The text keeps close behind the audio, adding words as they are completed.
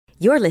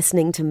You're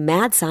listening to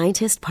Mad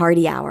Scientist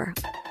Party Hour.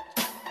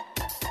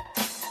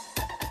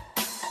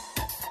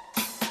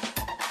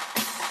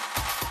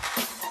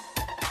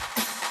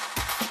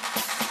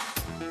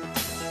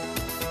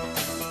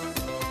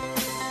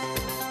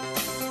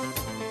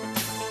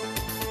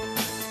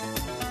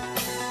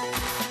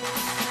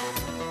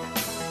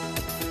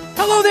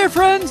 Hello there,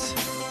 friends!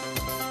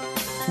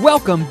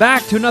 Welcome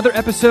back to another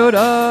episode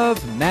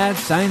of Mad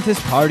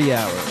Scientist Party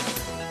Hour.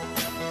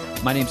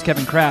 My name's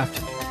Kevin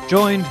Kraft,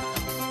 joined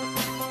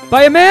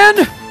by a man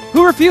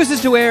who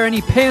refuses to wear any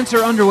pants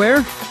or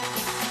underwear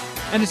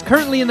and is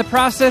currently in the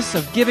process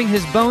of giving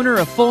his boner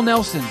a full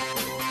Nelson.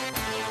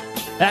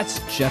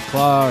 That's Jeff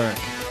Clark.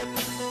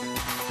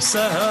 What's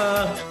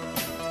up?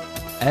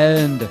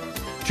 And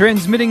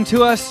transmitting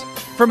to us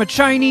from a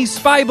Chinese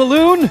spy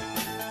balloon,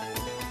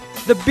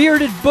 the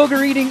bearded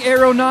booger-eating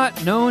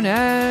aeronaut known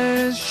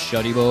as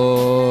Shuddy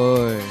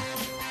Boy.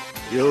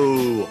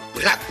 Yo.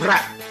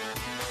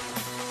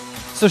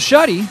 So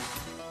Shuddy,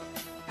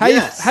 how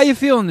Yes. you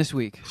feeling this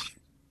week?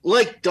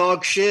 Like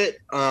dog shit,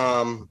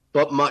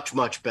 but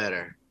much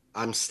better.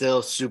 I'm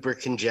still super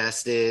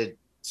congested,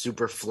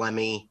 super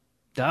phlegmy,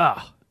 Duh.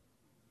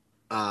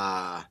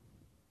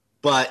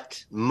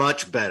 but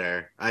much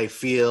better. I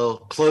feel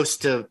close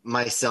to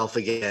myself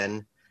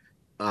again.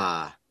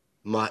 Last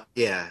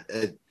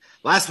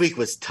week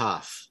was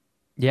tough.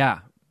 Yeah,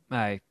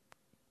 I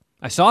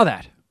saw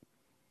that.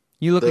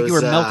 You look like you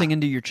were melting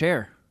into your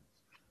chair.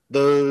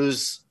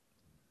 Those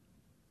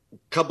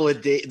couple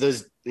of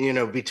days,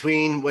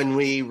 between when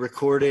we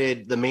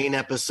recorded the main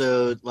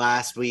episode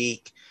last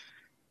week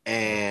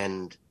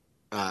and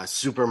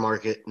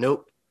Supermarket,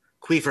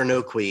 Queef or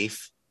No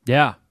Queef.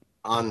 Yeah.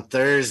 On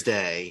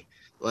Thursday,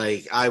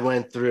 I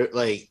went through,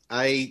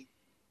 I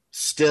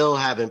still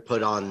haven't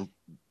put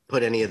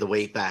any of the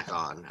weight back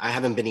on. I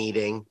haven't been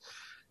eating.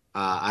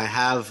 I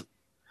have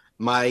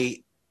my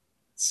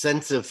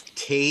sense of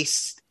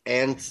taste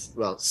and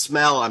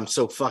smell. I'm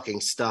so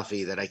fucking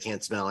stuffy that I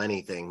can't smell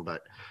anything,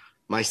 but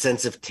my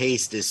sense of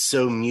taste is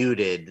so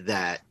muted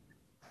that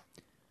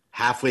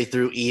halfway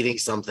through eating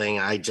something,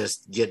 I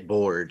just get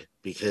bored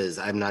because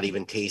I'm not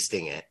even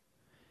tasting it.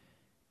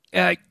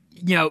 Due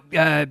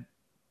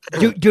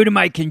to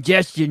my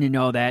congestion and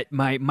all that,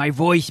 my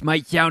voice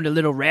might sound a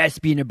little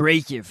raspy and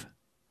abrasive.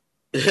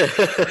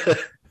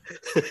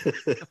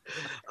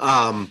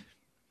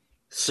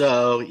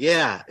 So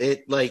yeah,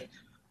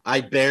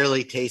 I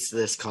barely taste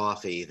this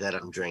coffee that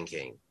I'm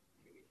drinking.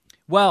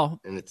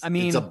 Well, And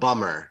it's a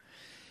bummer.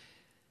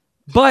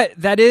 But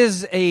that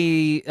is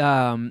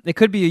it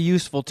could be a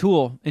useful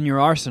tool in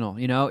your arsenal,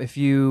 if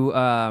you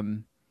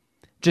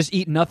just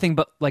eat nothing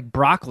but like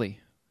broccoli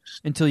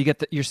until you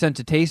get your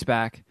sense of taste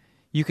back,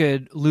 you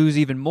could lose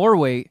even more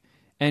weight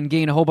and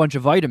gain a whole bunch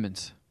of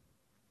vitamins.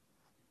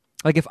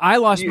 Like if I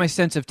lost my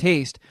sense of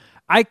taste,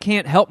 I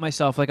can't help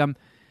myself.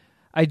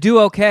 I do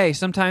okay.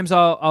 Sometimes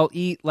I'll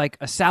eat like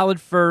a salad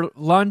for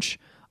lunch.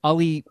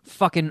 I'll eat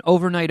fucking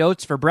overnight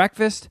oats for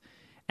breakfast.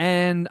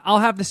 And I'll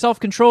have the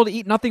self-control to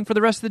eat nothing for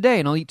the rest of the day,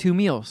 and I'll eat 2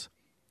 meals.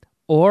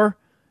 Or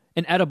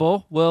an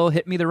edible will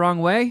hit me the wrong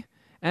way,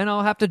 and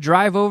I'll have to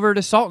drive over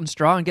to Salt and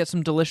Straw and get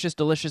some delicious,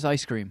 delicious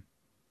ice cream.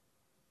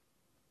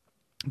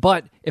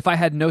 But if I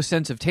had no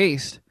sense of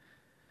taste,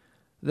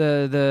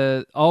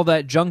 the all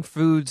that junk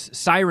food's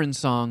siren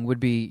song would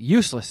be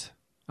useless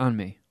on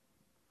me.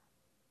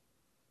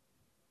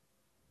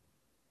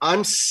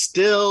 I'm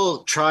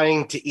still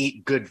trying to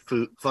eat good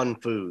food, fun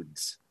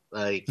foods.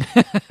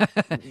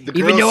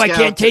 Even though I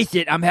can't taste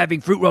it, I'm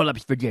having fruit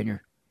roll-ups for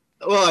dinner.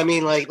 Well,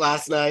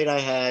 last night I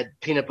had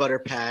peanut butter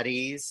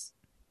patties.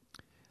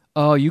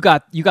 Oh, you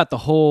got the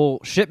whole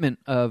shipment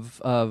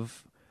of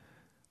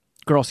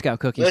Girl Scout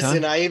cookies.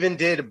 Listen, huh? I even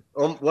did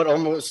what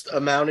almost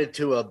amounted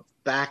to a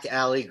back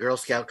alley Girl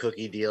Scout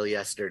cookie deal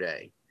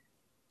yesterday.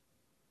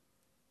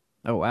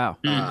 Oh wow!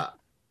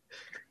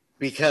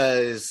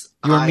 Because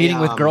you were meeting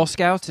with Girl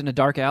Scouts in a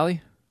dark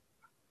alley.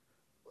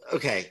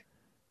 Okay.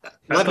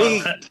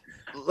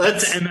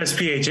 That's an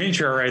MSPH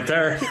intro right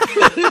there.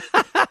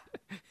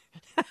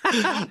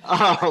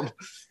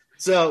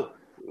 So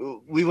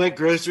we went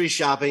grocery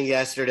shopping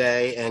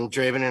yesterday, and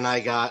Draven and I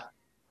got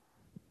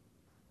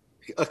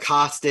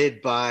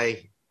accosted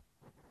by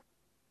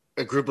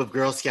a group of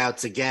Girl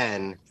Scouts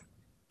again.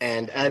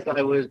 And as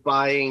I was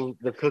buying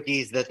the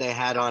cookies that they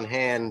had on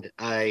hand,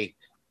 I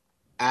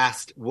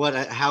asked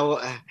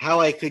how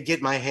I could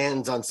get my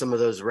hands on some of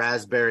those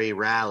raspberry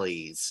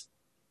rallies.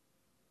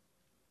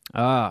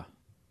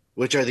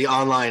 Which are the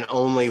online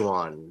only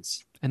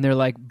ones. And they're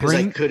like,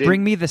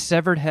 bring me the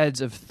severed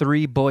heads of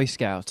 3 Boy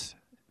Scouts.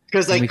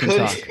 Because I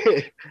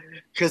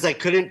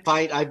couldn't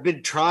find, I've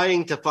been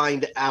trying to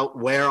find out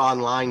where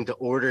online to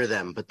order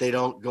them, but they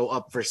don't go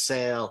up for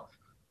sale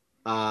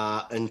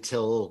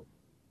until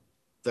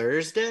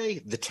Thursday,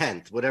 the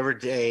 10th, whatever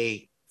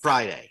day,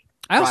 Friday.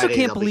 I also Friday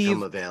can't they'll believe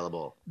become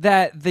available.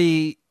 that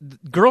the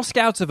Girl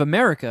Scouts of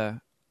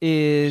America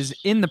is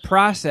in the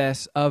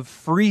process of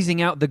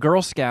freezing out the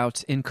Girl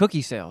Scouts in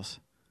cookie sales.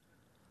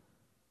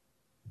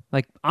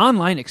 Like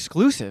online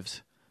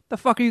exclusives. The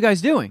fuck are you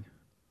guys doing?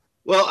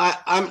 Well,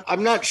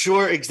 I'm not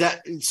sure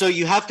exactly. So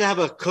you have to have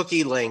a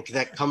cookie link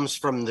that comes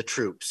from the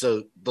troop.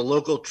 So the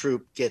local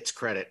troop gets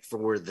credit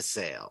for the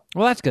sale.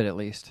 Well, that's good at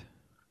least.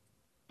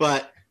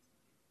 But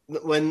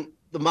when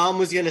the mom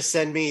was going to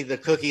send me the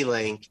cookie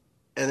link,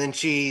 and then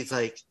she's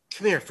like,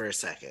 "Come here for a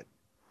second,"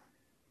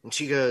 and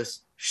she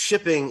goes,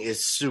 "Shipping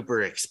is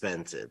super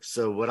expensive."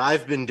 So what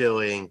I've been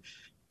doing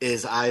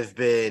is I've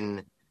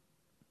been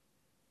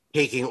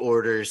taking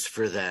orders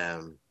for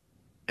them,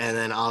 and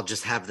then I'll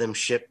just have them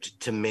shipped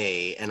to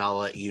me, and I'll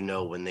let you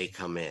know when they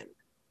come in.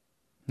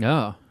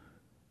 No.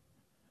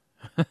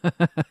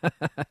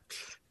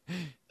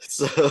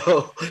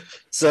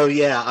 So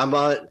yeah, I'm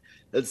on.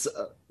 It's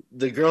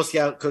the Girl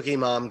Scout cookie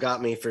mom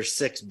got me for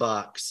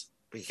 $6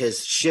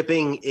 because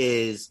shipping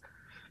is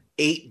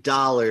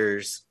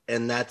 $8,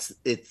 and that's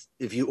it's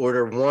if you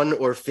order 1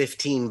 or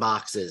 15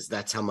 boxes,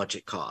 that's how much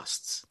it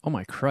costs. Oh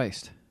my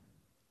Christ.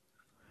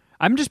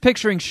 I'm just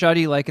picturing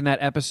Shuddy like in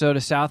that episode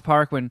of South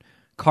Park when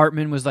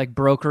Cartman was like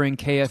brokering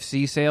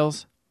KFC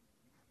sales.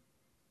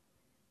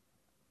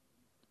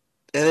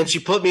 And then she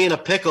put me in a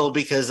pickle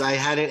because I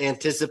hadn't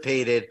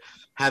anticipated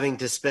having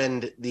to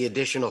spend the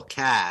additional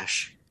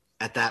cash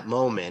at that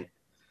moment.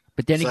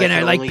 But then So again, I I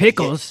can like only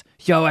pickles,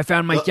 so I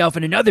found myself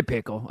in another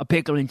pickle, a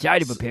pickle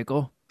inside of a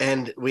pickle.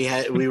 And we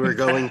were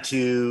going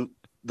to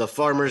the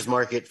farmer's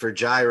market for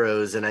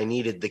gyros, and I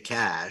needed the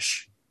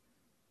cash.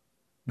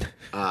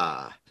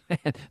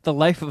 The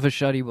life of a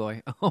Shuddy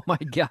boy. Oh my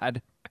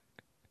God.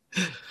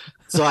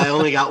 So I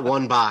only got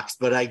 1 box,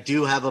 but I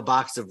do have a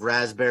box of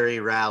raspberry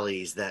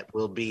rallies that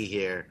will be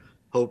here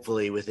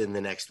hopefully within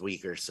the next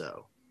week or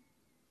so.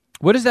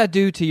 What does that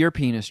do to your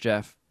penis,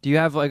 Jeff? Do you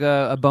have like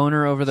a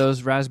boner over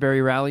those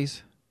raspberry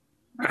rallies?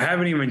 I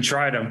haven't even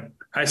tried them.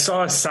 I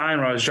saw a sign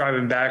when I was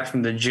driving back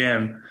from the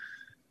gym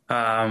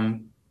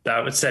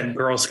that said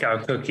Girl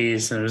Scout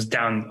cookies, and it was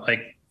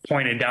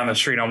pointed down the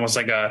street, almost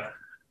like a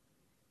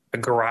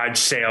garage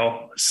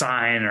sale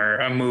sign or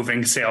a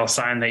moving sale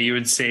sign that you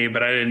would see,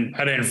 but I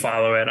didn't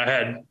follow it. I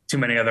had too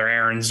many other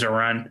errands to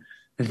run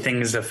and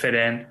things to fit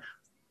in.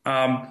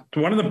 One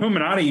of the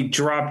Puminati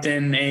dropped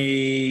in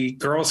a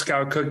Girl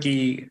Scout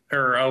cookie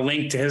or a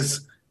link to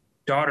his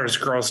daughter's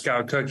Girl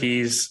Scout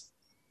cookies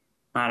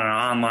on an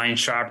online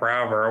shop or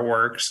however it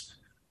works.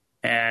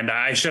 And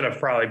I should have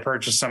probably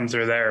purchased some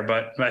through there,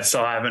 but I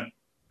still haven't.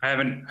 I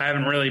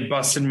haven't really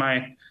busted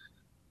my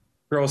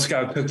Girl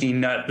Scout cookie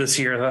nut this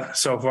year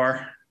so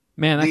far.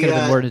 Man, that could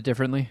have been worded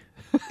differently.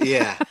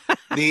 Yeah.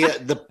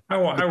 The I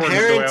worded it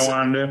the way I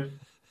wanted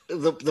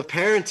to. The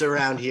parents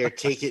around here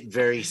take it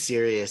very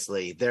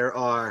seriously. There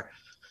are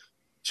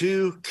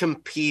 2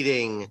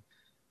 competing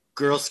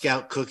Girl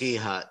Scout cookie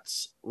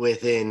huts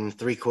within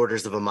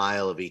 3/4 of a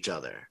mile of each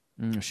other.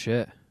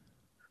 Shit.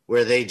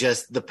 Where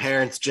the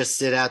parents just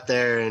sit out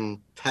there and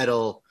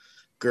peddle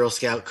Girl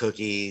Scout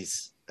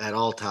cookies at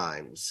all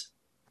times.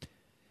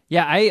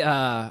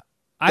 Yeah,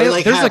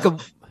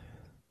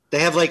 they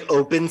have like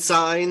open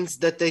signs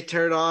that they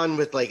turn on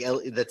with like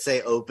that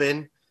say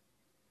open.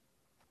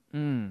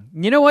 You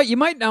know what? You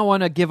might not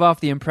want to give off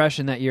the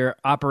impression that your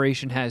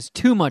operation has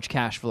too much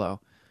cash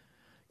flow,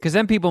 because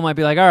then people might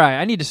be like, all right,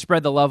 I need to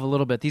spread the love a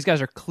little bit. These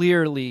guys are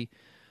clearly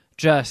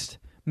just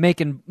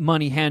making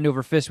money hand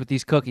over fist with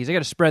these cookies. I got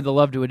to spread the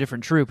love to a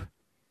different troop.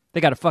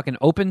 They got a fucking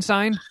open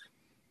sign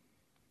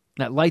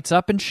that lights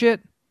up and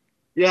shit.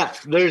 Yeah,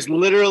 there's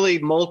literally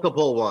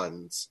multiple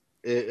ones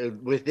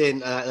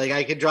within. Like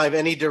I could drive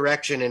any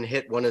direction and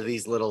hit one of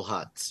these little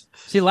huts.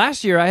 See,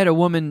 last year I had a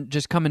woman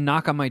just come and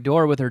knock on my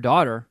door with her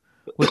daughter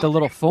with the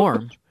little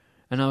form,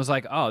 and I was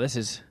like, "Oh, this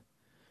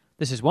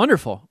is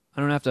wonderful.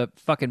 I don't have to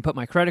fucking put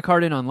my credit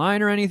card in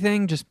online or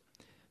anything. Just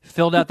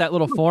filled out that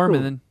little form,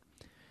 and then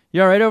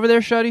you all right over there,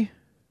 Shuddy?"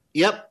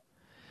 Yep.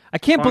 I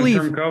can't believe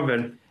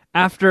COVID.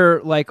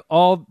 after like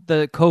all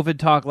the COVID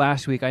talk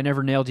last week, I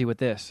never nailed you with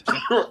this.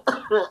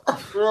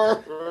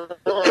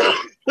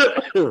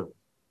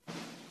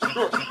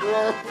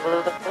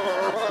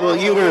 Well,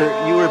 you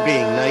were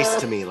being nice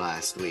to me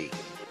last week,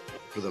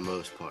 for the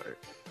most part,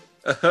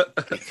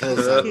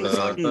 because I was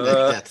on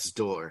death's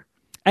door.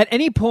 At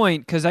any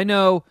point, because I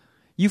know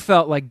you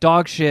felt like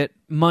dog shit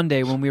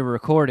Monday when we were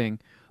recording,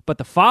 but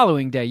the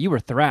following day you were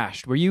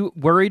thrashed. Were you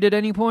worried at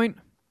any point?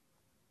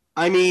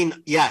 I mean,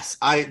 yes,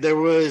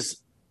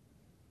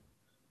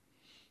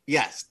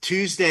 Yes,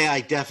 Tuesday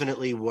I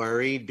definitely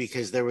worried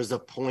because there was a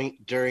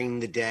point during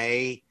the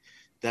day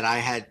that I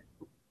had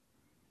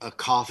a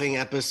coughing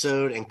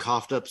episode and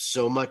coughed up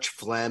so much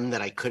phlegm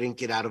that I couldn't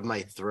get out of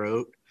my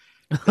throat.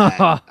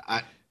 That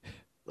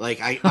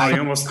you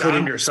almost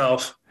drowned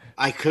yourself.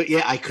 I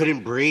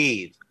couldn't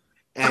breathe.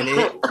 And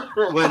it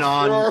went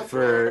on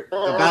for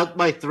about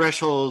my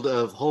threshold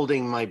of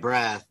holding my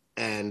breath,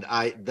 and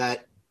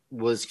that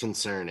was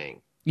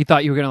concerning. You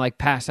thought you were going to like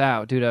pass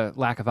out due to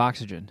lack of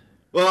oxygen.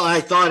 Well, I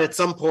thought at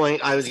some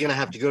point I was going to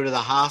have to go to the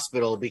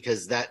hospital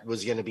because that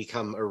was going to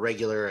become a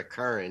regular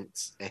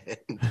occurrence,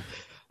 and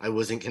I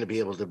wasn't going to be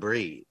able to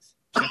breathe.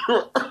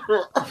 That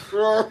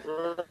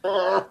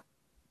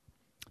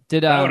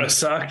would have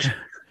sucked.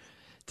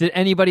 Did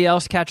anybody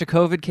else catch a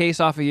COVID case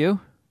off of you?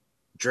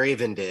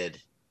 Draven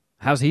did.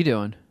 How's he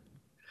doing?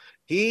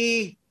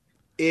 He's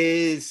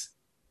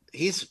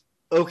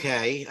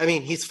okay. I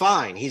mean, he's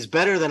fine. He's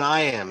better than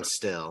I am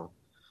still.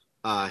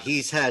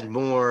 He's had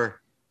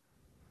more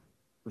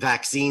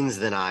vaccines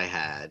than I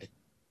had.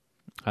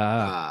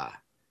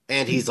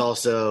 And he's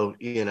also,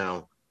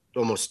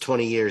 almost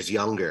 20 years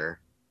younger.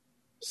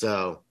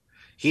 So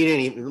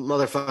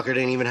motherfucker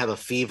didn't even have a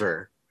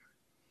fever.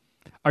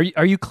 Are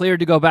you cleared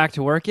to go back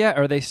to work yet?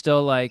 Or are they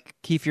still like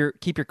keep your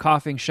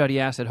coughing shutty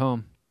ass at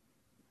home?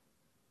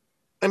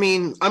 I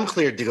mean, I'm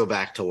cleared to go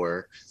back to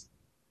work.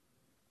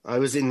 I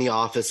was in the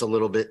office a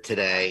little bit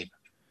today.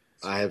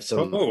 I have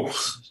some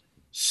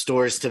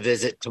stores to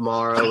visit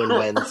tomorrow and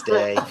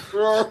Wednesday.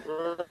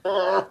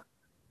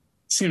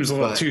 Seems a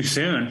little too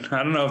soon.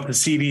 I don't know if the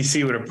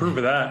CDC would approve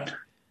of that.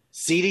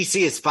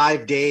 CDC is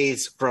 5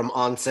 days from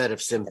onset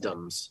of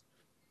symptoms.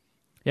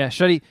 Yeah,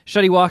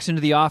 Shuddy walks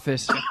into the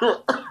office.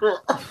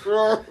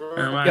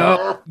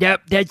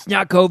 Yep, that's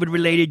not COVID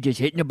related, just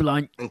hitting a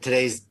blunt. And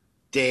today's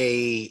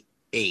day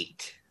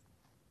 8.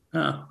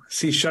 Oh,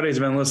 see, Shuddy's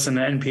been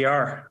listening to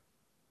NPR.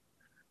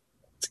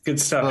 It's good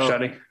stuff,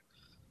 Shuddy.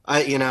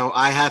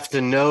 I have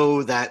to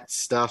know that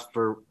stuff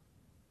for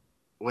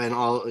when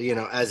all,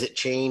 as it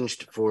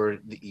changed for,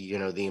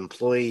 the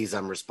employees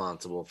I'm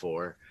responsible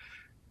for.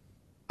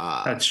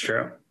 That's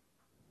true.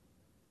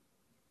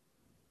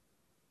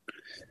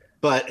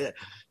 But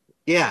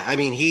yeah, I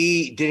mean,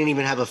 he didn't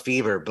even have a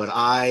fever, but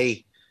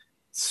I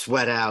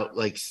sweat out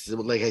like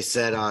I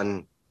said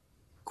on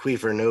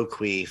Queef or No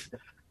Queef.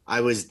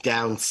 I was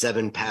down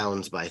 7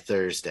 pounds by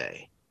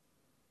Thursday.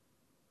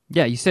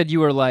 Yeah, you said you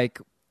were like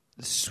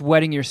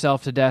sweating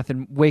yourself to death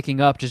and waking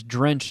up just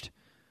drenched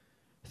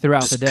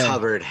throughout the day,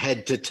 covered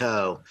head to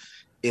toe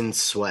in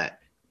sweat.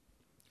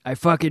 I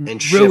fucking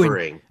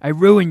shivering. I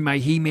ruined my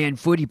He-Man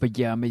footy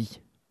pajamas.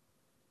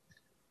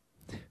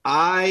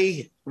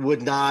 I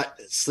would not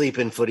sleep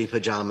in footy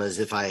pajamas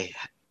if I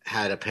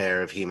had a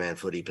pair of He-Man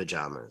footy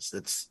pajamas.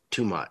 That's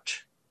too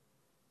much.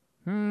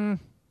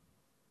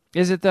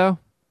 Is it though?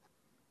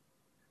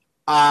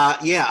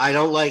 Yeah, I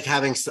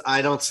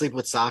don't sleep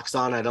with socks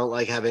on. I don't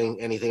like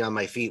having anything on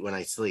my feet when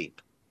I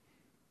sleep.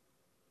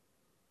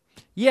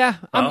 Yeah,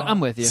 I'm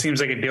with you. Seems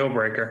like a deal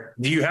breaker.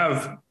 Do you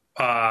have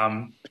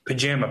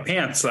pajama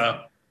pants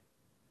though?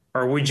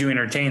 Or would you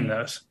entertain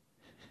those?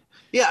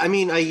 Yeah, I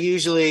mean,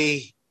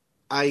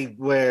 I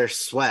wear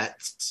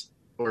sweats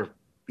or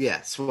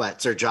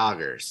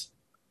joggers.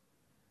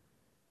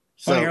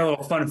 So, hear a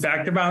little fun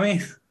fact about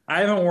me?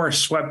 I haven't worn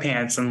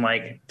sweatpants in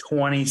like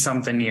 20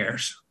 something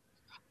years.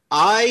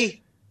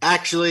 I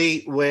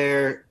actually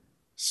wear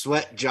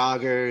sweat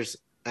joggers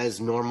as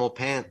normal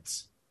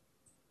pants.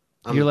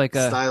 You're like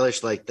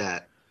stylish like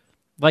that.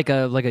 Like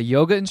a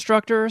yoga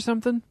instructor or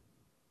something?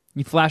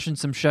 You flashing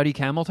some shuddy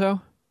camel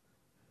toe?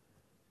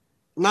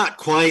 Not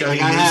quite.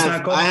 Like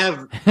I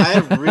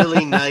have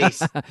really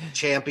nice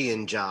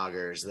Champion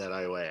joggers that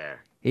I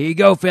wear. Here you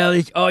go,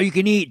 fellas. All you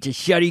can eat. It's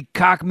a shuddy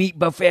cock meat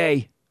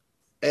buffet.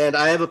 And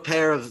I have a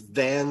pair of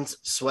Vans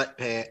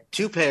sweatpants,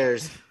 2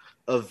 pairs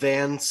of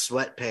Vans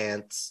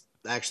sweatpants,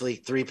 actually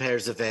 3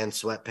 pairs of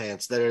Vans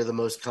sweatpants that are the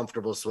most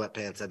comfortable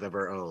sweatpants I've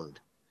ever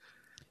owned.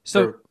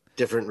 So, for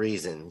different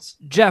reasons.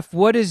 Jeff,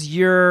 what is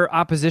your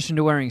opposition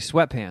to wearing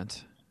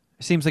sweatpants?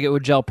 It seems like it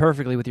would gel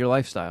perfectly with your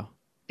lifestyle.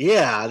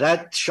 Yeah,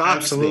 that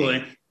shocks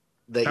me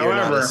that you're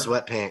not a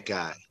sweatpant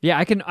guy. Yeah,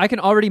 I can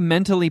already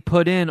mentally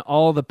put in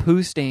all the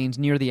poo stains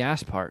near the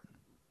ass part.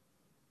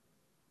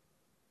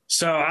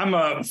 So I'm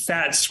a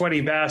fat,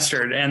 sweaty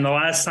bastard, and the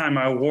last time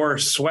I wore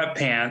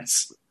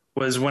sweatpants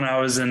was when I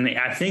was in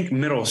I think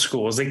middle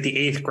school. It was like the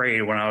 8th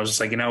grade when I was just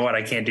like, you know what,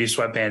 I can't do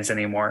sweatpants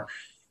anymore.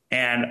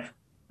 And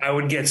I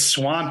would get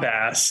swamp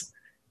ass,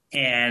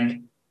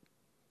 and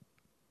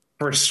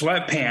for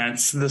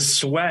sweatpants, the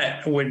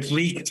sweat would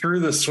leak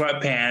through the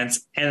sweatpants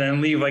and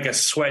then leave like a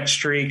sweat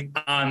streak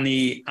on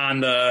the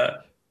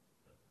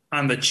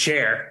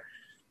chair.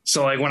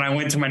 So like when I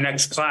went to my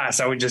next class,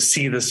 I would just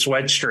see the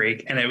sweat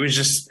streak, and it was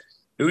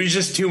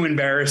just too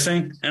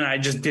embarrassing, and I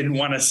just didn't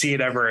want to see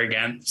it ever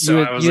again.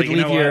 So I was like, you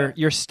know what?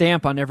 Your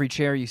stamp on every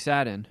chair you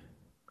sat in.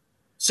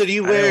 So do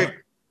you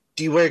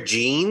wear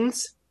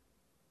jeans?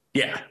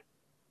 Yeah.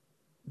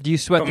 Do you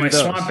sweat through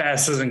those? But my swamp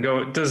ass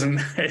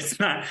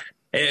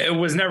it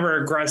was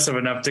never aggressive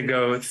enough to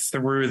go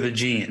through the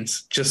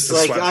jeans, just the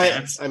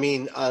sweatpants. I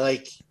mean,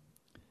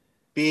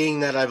 being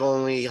that I've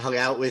only hung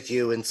out with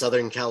you in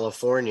Southern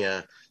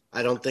California,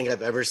 I don't think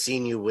I've ever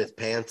seen you with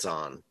pants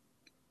on.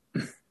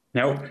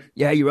 Nope.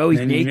 Yeah, you're always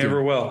naked. You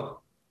never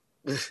will.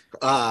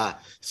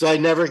 So I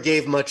never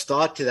gave much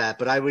thought to that,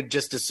 but I would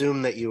just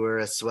assume that you were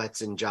a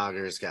sweats and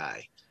joggers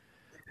guy.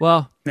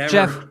 Well, never.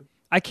 Jeff,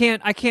 I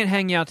can't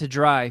hang you out to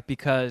dry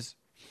because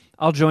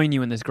I'll join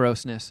you in this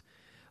grossness.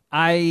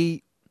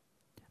 I'm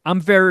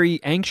very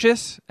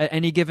anxious at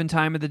any given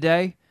time of the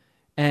day,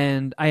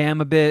 and I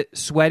am a bit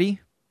sweaty.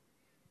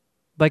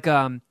 Like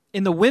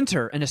in the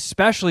winter, and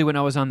especially when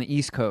I was on the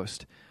East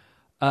Coast,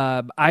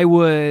 I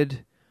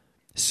would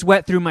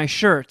sweat through my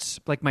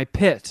shirts, like my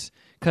pits,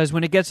 Because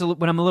when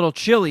I'm a little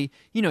chilly,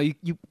 you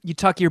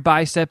tuck your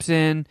biceps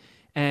in,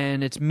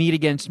 and it's meat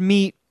against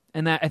meat,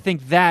 and I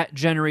think that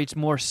generates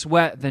more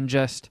sweat than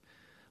just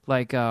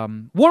like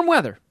warm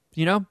weather.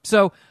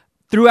 So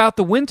throughout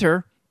the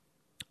winter,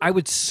 I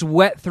would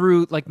sweat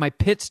through, like my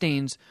pit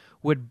stains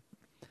would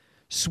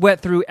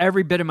sweat through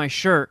every bit of my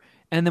shirt,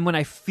 and then when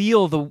I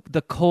feel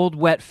the cold,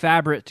 wet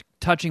fabric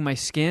touching my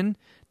skin,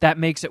 that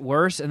makes it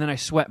worse, and then I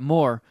sweat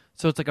more.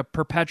 So it's like a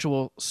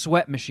perpetual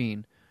sweat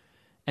machine.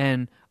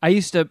 And I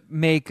used to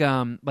make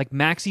like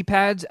maxi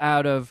pads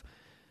out of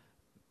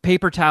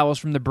paper towels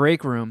from the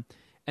break room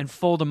and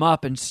fold them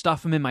up and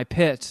stuff them in my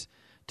pits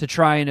to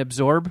try and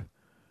absorb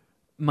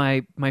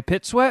my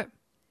pit sweat.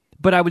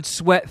 But I would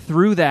sweat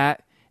through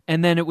that,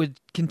 and then it would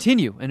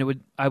continue,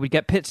 and I would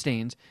get pit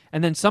stains.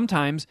 And then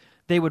sometimes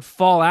they would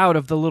fall out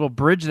of the little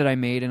bridge that I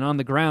made and on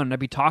the ground, and I'd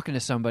be talking to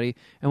somebody,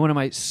 and one of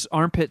my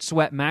armpit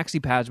sweat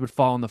maxi pads would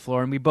fall on the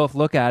floor, and we'd both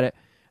look at it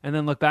and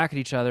then look back at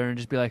each other and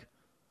just be like,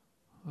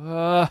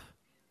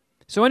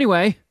 So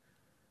anyway,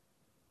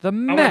 the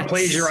Mets. I want to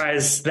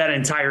plagiarize that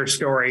entire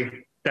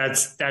story.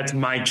 That's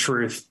my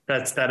truth.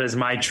 That is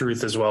my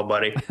truth as well,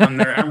 buddy. I'm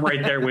there. I'm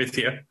right there with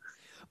you.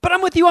 But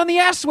I'm with you on the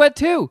ass sweat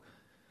too.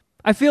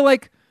 I feel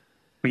like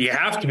you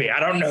have to be. I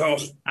don't know.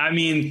 I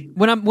mean,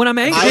 when I'm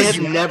angry, I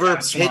have never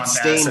pit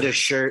stained a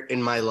shirt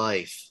in my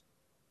life.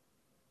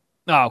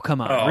 Oh,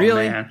 come on. Oh,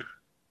 really? Man.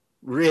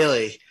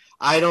 Really?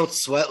 I don't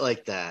sweat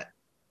like that.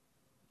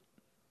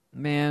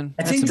 Man,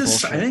 I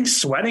think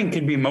sweating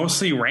can be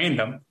mostly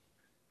random.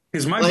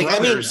 Because my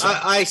brothers,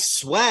 I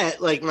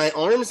sweat like my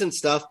arms and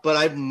stuff, but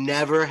I've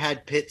never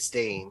had pit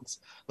stains.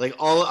 Like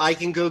I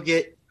can go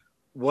get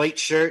white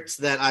shirts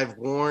that I've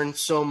worn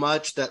so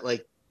much that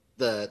like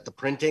the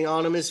printing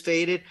on them is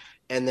faded,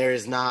 and there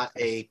is not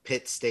a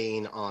pit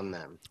stain on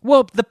them.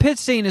 Well, the pit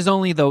stain is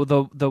only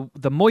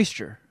the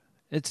moisture.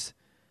 It's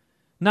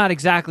not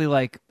exactly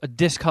like a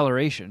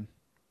discoloration.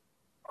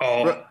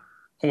 Oh,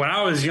 when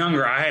I was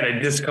younger, I had a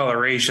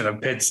discoloration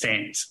of pit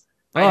stains.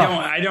 Oh.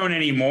 I don't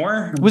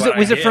anymore. Was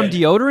it from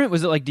deodorant?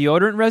 Was it like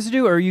deodorant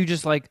residue, or are you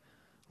just like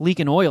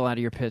leaking oil out of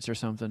your pits or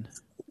something?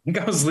 I think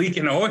I was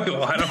leaking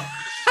oil. I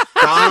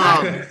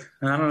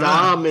don't know.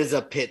 Dom is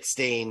a pit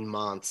stain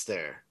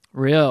monster.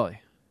 Really?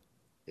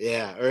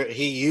 Yeah, or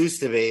he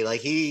used to be.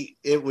 Like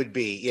it would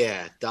be.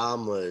 Yeah,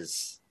 Dom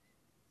was.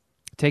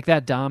 Take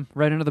that, Dom,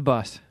 right under the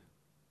bus.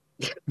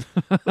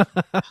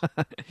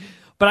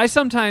 But I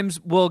sometimes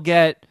will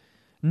get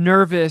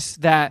nervous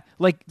that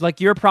like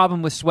your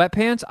problem with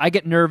sweatpants, I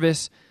get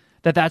nervous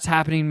that that's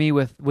happening to me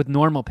with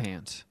normal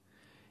pants.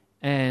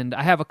 And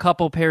I have a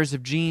couple pairs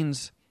of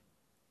jeans.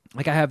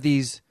 Like I have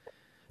these,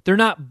 they're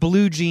not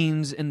blue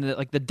jeans in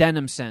the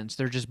denim sense.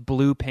 They're just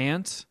blue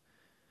pants.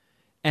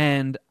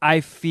 And I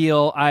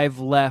feel I've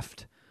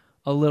left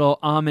a little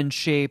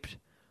almond-shaped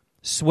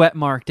sweat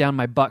mark down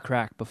my butt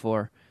crack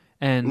before.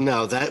 And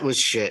no, that was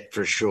shit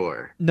for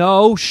sure.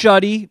 No,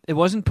 Shuddy, it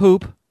wasn't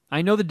poop.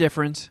 I know the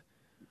difference.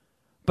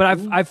 But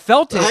I've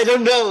felt it. I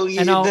don't know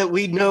that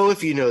we know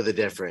if you know the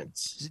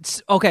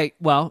difference. Okay,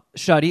 well,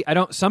 Shuddy,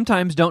 I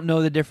sometimes don't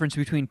know the difference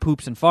between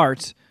poops and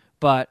farts,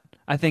 but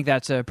I think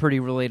that's a pretty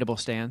relatable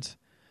stance.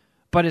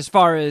 But as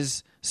far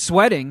as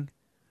sweating,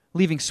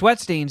 leaving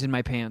sweat stains in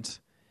my pants,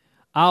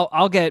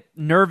 I'll get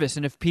nervous,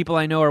 and if people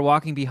I know are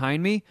walking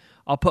behind me,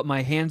 I'll put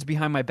my hands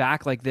behind my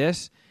back like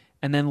this,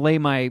 and then lay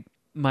my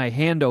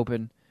hand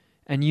open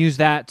and use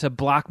that to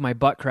block my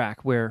butt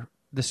crack where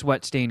the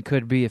sweat stain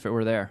could be if it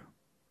were there.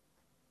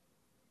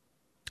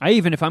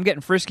 If I'm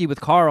getting frisky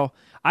with Carl,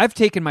 I've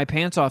taken my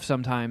pants off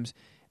sometimes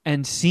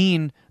and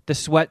seen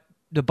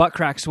the butt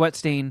crack sweat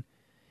stain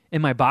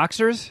in my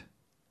boxers,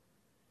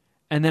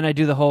 and then I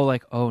do the whole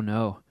like, oh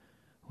no,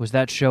 was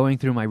that showing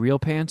through my real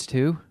pants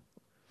too?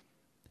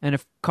 And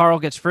if Carl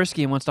gets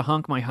frisky and wants to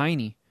honk my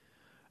hiney,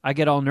 I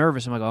get all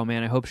nervous. I'm like, oh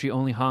man, I hope she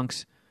only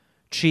honks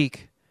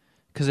cheek.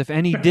 Because if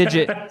any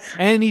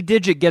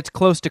digit gets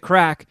close to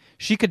crack,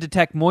 she could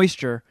detect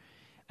moisture.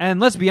 And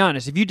let's be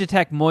honest, if you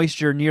detect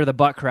moisture near the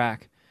butt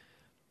crack,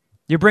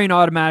 your brain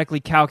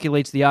automatically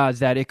calculates the odds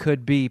that it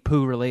could be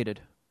poo related.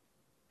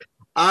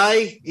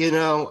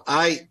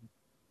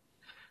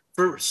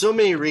 For so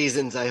many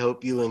reasons, I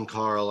hope you and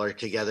Carl are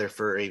together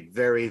for a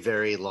very,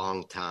 very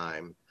long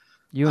time.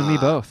 You and me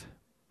both.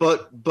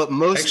 But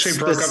most actually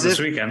broke up this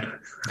weekend.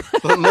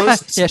 But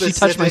most yeah, she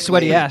touched my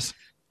sweaty ass.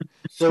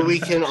 So we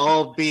can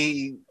all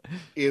be,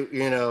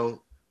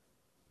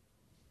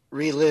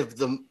 relive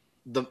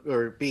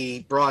or be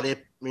brought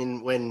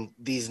in when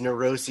these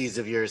neuroses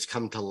of yours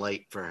come to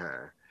light for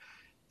her,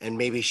 and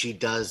maybe she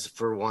does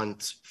for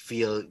once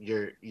feel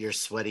your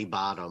sweaty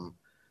bottom,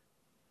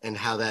 and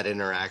how that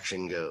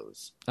interaction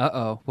goes.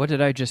 Uh-oh, what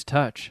did I just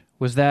touch?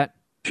 Was that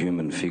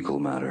human fecal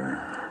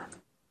matter?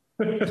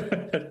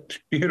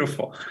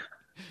 Beautiful.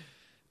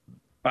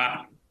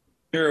 Wow.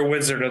 You're a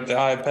wizard at the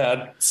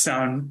iPad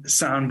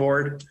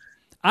soundboard.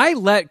 I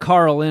let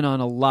Carl in on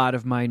a lot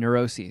of my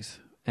neuroses,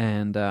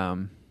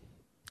 and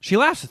she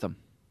laughs at them.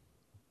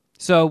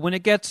 So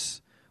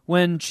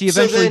when she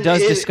eventually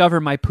does discover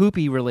my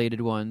poopy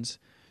related ones,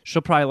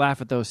 she'll probably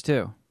laugh at those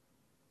too.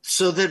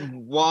 So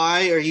then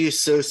why are you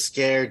so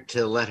scared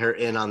to let her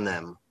in on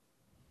them?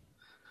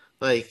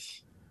 Like,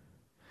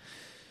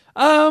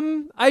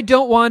 I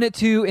don't want it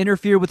to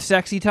interfere with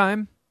sexy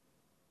time.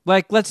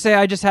 Like, let's say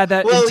I just had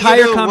that well,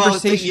 entire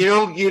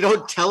conversation. you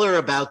don't tell her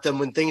about them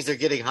when things are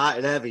getting hot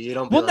and heavy. You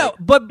don't. Be well, like,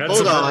 no, but That's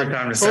the perfect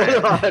time to say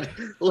it.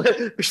 hold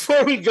on.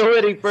 Before we go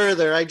any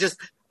further, I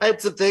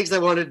had some things I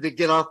wanted to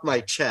get off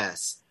my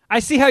chest. I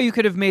see how you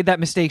could have made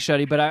that mistake,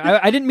 Shuddy, but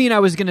I didn't mean I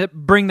was going to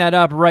bring that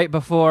up right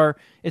before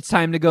it's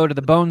time to go to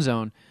the bone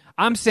zone.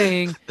 I'm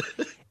saying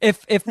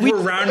if we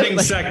We're rounding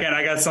second.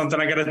 I got something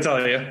I got to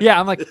tell you. yeah,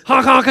 I'm like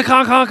honk honk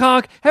honk honk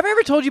honk. Have I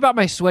ever told you about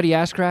my sweaty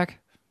ass crack?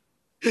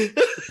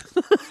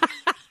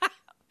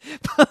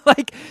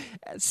 Like,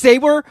 say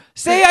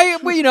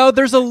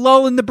there's a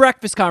lull in the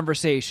breakfast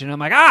conversation. I'm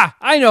like,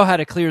 I know how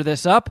to clear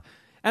this up,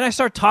 and I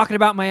start talking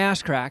about my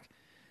ass crack.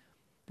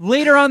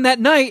 Later on that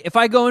night, if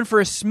I go in for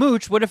a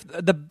smooch, what if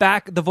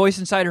the voice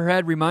inside her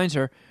head reminds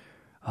her,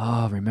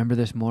 "Oh, remember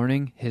this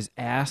morning, his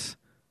ass?"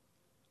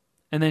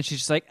 And then she's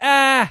just like,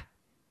 I'm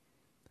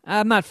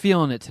not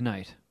feeling it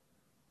tonight.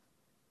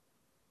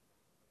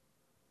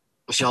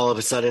 She all of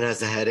a sudden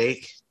has a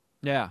headache.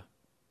 Yeah.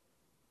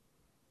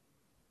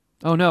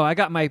 Oh no, I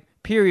got my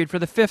period for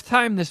the 5th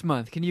time this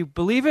month. Can you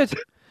believe it?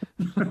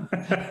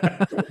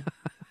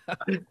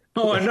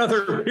 Oh,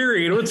 another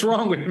period. What's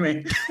wrong with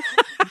me?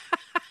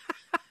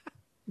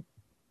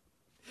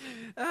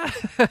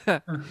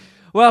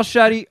 Well,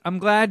 Shuddy, I'm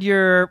glad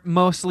you're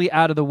mostly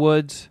out of the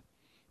woods.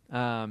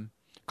 Carl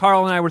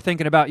and I were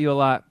thinking about you a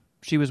lot.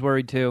 She was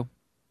worried too.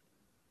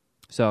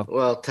 So,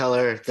 Well, tell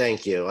her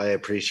thank you. I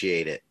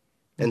appreciate it.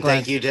 And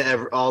thank you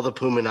to all the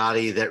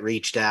Puminati that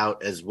reached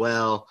out as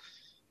well.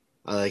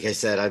 Like I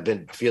said, I've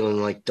been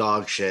feeling like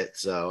dog shit,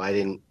 so I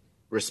didn't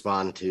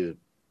respond to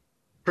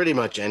pretty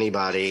much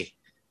anybody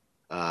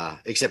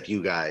except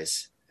you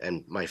guys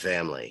and my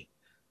family.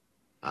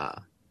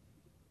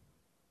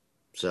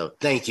 So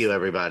thank you,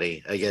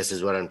 everybody, I guess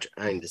is what I'm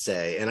trying to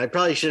say. And I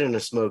probably shouldn't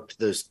have smoked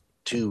those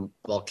 2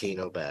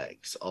 volcano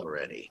bags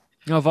already.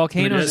 no,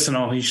 volcanoes.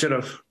 Medicinal. He should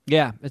have.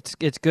 Yeah,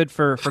 it's good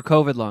for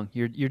COVID lung.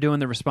 You're doing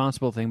the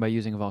responsible thing by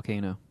using a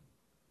volcano.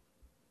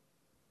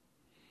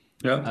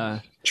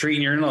 Yep.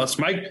 Treating your in-laws.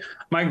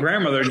 My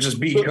grandmother just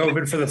beat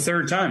COVID for the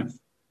 3rd time.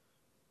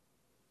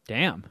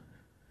 Damn.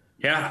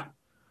 Yeah.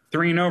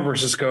 3-0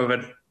 versus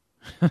COVID.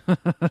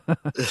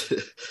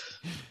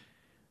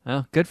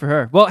 Well, good for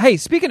her. Well, hey,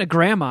 speaking of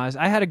grandmas,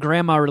 I had a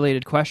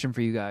grandma-related question for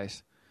you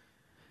guys.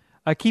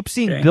 I keep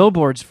seeing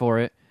billboards for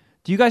it.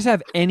 Do you guys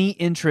have any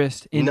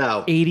interest in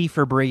No. 80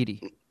 for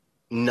Brady?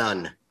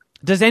 None.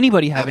 Does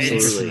anybody have any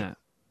interest in Absolutely.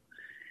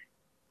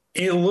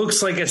 that? It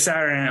looks like a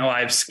Saturday Night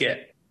Live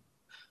skit.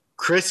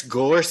 Chris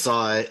Gore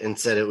saw it and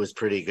said it was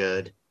pretty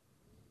good.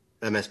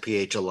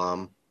 MSPH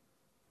alum.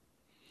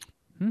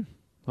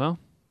 Well,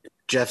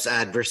 Jeff's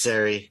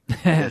adversary,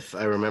 if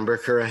I remember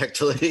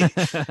correctly.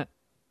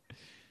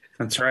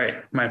 That's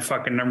right. My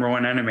fucking number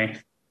one enemy.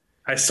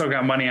 I still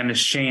got money on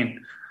this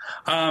chain.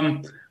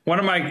 One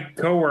of my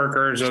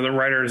coworkers or the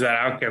writers at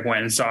Outkick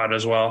went and saw it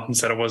as well and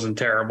said it wasn't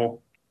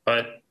terrible.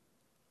 But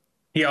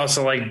he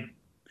also liked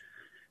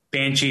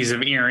Banshees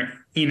of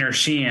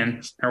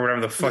Inisherin or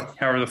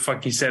however the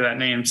fuck you say that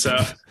name. So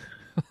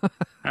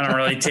I don't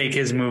really take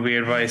his movie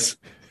advice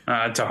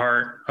to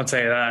heart. I'll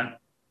tell you that.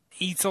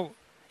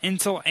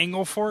 Ansel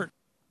Engelfort.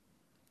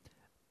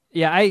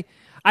 yeah,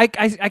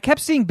 I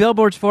kept seeing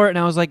billboards for it, and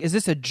I was like, is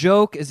this a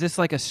joke? Is this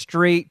like a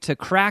straight to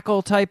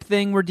crackle type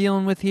thing we're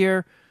dealing with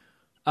here?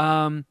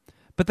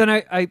 But then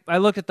I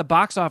looked at the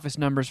box office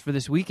numbers for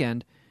this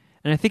weekend,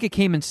 and I think it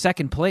came in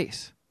 2nd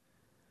place.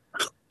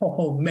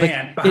 Oh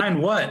man,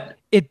 behind what?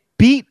 It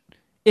beat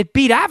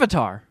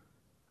Avatar,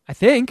 I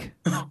think.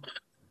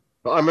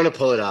 Well, I'm going to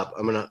pull it up.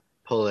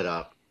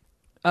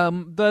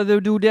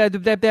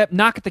 The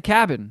Knock at the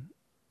Cabin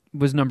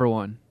was number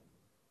 1.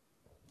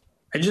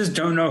 I just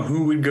don't know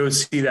who would go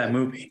see that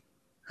movie,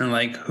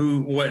 and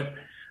who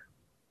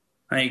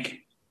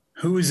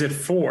is it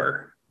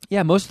for?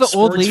 Yeah, most of the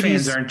old Sports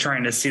ladies fans aren't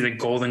trying to see the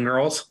Golden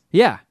Girls.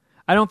 Yeah,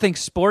 I don't think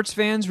sports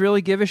fans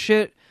really give a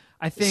shit.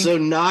 I think So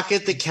Knock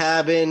at the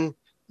Cabin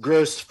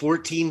grossed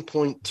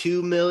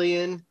 14.2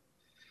 million.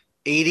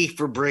 80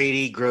 for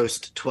Brady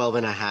grossed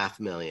 12.5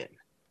 million.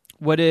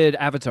 What did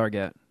Avatar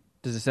get?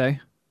 Does it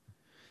say?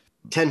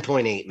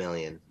 10.8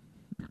 million.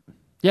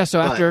 Yeah, so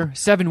after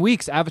 7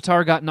 weeks,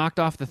 Avatar got knocked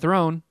off the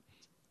throne.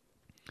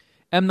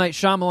 M. Night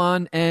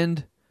Shyamalan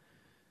and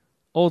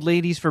Old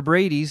Ladies for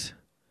Brady's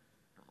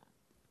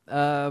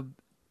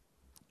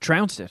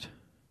trounced it.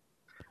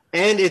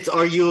 And it's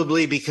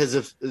arguably because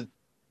of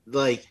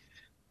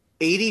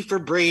 80 for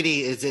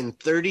Brady is in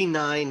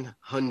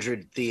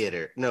 3,900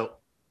 theater. No.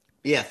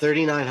 Yeah,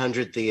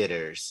 3,900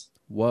 theaters.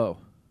 Whoa.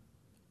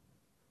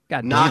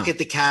 God Knock damn. at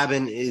the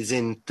Cabin is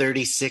in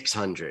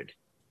 3,600.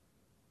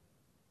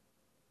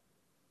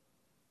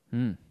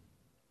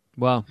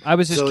 Well, I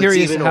was just So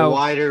curious it's even how a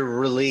wider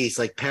release.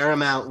 Like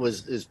Paramount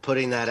is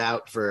putting that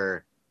out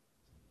for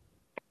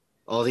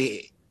all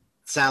the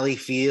Sally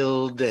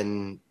Field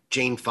and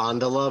Jane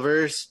Fonda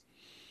lovers.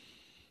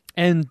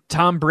 And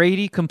Tom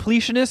Brady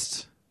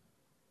completionist?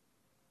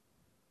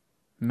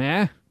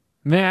 Meh.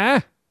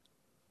 Yeah,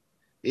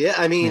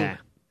 I mean, Nah.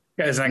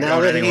 Guy's not now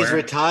going that he's anywhere.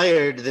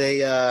 retired,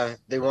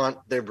 they want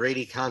their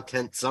Brady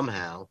content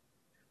somehow.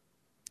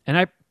 And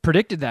I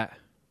predicted that.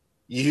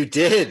 You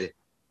did.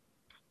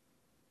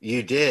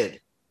 You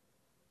did.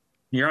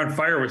 You're on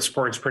fire with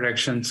sports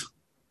predictions.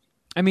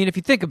 I mean, if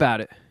you think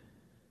about it,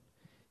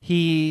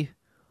 he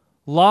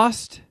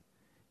lost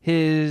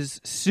his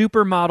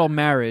supermodel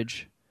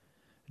marriage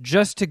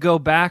just to go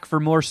back for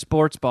more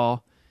sports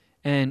ball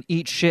and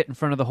eat shit in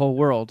front of the whole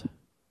world.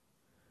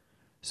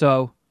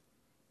 So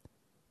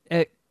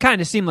it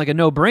kind of seemed like a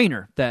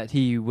no-brainer that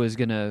he was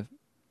going to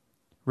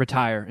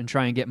retire and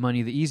try and get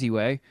money the easy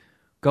way,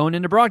 going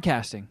into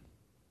broadcasting.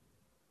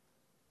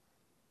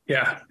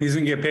 Yeah, he's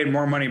going to get paid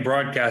more money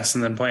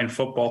broadcasting than playing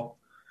football.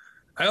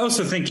 I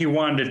also think he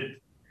wanted to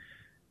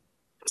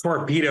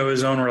torpedo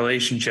his own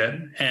relationship,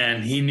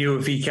 and he knew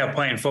if he kept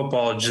playing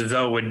football,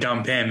 Giselle would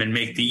dump him and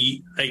make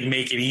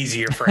it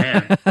easier for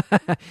him.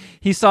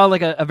 He saw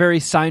like a very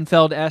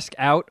Seinfeld-esque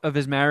out of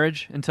his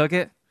marriage and took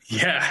it.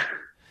 Yeah.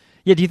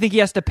 Yeah, do you think he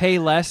has to pay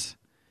less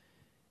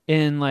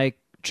in like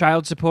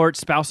child support,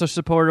 spousal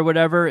support, or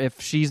whatever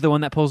if she's the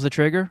one that pulls the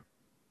trigger?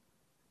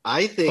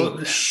 I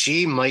think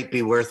she might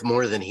be worth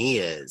more than he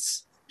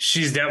is.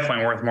 She's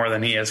definitely worth more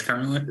than he is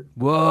currently.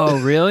 Whoa,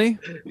 really?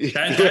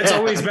 That's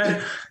always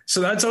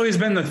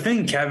been the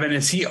thing, Kevin,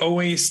 is he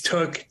always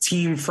took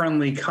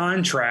team-friendly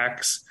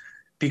contracts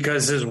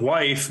because his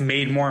wife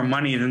made more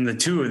money than the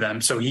two of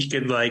them. So he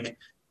could, like,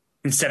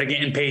 instead of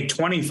getting paid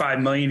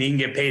 $25 million, he can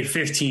get paid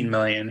 $15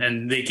 million,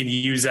 and they could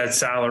use that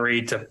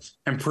salary to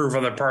improve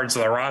other parts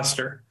of the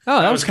roster. Oh,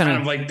 that was kind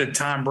kinda- of like the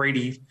Tom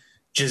Brady,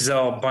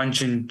 Giselle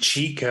Bundchen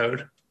cheat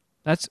code.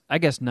 That's, I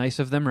guess, nice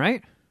of them,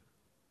 right?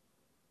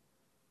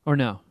 Or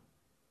no?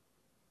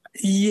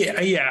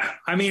 Yeah.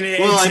 I mean,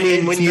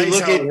 when you nice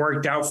look how at it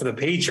worked out for the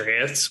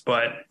Patriots,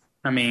 but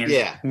I mean,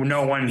 Yeah.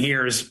 no one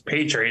here is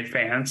Patriot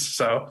fans,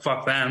 so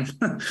fuck them.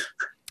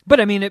 But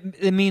I mean,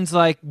 it means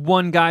like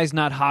one guy's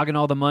not hogging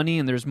all the money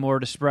and there's more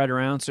to spread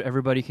around so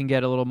everybody can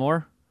get a little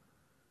more.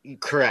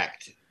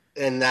 correct,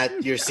 and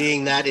that you're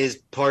seeing that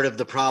is part of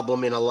the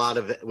problem with a lot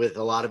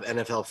of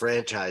NFL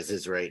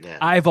franchises right now.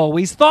 I've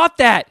always thought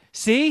that.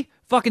 See?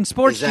 Fucking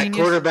sports Is that genius.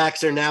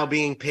 quarterbacks are now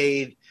being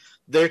paid.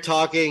 They're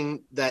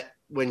talking that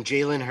when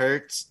Jalen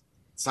Hurts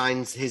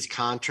signs his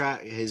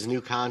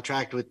new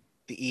contract with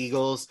the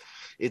Eagles,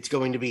 it's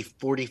going to be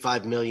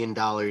 $45 million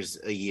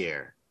a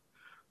year,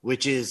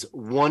 which is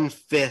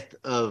 1/5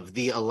 of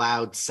the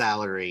allowed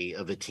salary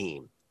of a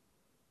team.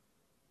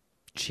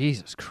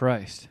 Jesus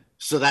Christ.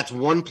 So that's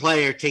one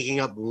player taking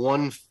up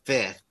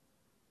 1/5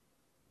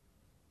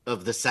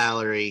 of the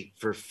salary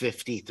for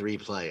 53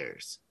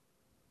 players.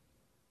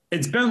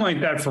 It's been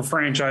like that for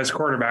franchise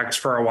quarterbacks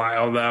for a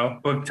while, though.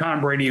 But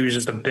Tom Brady was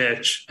just a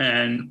bitch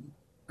and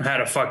had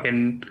a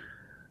fucking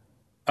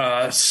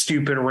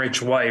stupid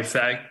rich wife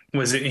and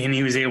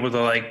he was able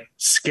to like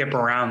skip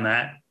around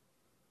that.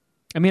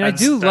 I mean,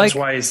 That's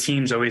why his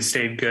teams always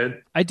stayed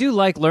good. I do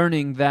like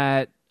learning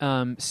that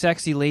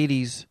sexy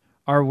ladies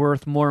are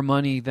worth more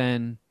money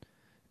than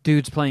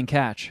dudes playing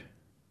catch.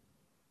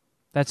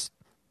 That's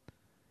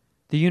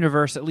the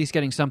universe at least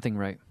getting something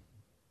right.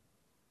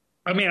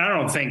 I mean, I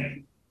don't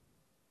think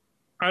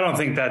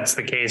that's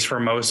the case for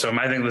most of them.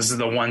 I think this is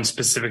the one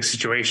specific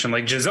situation.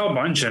 Like Giselle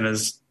Bundchen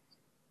is,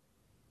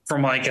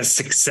 from like a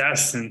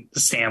success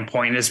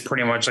standpoint, is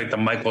pretty much like the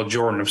Michael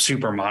Jordan of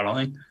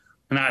supermodeling.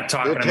 I'm not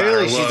talking about her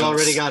Apparently, looks. she's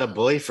already got a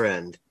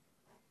boyfriend.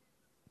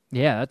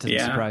 Yeah, that doesn't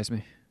Yeah. surprise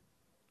me.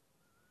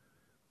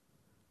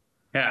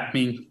 Yeah, I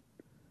mean,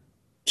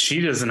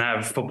 she doesn't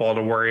have football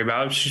to worry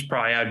about. She's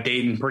probably out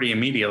dating pretty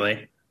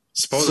immediately.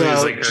 Supposedly, So,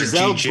 it's like her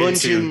Giselle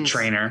jiu-jitsu Bundchen's-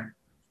 trainer.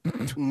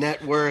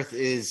 Net worth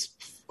is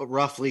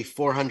roughly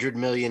 $400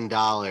 million.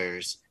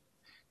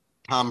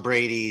 Tom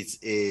Brady's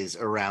is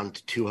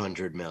around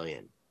 $200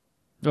 million.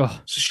 Ugh.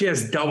 So she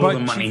has double But the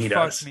money she he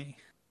fucked does. me.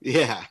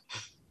 Yeah.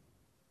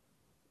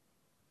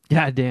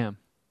 God damn.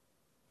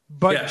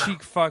 Butt Yeah.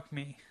 cheek fuck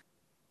me.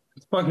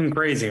 It's fucking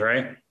crazy,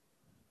 right?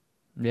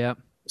 Yeah.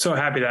 So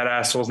happy that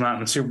asshole's not in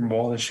the Super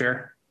Bowl this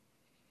year.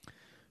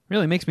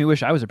 Really makes me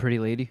wish I was a pretty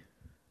lady.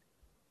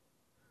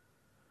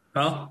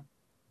 Well,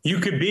 you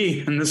could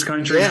be in this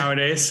country Yeah.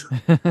 nowadays.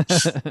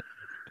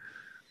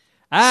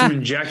 Ah, Some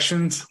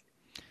injections.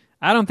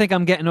 I don't think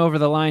I'm getting over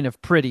the line of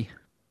pretty.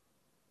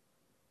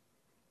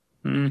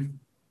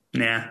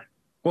 Nah.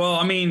 Well,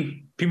 I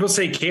mean, people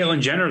say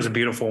Caitlyn Jenner is a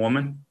beautiful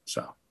woman.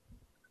 So,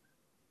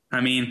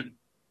 I mean,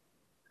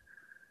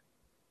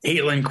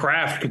 Caitlyn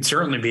Kraft could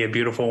certainly be a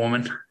beautiful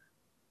woman.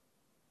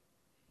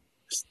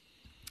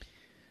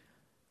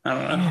 I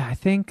don't know. Yeah, I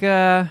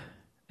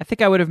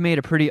think I would have made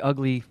a pretty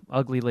ugly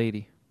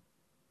lady.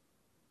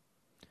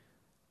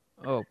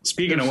 Oh,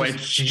 Speaking of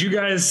which, did you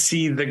guys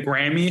see the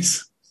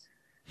Grammys?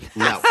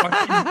 No.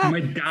 Fucking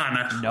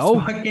Madonna. No.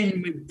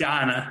 Fucking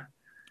Madonna.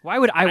 why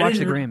would I watch the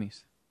didn't-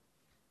 Grammys?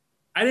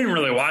 I didn't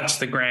really watch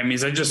the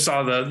Grammys. I just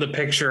saw the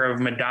picture of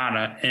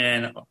Madonna,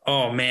 and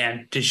oh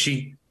man, did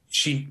she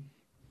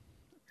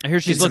I hear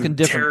she's did some looking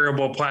different.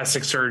 Terrible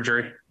plastic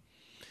surgery.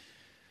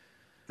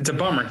 It's a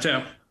bummer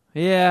too.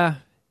 Yeah.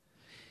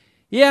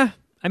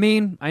 I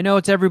mean, I know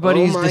it's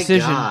everybody's oh my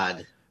decision.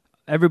 God.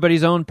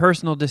 Everybody's own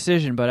personal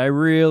decision, but I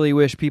really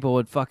wish people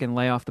would fucking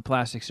lay off the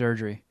plastic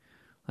surgery.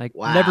 Like,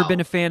 Wow. never been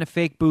a fan of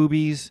fake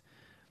boobies.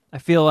 I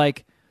feel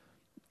like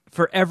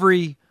for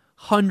every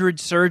 100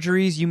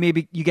 surgeries,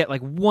 you get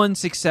like one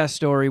success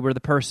story where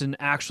the person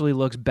actually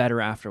looks better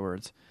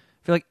afterwards.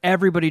 I feel like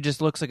everybody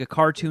just looks like a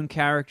cartoon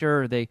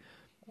character, or they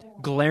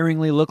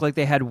glaringly look like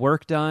they had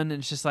work done, and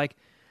it's just like,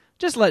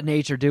 just let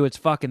nature do its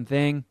fucking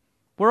thing.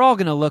 We're all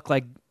gonna look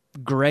like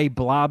gray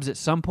blobs at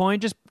some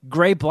point. Just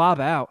gray blob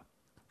out.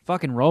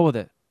 Fucking roll with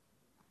it.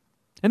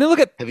 And then look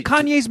at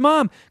Kanye's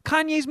mom.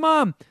 Kanye's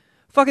mom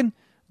fucking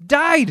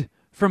died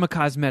from a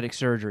cosmetic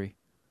surgery.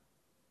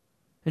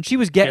 And she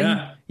was getting,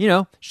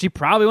 she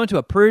probably went to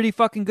a pretty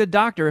fucking good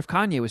doctor if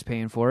Kanye was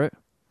paying for it.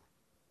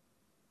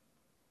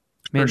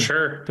 Man, For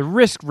sure. The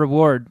risk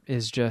reward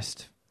is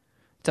just,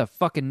 it's a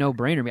fucking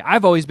no-brainer.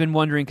 I've always been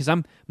wondering,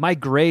 because my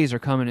grays are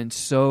coming in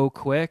so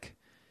quick.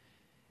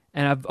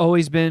 And I've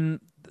always been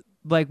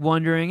like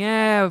wondering,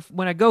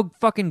 when I go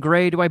fucking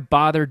gray, do I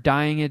bother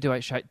dyeing it?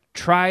 Should I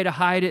try to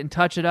hide it and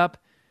touch it up?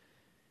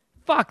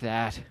 Fuck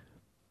that.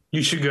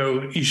 You should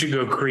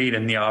go Creed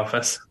in The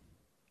Office.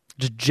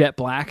 Just jet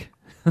black.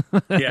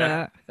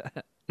 Yeah.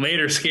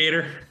 Later,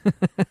 skater.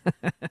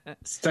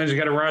 Sometimes you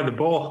got to ride the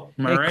bull.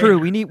 Am I Hey, right? crew,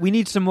 we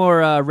need some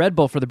more Red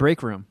Bull for the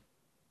break room.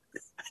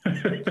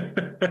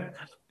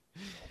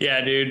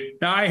 Yeah, dude.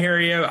 No, I hear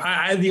you.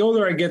 I the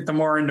older I get, the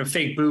more into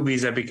fake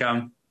boobies I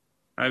become.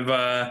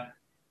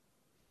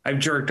 I've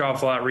jerked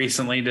off a lot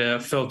recently to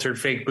filtered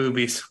fake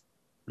boobies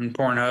on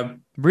Pornhub.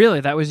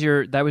 Really? That was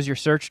your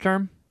search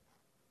term?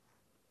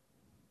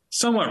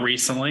 Somewhat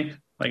recently,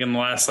 like in the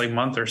last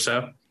month or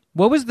so.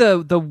 What was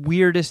the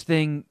weirdest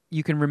thing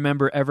you can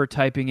remember ever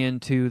typing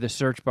into the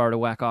search bar to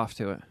whack off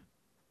to it?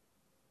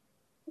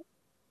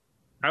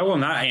 I will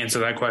not answer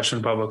that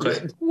question publicly.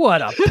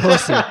 What a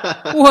pussy!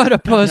 What a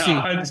pussy!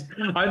 No,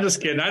 I'm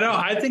just kidding.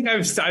 I think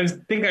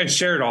I've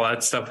shared all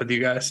that stuff with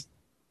you guys.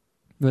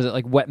 Was it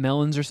like wet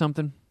melons or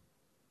something?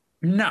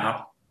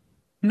 No.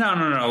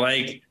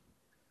 Like,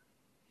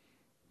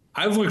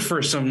 I've looked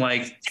for some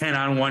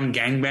 10-on-1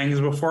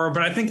 gangbangs before,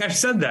 but I think I've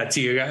said that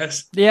to you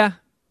guys. Yeah,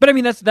 but I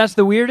mean that's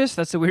the weirdest.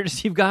 That's the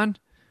weirdest you've gone.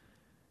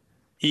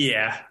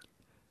 Yeah.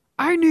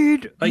 I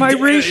need my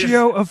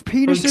ratio of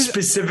penises.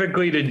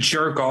 Specifically to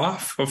jerk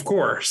off, of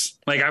course.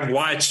 I've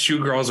watched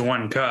Two Girls,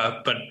 One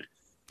Cup, but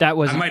I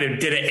might have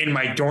did it in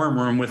my dorm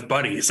room with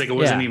buddies. It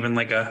wasn't even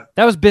a...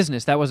 That was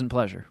business. That wasn't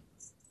pleasure.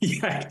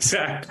 Yeah,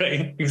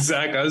 exactly.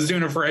 I was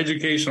doing it for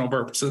educational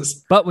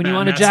purposes. But when you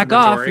want to jack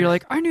off, you're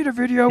like, I need a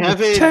video with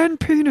 10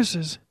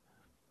 penises.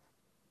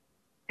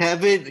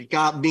 Kevin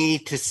got me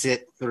to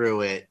sit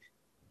through it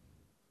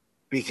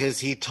because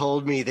he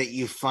told me that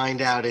you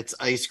find out it's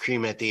ice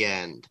cream at the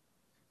end.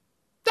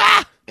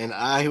 Ah! And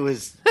I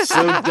was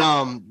so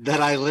dumb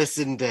that I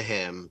listened to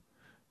him.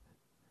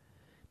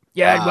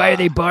 Yeah, and why are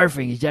they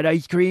barfing? Is that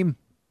ice cream?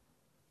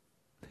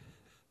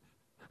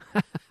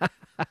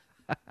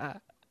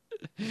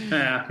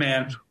 Yeah,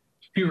 man.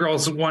 Two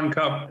Girls, One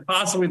Cup.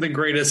 Possibly the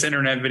greatest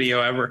internet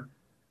video ever.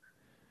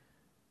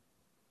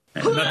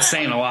 And that's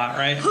saying a lot,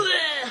 right?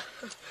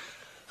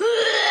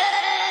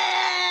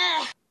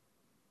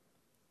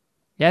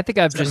 Yeah, I think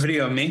I've just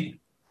video of me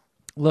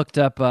looked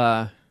up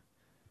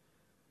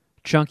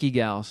chunky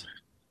gals.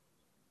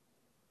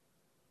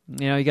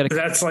 You got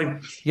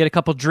a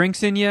couple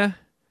drinks in you.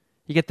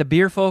 You get the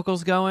beer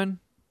focals going.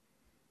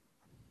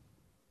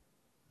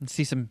 And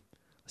see some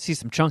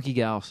chunky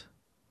gals.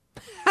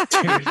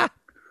 Dude,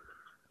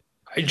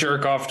 I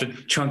jerk off to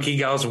chunky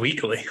gals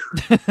weekly.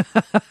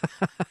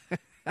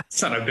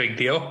 It's not a big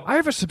deal. I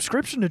have a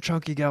subscription to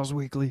Chunky Gals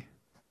Weekly.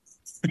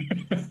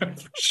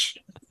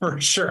 For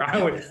sure.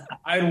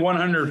 I'd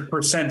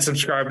 100%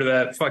 subscribe to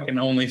that fucking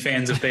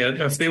OnlyFans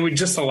if they would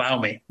just allow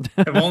me.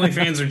 If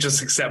OnlyFans would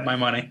just accept my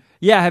money.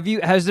 Yeah,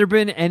 has there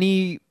been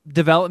any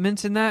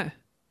developments in that?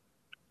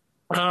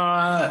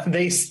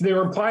 They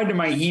replied to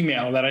my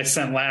email that I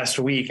sent last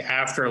week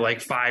after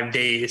 5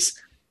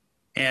 days,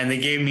 and they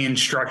gave me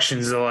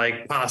instructions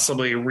to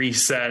possibly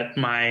reset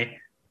my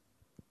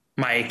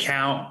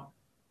account.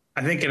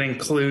 I think it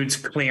includes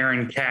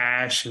clearing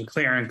cash and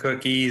clearing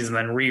cookies and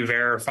then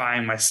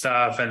re-verifying my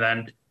stuff and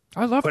then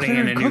putting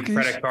in a new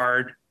credit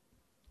card.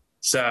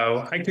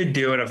 So I could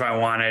do it if I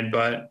wanted,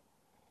 but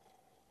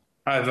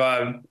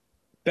I've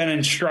been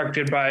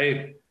instructed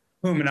by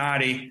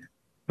Humanati,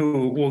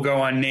 who will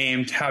go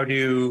unnamed, how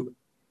to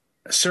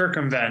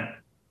circumvent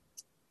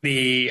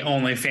the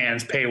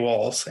OnlyFans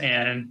paywalls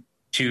and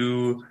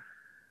to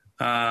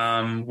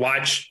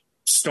watch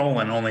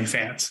stolen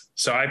OnlyFans.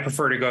 So I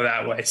prefer to go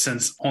that way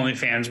since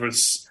OnlyFans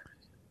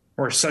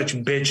were such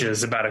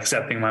bitches about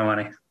accepting my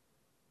money.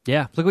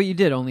 Yeah, look what you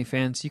did,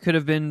 OnlyFans. You could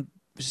have been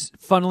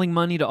funneling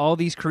money to all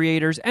these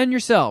creators and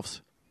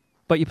yourselves,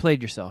 but you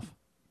played yourself.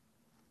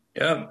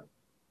 Yep.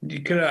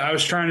 I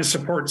was trying to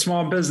support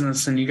small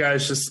business and you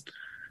guys just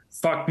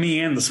fucked me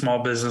and the small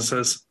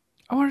businesses.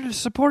 I wanted to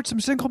support some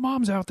single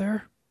moms out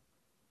there.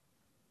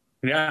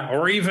 Yeah,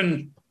 or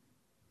even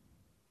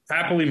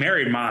happily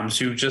married moms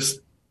who just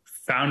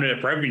found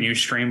a revenue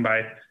stream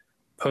by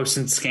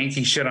posting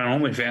skanky shit on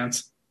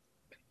OnlyFans.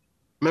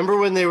 Remember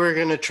when they were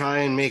going to try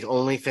and make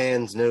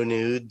OnlyFans no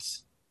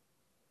nudes?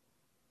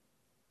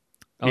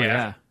 Oh,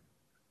 yeah.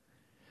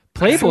 I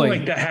Playboy feel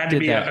like that had to did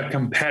be that. a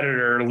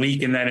competitor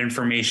leaking that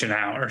information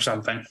out or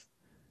something.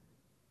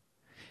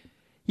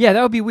 Yeah,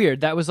 that would be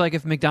weird. That was like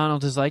if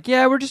McDonald's is like,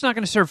 yeah, we're just not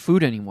going to serve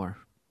food anymore.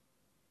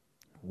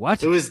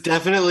 What? It was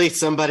definitely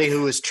somebody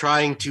who was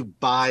trying to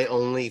buy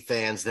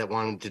OnlyFans that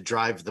wanted to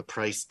drive the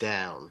price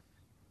down.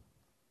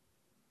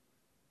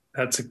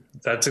 That's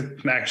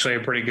actually a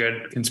pretty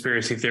good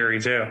conspiracy theory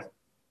too.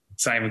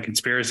 It's not even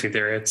conspiracy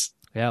theory; it's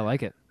Yeah, I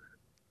like it.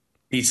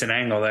 decent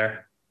angle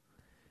there.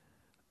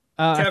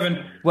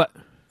 Kevin, What?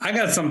 I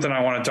got something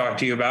I want to talk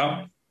to you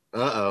about.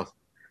 Uh-oh.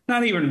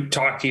 Not even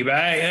talk to you about.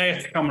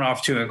 I coming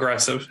off too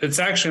aggressive. It's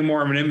actually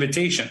more of an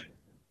invitation.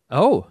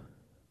 Oh,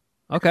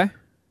 okay.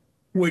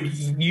 Would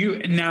you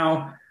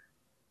now?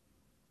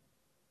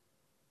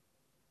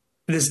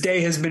 This day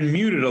has been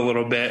muted a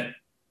little bit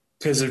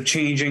because of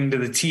changing to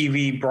the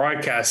TV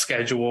broadcast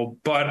schedule,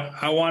 but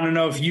I want to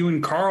know if you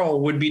and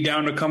Carl would be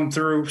down to come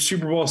through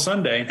Super Bowl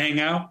Sunday and hang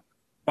out,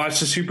 watch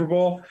the Super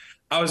Bowl.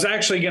 I was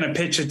actually going to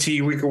pitch it to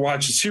you. We could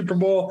watch the Super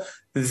Bowl,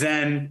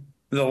 then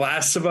The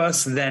Last of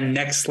Us, then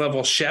Next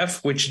Level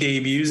Chef, which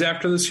debuts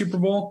after the Super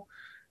Bowl.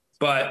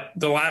 But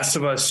The Last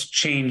of Us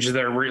changed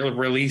their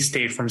release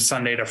date from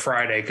Sunday to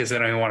Friday because they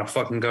don't even want to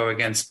fucking go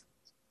against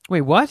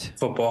Wait, what?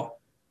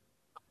 football.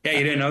 Yeah,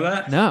 you didn't know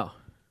that? No.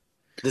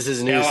 This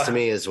is news to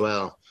me as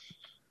well.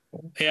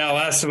 Yeah,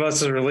 Last of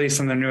Us is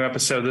releasing the new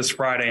episode this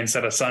Friday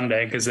instead of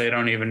Sunday because they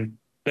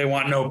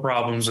want no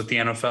problems with the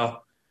NFL.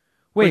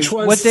 Wait, Which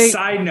was, what day?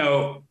 side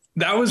note,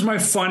 that was my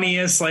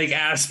funniest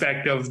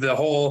aspect of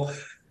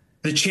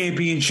the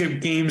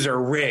championship games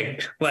are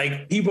rigged.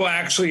 Like, people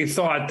actually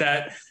thought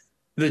that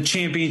the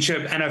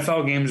championship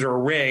NFL games were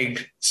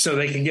rigged so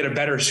they could get a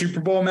better Super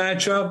Bowl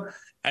matchup,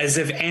 as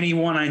if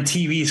anyone on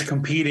TV is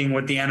competing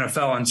with the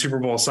NFL on Super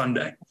Bowl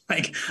Sunday.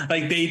 Like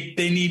they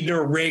need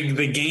to rig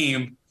the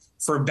game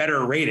for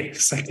better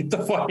ratings. Like, get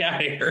the fuck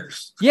out of here.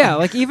 Yeah,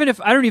 like even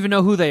if I don't even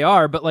know who they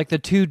are, but like the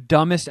two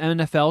dumbest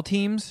NFL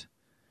teams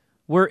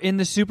were in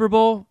the Super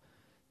Bowl,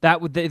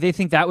 they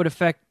think that would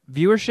affect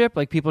viewership?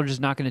 Like people are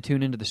just not going to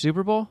tune into the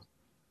Super Bowl?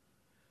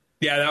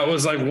 Yeah, that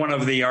was like one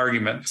of the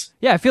arguments.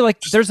 Yeah, I feel like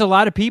there's a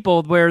lot of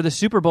people where the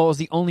Super Bowl is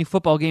the only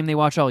football game they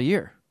watch all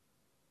year.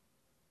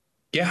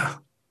 Yeah.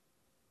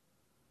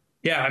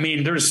 Yeah, I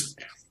mean, there's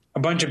a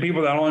bunch of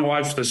people that only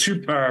watch the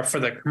for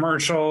the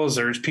commercials.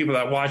 There's people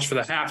that watch for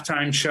the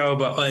halftime show,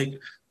 but like,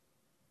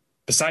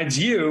 besides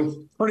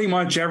you, pretty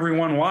much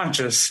everyone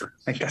watches.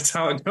 Like, that's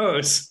how it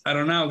goes. I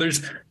don't know.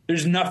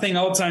 There's nothing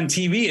else on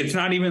TV. It's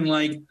not even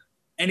like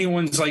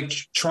anyone's like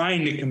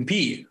trying to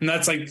compete. And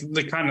that's like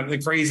the kind of the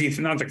crazy,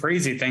 not the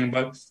crazy thing,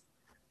 but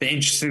the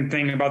interesting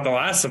thing about the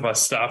Last of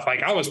Us stuff.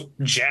 Like, I was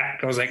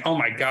jacked. I was like, oh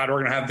my God, we're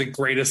going to have the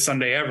greatest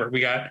Sunday ever. We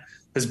got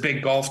this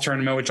big golf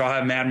tournament, which I'll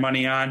have mad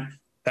money on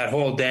that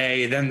whole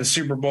day. Then the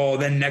Super Bowl,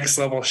 then Next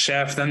Level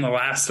Chef, then The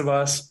Last of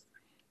Us.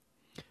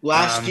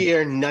 Last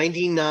year,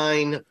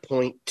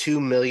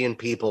 99.2 million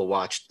people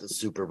watched the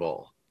Super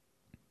Bowl.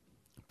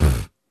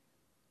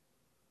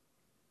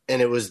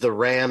 And it was the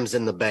Rams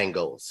and the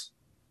Bengals.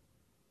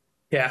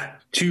 Yeah,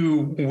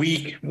 two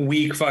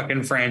weak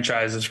fucking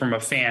franchises from a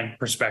fan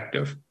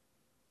perspective.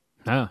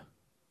 Oh.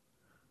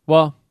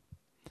 Well,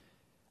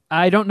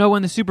 I don't know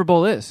when the Super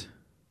Bowl is.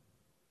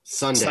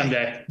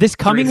 Sunday. This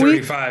coming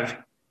week?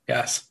 3:35.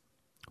 Yes.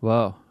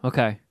 Whoa,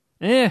 okay.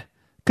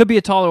 Could be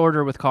a tall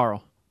order with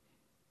Carl.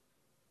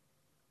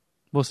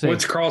 We'll see.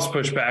 What's Carl's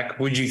pushback?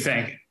 Would you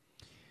think?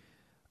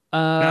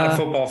 Not a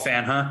football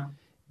fan,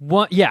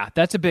 huh? Yeah,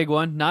 that's a big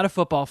one. Not a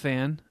football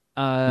fan.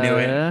 Knew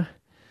it.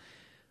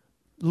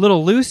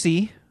 Little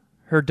Lucy,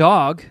 her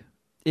dog,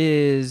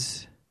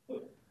 is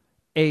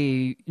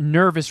a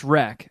nervous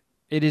wreck.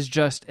 It is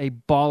just a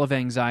ball of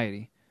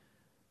anxiety.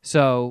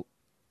 So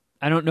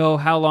I don't know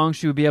how long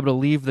she would be able to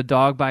leave the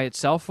dog by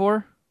itself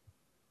for.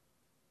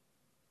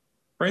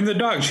 Bring the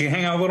dog. She can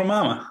hang out with little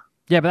mama.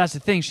 Yeah, but that's the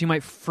thing. She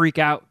might freak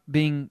out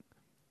being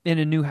in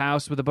a new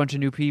house with a bunch of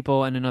new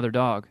people and another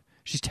dog.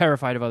 She's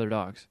terrified of other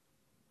dogs.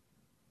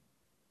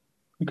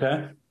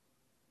 Okay.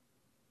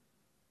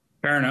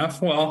 Fair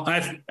enough. Well,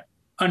 I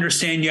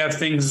understand you have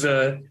things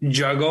to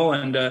juggle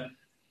and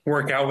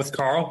work out with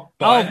Carl.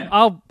 But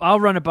I'll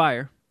run it by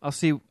her. I'll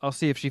see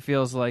if she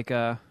feels like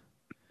yeah,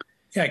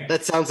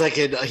 That sounds like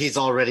he's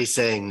already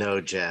saying no,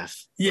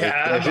 Jeff.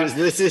 Yeah,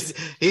 Like,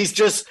 he's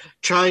just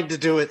trying to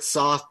do it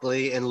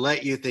softly and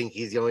let you think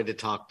he's going to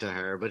talk to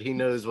her, but he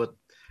knows what.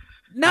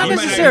 not you might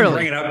not even necessarily.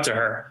 bring it up to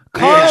her.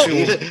 Carl,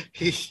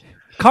 Yeah,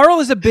 Carl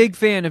is a big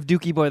fan of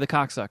Dookie Boy the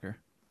Cocksucker.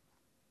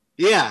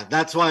 yeah,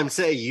 that's why I'm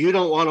saying you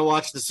don't want to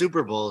watch the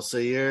Super Bowl, so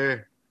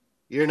you're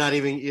You're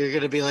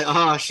going to be like,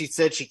 oh, she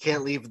said she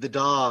can't leave the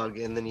dog,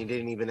 and then you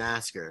didn't even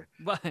ask her.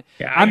 But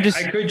Yeah, I'm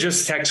I could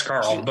just text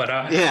Carl, but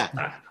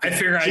Yeah. I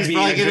figure I'd She's be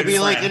probably a going to good be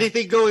like, friend.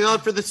 anything going on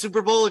for the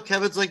Super Bowl? And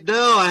Kevin's like,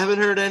 no, I haven't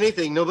heard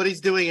anything.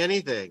 Nobody's doing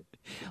anything.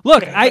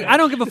 look, I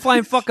don't give a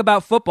flying fuck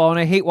about football, and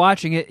I hate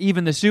watching it,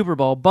 even the Super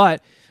Bowl.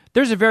 But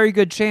there's a very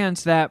good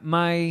chance that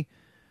my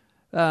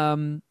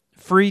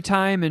free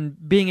time and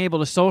being able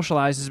to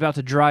socialize is about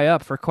to dry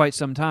up for quite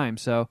some time.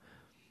 So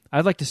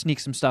I'd like to sneak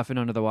some stuff in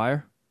under the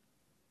wire.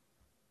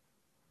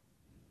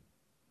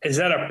 Is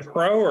that a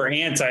pro or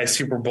anti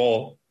Super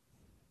Bowl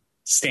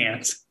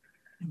stance?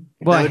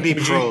 Well, That would be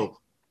would pro. It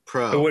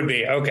Pro. would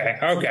be.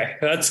 Okay.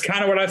 That's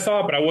kind of what I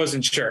thought, but I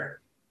wasn't sure.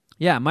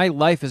 yeah, my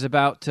life is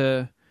about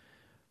to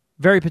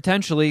very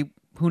potentially,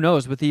 who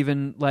knows, with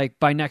even like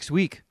by next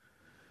week,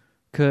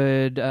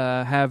 could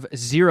have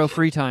zero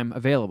free time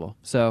available.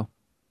 So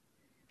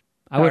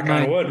I wouldn't Knock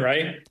on mind wood,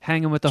 right?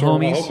 hanging with the That's what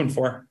we're homies hoping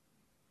for.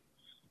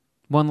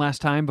 one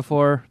last time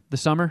before the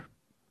summer.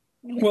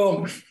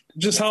 Well,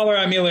 just holler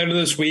at me later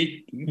this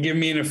week. Give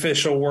me an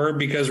official word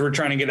because we're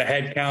trying to get a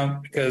head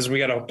count because we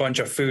got a bunch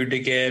of food to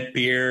get,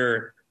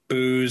 beer,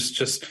 booze,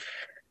 just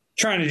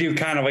trying to do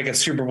kind of like a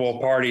Super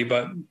Bowl party,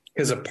 but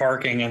because of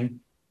parking and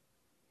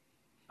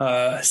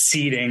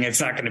seating,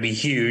 it's not going to be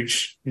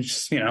huge. It's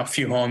just, a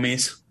few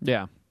homies.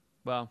 Yeah.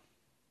 Well,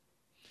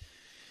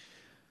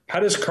 How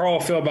does Carl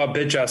feel about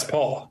bitch ass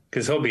Paul?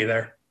 Because he'll be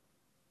there.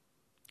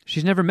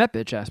 she's never met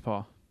bitch ass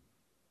Paul.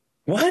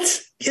 What?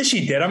 Yes,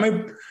 she did. On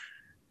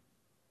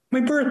my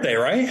birthday,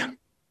 right?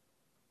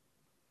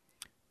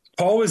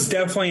 Paul was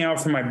definitely out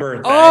for my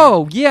birthday.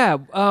 Oh, yeah.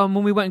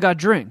 When we went and got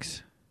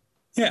drinks.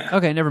 yeah.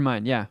 Okay, never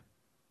mind. Yeah.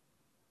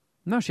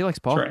 No, she likes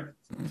Paul.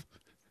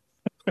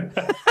 That's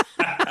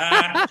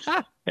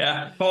right.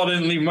 Yeah, Paul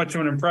didn't leave much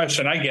of an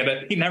impression. I get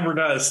it. He never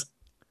does.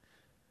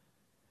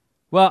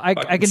 Well, I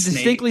Fucking can snake.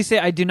 distinctly say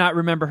I do not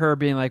remember her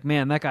being like,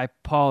 man, that guy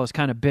Paul is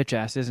kind of bitch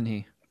ass, isn't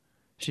he?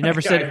 She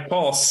never That said guy,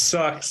 Paul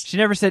sucks. she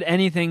never said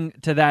anything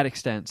to that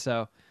extent.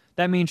 So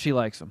that means she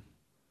likes him.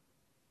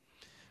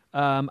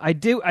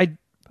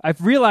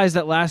 I've realized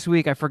that last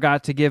week I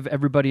forgot to give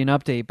everybody an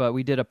update, but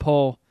we did a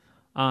poll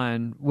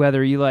on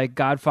whether you like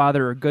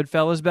Godfather or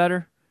Goodfellas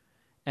better,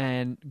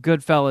 and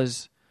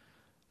Goodfellas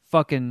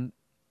fucking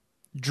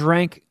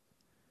drank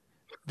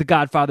the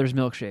Godfather's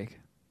milkshake.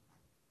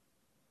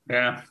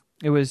 Yeah.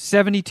 It was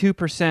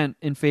 72%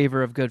 in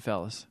favor of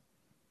Goodfellas.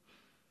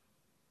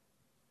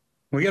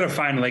 We got to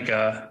find like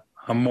a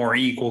more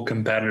equal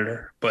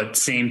competitor, but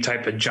same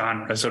type of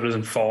genre so it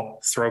doesn't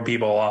throw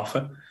people off.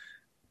 I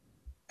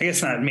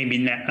guess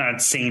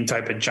not same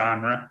type of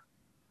genre.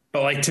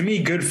 But like to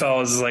me,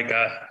 Goodfellas is like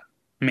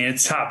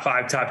it's top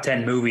 5, top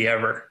 10 movie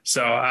ever.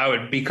 So I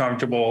would be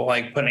comfortable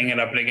like putting it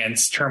up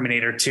against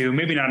Terminator 2.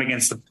 Maybe not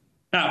against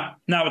not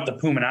with the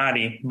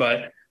Puminati,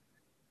 but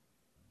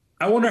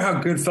I wonder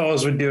how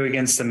Goodfellas would do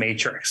against the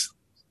Matrix.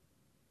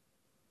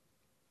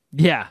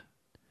 Yeah.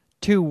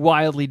 Two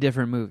wildly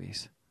different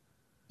movies.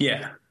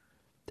 Yeah.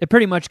 It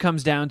pretty much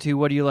comes down to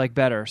what do you like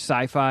better,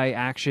 sci-fi,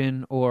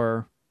 action,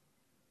 or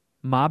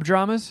mob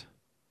dramas?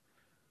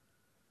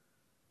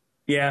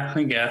 Yeah,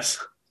 I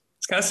guess.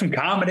 It's got some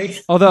comedy.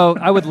 Although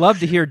I would love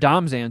to hear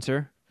Dom's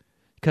answer,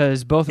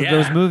 because both of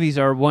those Yeah. movies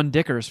are one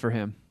dickers for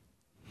him.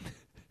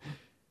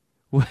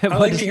 I'd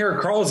like to hear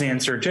Carl's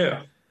answer too.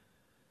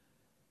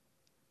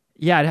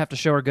 Yeah, I'd have to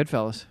show her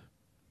Goodfellas.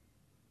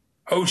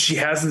 Oh, she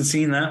hasn't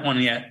seen that one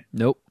yet.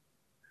 Nope.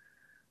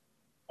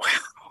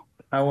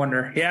 I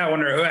wonder. Yeah, I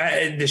wonder.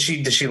 Does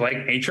she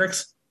like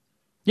Matrix?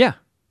 Yeah.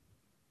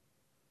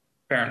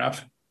 Fair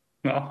enough.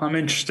 Well, I'm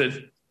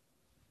interested.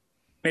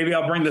 Maybe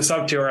I'll bring this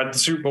up to her at the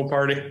Super Bowl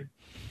party.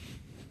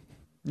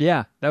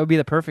 Yeah, that would be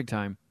the perfect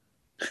time.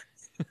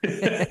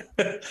 Well,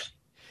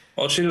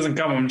 if she doesn't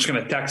come, I'm just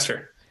going to text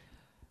her.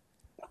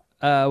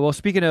 Well,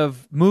 speaking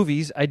of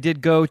movies, I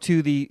did go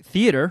to the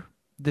theater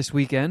this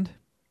weekend,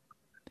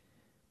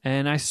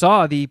 and I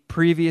saw the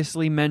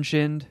previously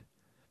mentioned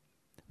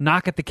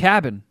Knock at the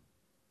Cabin,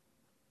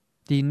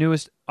 the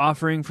newest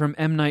offering from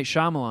M. Night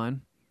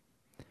Shyamalan.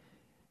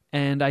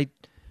 And I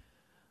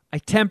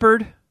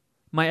tempered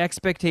my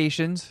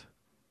expectations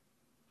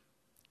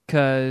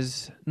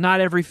because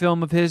not every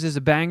film of his is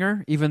a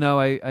banger, even though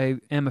I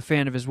am a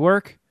fan of his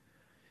work.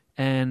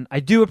 And I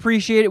do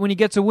appreciate it when he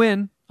gets a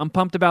win. I'm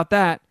pumped about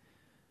that.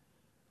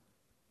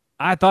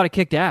 I thought it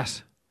kicked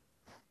ass.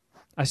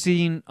 I've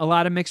seen a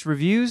lot of mixed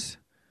reviews,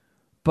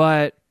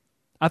 but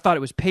I thought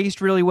it was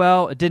paced really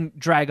well. It didn't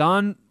drag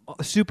on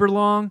super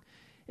long.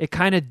 It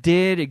kind of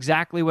did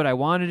exactly what I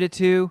wanted it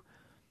to.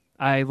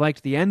 I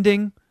liked the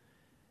ending.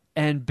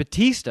 And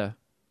Batista,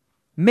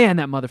 man,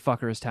 that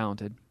motherfucker is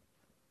talented.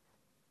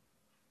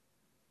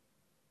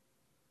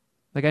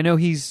 Like, I know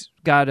he's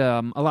got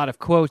a lot of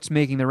quotes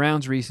making the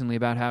rounds recently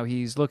about how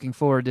he's looking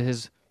forward to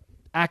his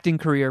acting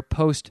career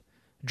post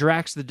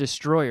Drax the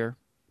Destroyer,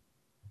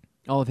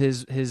 all of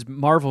his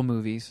Marvel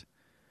movies,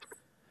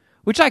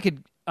 which I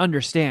could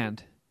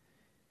understand.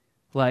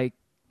 Like,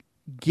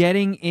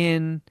 getting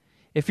in,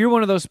 if you're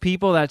one of those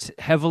people that's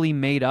heavily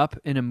made up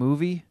in a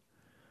movie,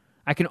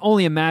 I can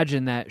only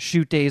imagine that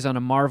shoot days on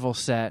a Marvel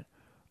set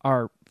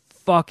are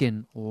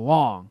fucking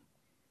long.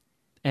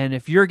 And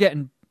if you're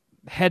getting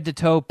head to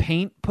toe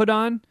paint put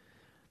on,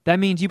 that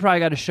means you probably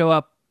got to show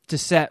up to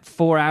set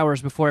 4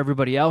 hours before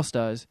everybody else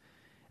does.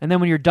 And then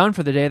when you're done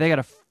for the day, they got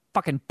to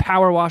fucking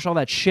power wash all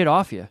that shit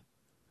off you.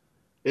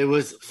 It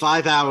was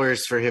 5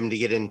 hours for him to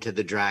get into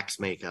the Drax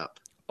makeup.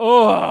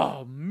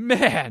 Oh,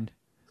 man.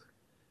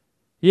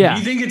 Yeah. Do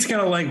you think it's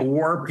going to like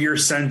warp your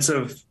sense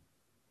of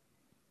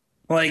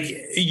like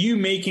you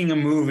making a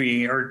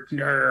movie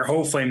or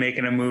hopefully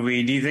making a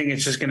movie? Do you think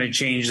it's just going to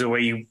change the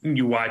way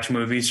you watch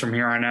movies from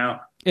here on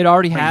out? It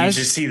already Like has.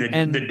 you just see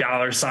the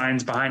dollar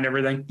signs behind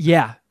everything.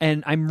 Yeah,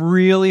 and I'm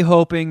really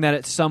hoping that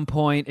at some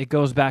point it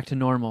goes back to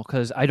normal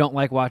because I don't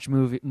like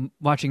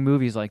watching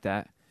movies like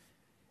that.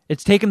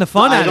 It's taking the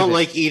fun out of it. I don't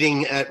like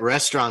eating at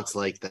restaurants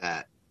like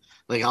that.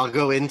 Like I'll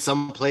go in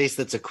some place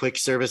that's a quick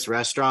service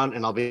restaurant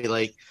and I'll be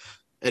like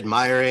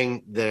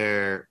admiring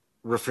their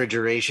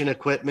refrigeration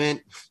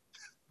equipment.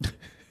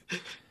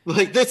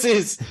 Like this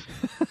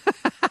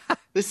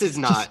is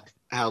not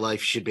how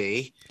life should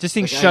be. Just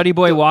seeing like, Shuddy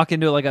Boy walk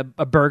into like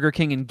a Burger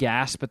King and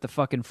gasp at the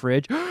fucking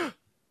fridge.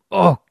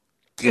 Oh,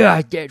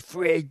 God, that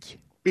fridge.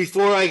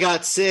 Before I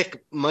got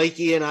sick,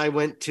 Mikey and I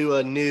went to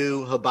a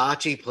new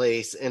hibachi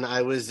place and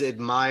I was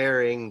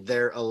admiring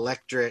their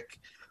electric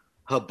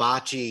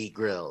hibachi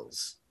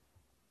grills.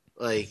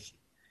 Like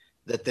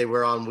that they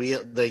were on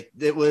wheel. Like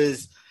it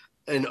was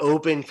an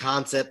open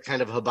concept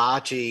kind of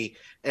hibachi.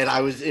 And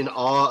I was in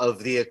awe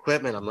of the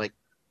equipment. I'm like,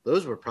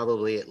 those were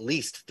probably at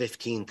least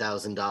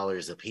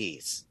 $15,000 a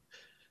piece.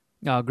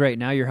 Oh, great.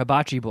 Now you're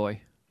Hibachi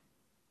Boy.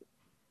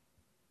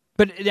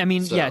 But, I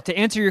mean, yeah, to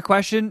answer your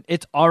question,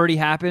 it's already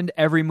happened.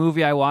 Every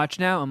movie I watch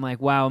now, I'm like,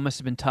 wow, it must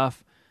have been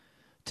tough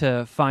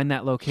to find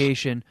that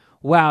location.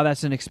 Wow,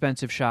 that's an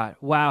expensive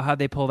shot. Wow, how'd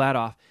they pull that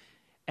off?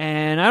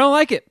 And I don't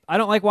like it. I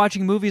don't like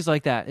watching movies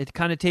like that. It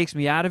kind of takes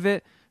me out of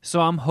it.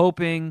 So I'm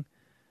hoping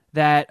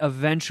that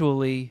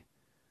eventually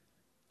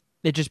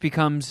it just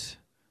becomes,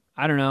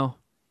 I don't know,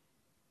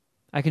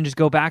 I can just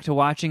go back to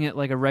watching it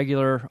like a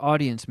regular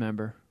audience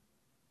member.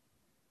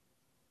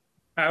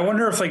 I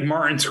wonder if like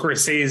Martin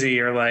Scorsese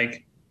or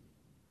like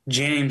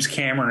James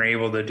Cameron are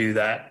able to do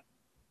that.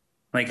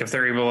 Like if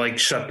they're able to like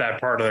shut that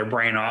part of their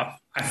brain off.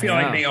 I feel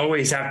like they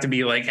always have to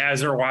be like,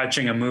 as they're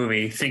watching a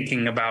movie,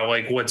 thinking about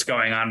like what's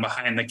going on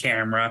behind the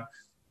camera.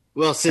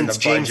 Well, since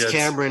James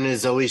Cameron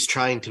is always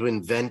trying to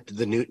invent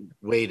the new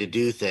way to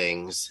do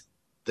things,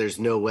 there's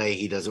no way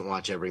he doesn't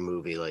watch every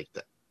movie like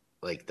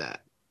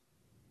that.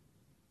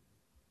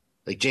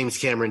 Like James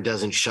Cameron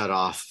doesn't shut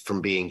off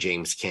from being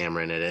James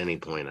Cameron at any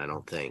point, I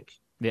don't think.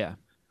 Yeah.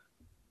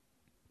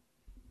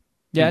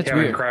 Yeah, it's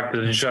Kevin weird. Kraft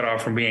doesn't shut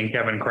off from being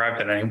Kevin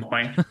Kraft at any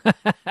point.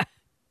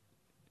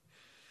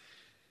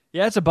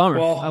 Yeah, it's a bummer.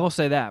 Well, I will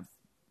say that.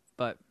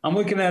 But I'm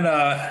looking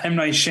at M.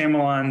 Night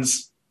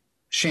Shyamalan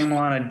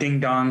Ding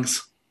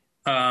Dong's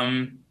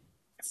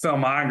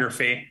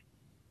filmography.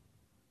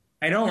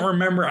 I don't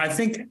remember. I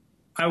think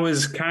I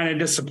was kind of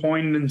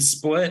disappointed in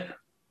Split.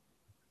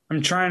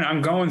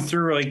 I'm going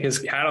through like his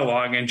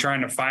catalog and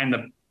trying to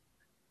find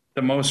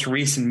the most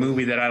recent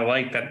movie that I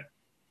like that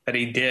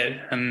he did.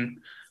 And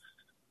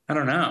I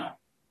don't know.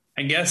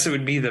 I guess it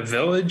would be The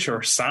Village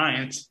or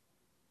Signs.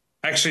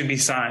 Actually, it'd be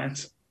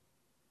Signs.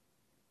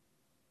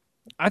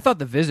 I thought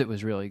The Visit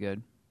was really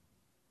good.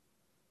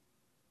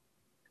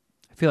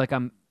 I feel like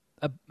I'm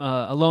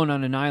alone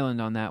on an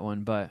island on that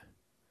one, but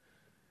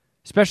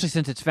especially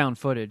since it's found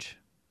footage,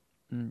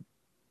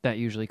 that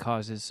usually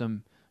causes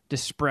some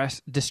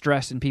distress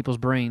in people's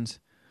brains.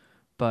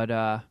 But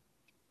I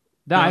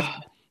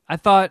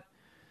thought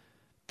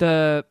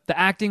the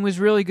acting was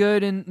really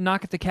good in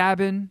Knock at the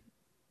Cabin.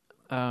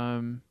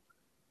 The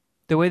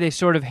way they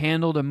sort of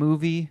handled a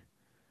movie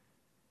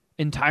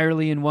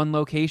entirely in one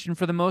location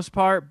for the most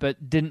part,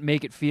 but didn't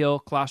make it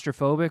feel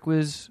claustrophobic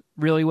was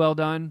really well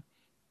done.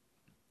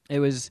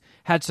 It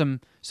had some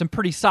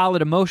pretty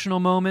solid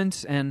emotional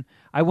moments, and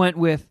I went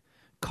with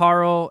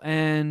Carl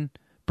and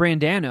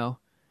Brandano,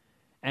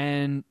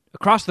 and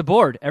across the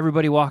board,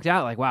 everybody walked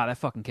out like, wow, that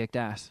fucking kicked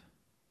ass.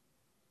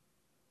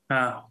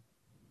 Oh.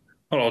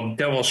 Little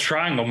Devil's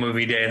Triangle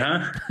movie date,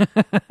 huh?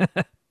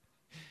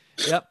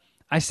 Yep.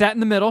 I sat in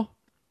the middle,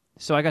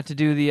 so I got to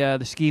do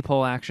the ski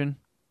pole action.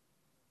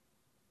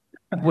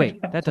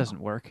 Wait, that doesn't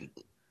work.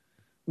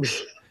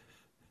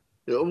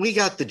 We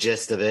got the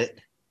gist of it.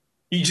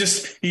 You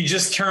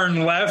just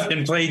turn left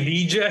and play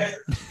DJ?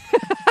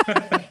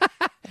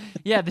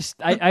 Yeah,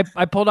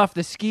 I pulled off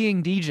the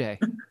skiing DJ.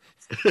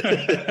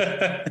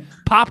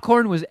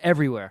 Popcorn was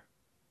everywhere.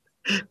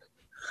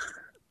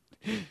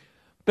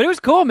 But it was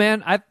cool,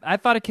 man. I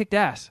thought it kicked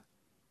ass.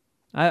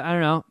 I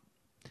don't know.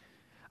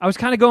 I was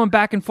kind of going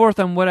back and forth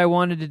on what I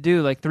wanted to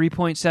do, like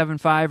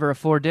 3.75 or a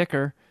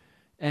 4-dicker,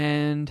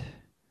 and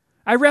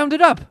I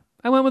rounded up.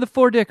 I went with a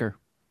 4-dicker.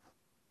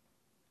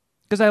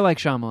 Because I like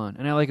Shyamalan,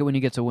 and I like it when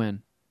he gets a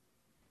win.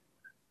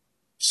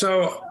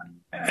 So,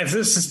 if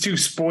this is too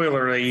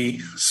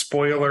spoilery,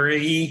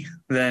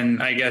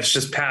 then I guess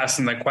just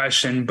passing the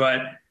question.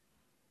 But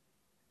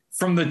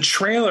from the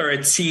trailer,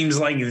 it seems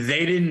like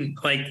they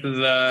didn't like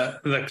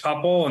the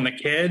couple and the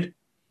kid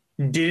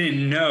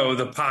didn't know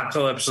the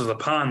apocalypse was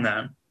upon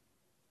them.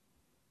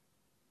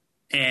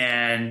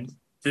 And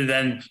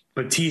then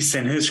Batista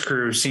and his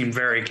crew seemed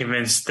very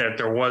convinced that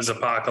there was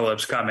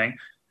apocalypse coming.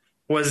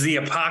 Was the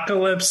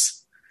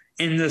apocalypse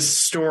in this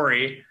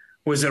story,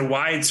 was it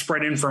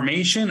widespread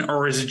information,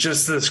 or is it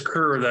just this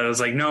crew that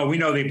is like, no, we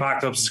know the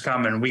apocalypse is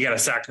coming. We got to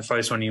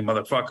sacrifice one of you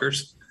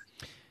motherfuckers?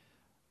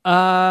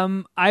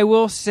 I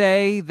will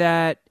say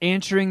that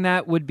answering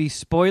that would be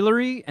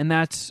spoilery, and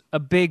that's a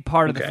big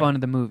part of the fun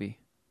of the movie.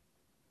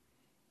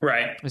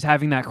 Right. Is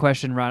having that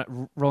question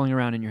rolling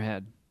around in your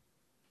head.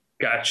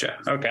 Gotcha.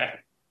 Okay.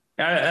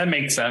 That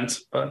makes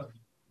sense, but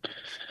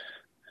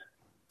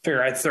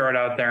figure I'd throw it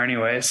out there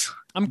anyways.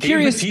 I'm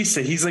curious. Dave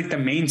Bautista, he's like the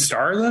main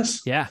star of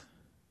this? Yeah.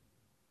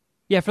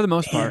 Yeah, for the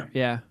most part.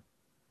 Yeah.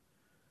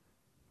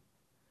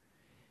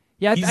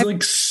 Yeah. He's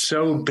like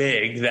so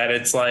big that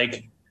it's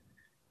like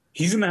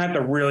he's going to have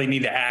to really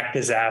need to act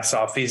his ass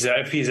off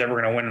if he's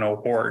ever going to win an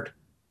award.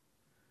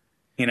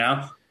 You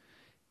know?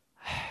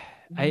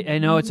 I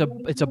know it's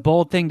a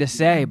bold thing to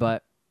say,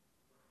 but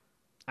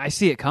I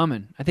see it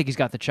coming. I think he's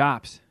got the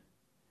chops.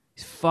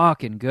 He's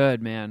fucking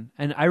good, man.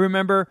 And I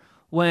remember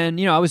when,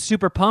 I was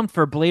super pumped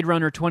for Blade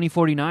Runner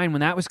 2049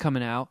 when that was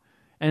coming out.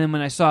 And then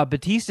when I saw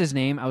Batista's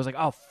name, I was like,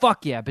 oh,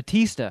 fuck yeah,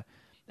 Batista.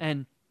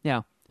 And,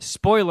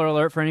 spoiler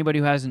alert for anybody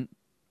who hasn't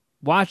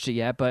watched it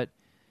yet, but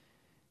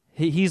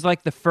he's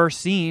like the first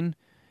scene,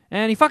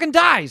 and he fucking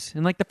dies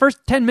in like the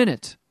first 10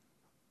 minutes.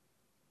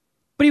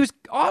 But he was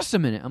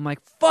awesome in it. I'm like,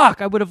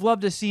 fuck, I would have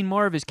loved to have seen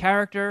more of his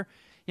character.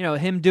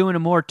 Him doing a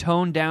more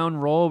toned down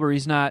role where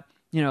he's not,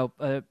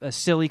 a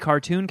silly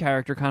cartoon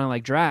character kind of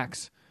like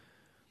Drax.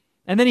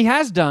 And then he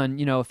has done,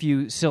 a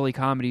few silly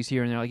comedies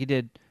here and there. Like he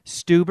did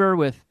Stuber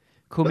with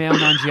Kumail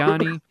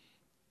Nanjiani,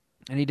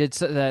 and he did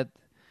that.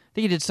 I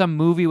think he did some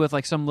movie with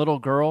like some little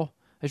girl.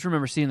 I just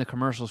remember seeing the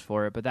commercials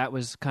for it, but that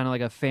was kind of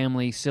like a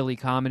family silly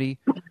comedy.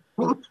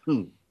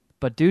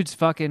 But dude's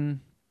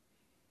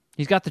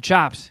he's got the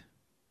chops.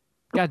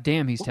 God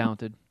damn, he's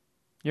talented.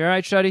 You all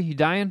right, Shuddy? You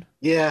dying?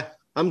 Yeah,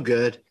 I'm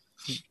good.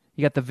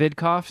 You got the vid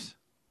coughs?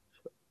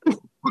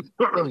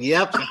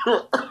 Yep.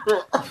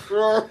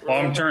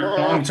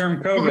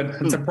 Long-term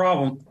COVID. It's a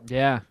problem.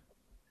 Yeah.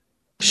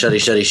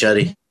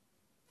 Shuddy.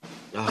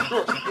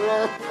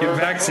 Get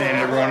vaccinated,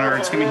 everyone, or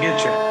it's going to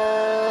get you.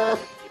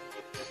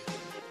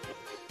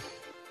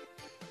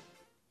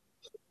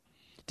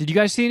 Did you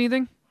guys see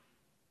anything?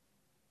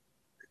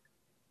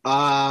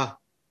 I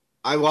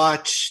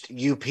watched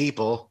You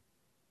People.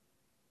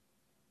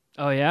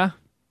 Oh, yeah?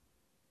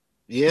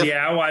 Yep.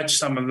 Yeah, I watched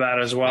some of that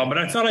as well, but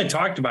I thought I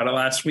talked about it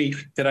last week.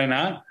 Did I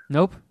not?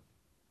 Nope.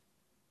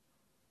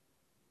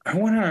 I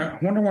wonder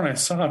when I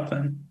saw it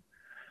then.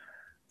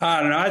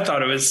 I don't know. I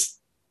thought it was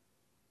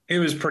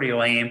pretty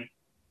lame.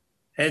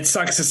 It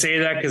sucks to say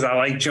that because I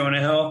like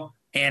Jonah Hill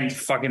and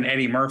fucking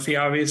Eddie Murphy,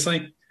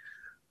 obviously.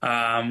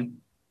 I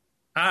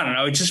don't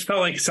know. It just felt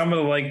like some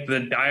of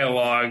the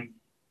dialogue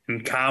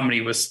and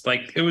comedy was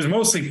like, it was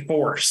mostly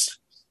forced.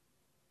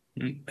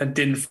 It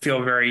didn't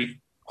feel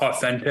very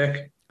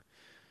authentic,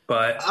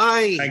 but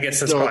I guess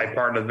that's probably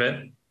part of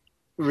it.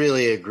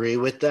 Really agree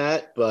with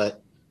that,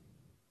 but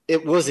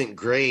it wasn't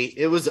great.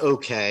 It was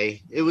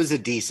okay. It was a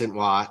decent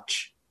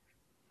watch.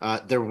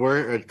 There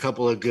were a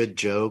couple of good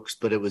jokes,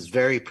 but it was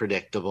very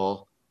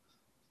predictable.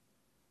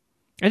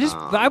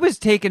 I was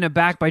taken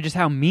aback by just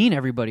how mean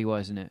everybody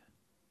was in it.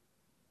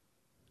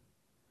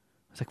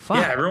 I was like, fuck.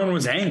 Yeah, everyone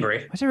was angry.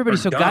 Why is everybody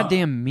so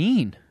goddamn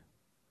mean?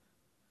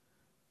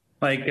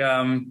 Like,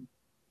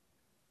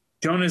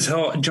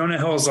 Jonah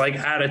Hill's like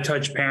out of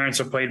touch parents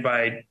are played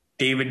by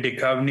David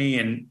Duchovny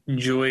and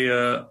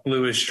Julia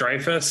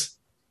Louis-Dreyfus.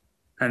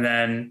 And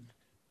then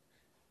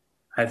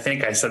I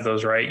think I said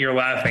those right. You're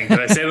laughing. Did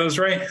I say those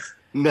right?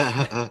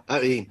 No,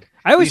 I mean,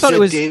 I always thought it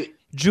was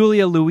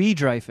Julia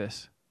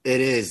Louis-Dreyfus.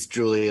 It is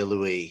Julia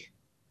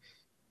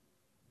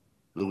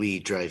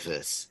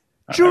Louis-Dreyfus.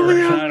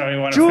 Julia, I don't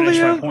even want to finish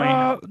my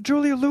point.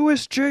 Julia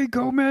Louis J.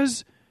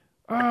 Gomez.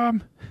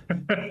 Richard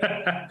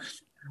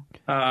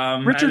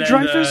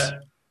Dreyfuss.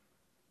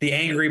 The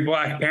angry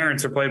black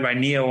parents are played by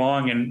Nia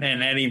Long and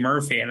Eddie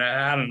Murphy, and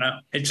I don't know.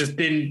 It just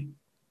didn't.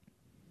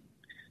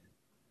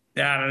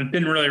 Yeah, it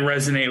didn't really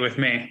resonate with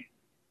me.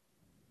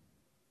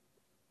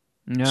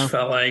 No, just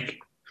felt like.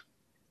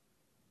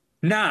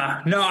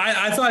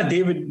 I thought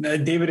David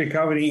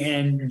Duchovny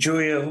and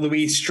Julia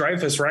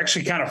Louis-Dreyfus were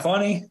actually kind of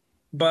funny,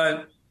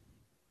 but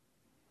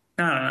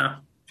I don't know.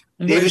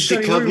 David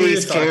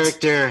Duchovny's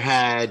character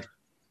had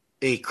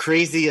a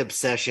crazy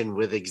obsession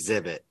with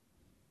Exhibit.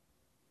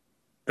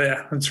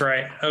 Yeah, that's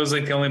right. I was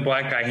like the only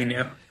black guy he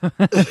knew.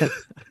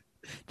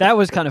 That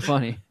was kind of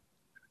funny.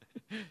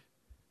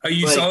 Oh,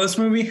 you saw this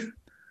movie?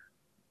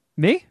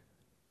 Me?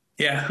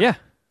 Yeah. Yeah.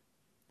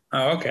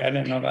 Oh, okay. I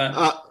didn't know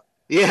that.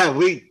 Yeah,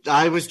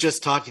 I was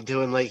just talking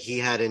to him like he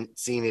hadn't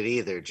seen it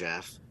either,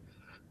 Jeff.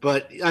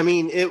 But I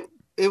mean,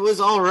 it was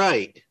all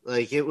right.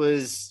 Like it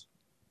was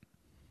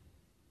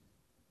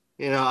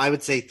I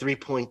would say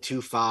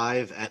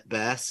 3.25 at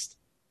best.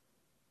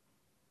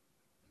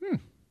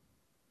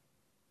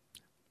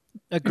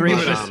 A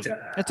gracious.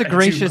 That's a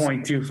gracious.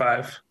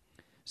 2.25.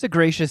 It's a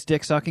gracious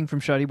dick sucking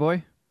from Shuddy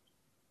Boy.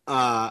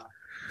 And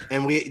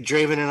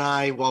Draven and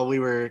I, while we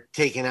were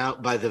taken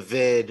out by the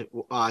vid,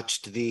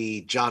 watched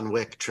the John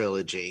Wick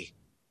trilogy.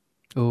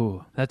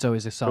 Ooh, that's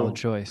always a solid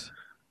choice.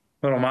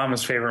 Little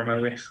Mama's favorite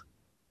movie.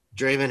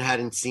 Draven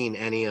hadn't seen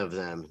any of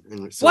them,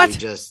 and so What? we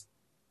just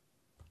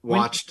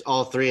watched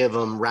all three of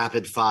them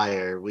rapid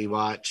fire. We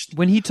watched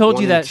When he told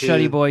 1 you and that, 2.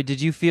 Shuddy Boy,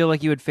 did you feel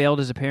like you had failed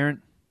as a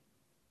parent?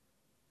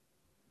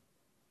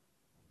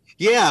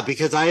 Yeah,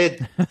 because I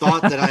had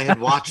thought that I had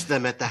watched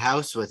them at the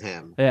house with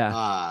him.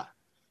 Yeah.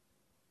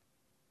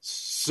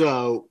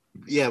 So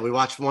yeah, we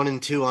watched 1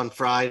 and 2 on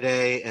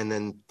Friday, and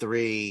then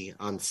 3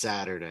 on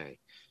Saturday.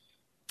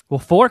 Well,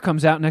 4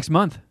 comes out next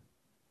month.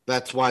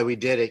 That's why we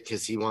did it,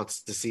 because he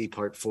wants to see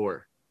part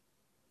 4.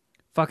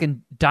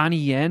 Fucking Donnie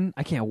Yen.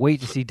 I can't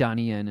wait to see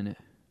Donnie Yen in it.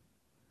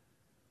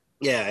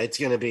 Yeah, it's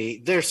gonna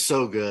be. They're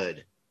so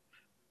good.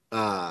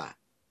 They're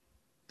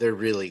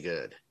really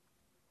good.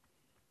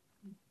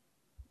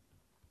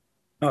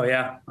 Oh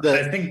yeah,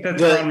 The- I think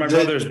that's the- around my the-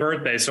 brother's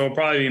birthday, so we'll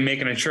probably be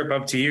making a trip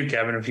up to you,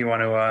 Kevin, if you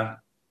want to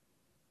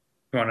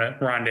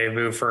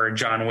rendezvous for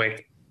John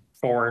Wick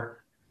 4.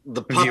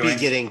 The puppy Viewing.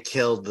 getting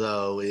killed,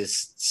 though,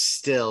 is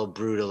still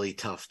brutally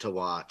tough to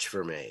watch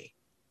for me.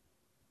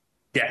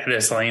 Yeah, it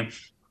is lame.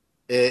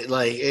 It's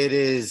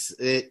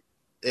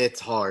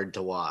hard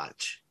to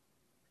watch.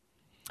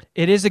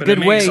 It is a But good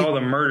it makes way. all the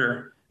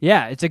murder.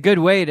 Yeah, it's a good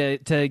way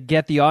to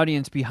get the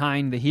audience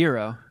behind the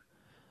hero.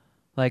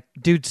 Like,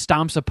 dude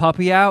stomps a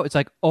puppy out. It's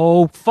like,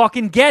 oh,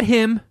 fucking get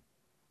him.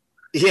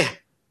 Yeah,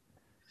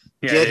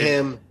 Yeah, get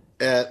him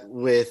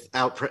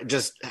without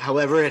just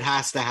however it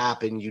has to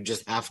happen. You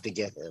just have to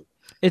get him.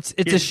 It's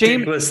Get a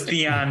shame. Dickless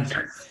Theon.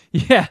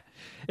 Yeah,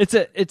 it's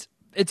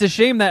a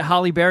shame that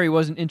Holly Berry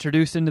wasn't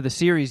introduced into the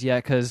series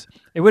yet, because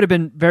it would have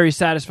been very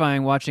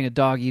satisfying watching a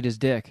dog eat his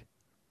dick.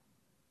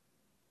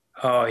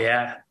 Oh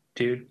yeah,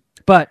 dude.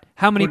 But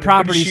how many What did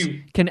properties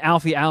she- can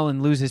Alfie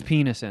Allen lose his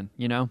penis in?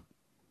 You know.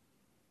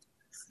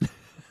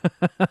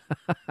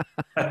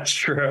 That's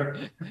true.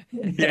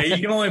 Yeah, you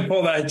can only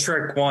pull that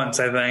trick once,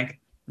 I think.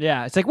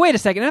 Yeah, it's like, wait a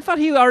second. I thought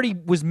he already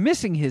was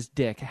missing his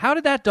dick. How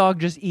did that dog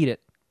just eat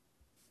it?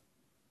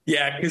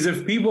 Yeah, because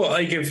if people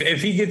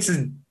if he gets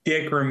his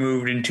dick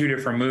removed in 2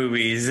 different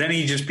movies, then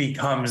he just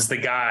becomes the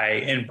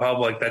guy in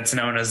public that's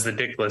known as the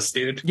dickless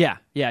dude. Yeah.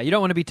 You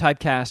don't want to be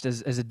typecast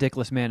as a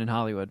dickless man in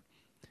Hollywood.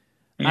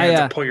 You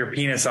have to pull your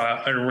penis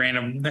out in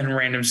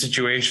random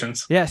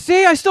situations. Yeah,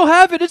 see, I still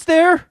have it. It's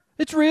there.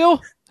 It's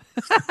real.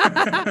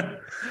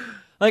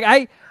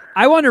 Like,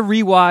 I want to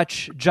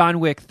rewatch John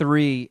Wick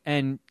 3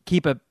 and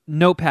keep a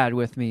notepad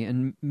with me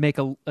and make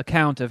a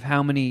count of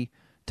how many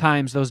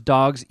times those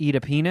dogs eat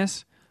a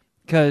penis,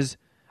 because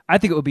I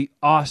think it would be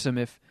awesome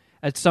if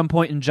at some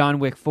point in John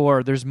Wick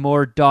 4 there's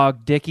more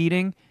dog dick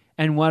eating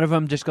and one of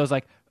them just goes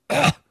like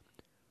 "Ugh,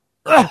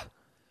 ugh,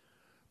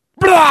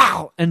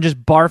 blah," and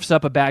just barfs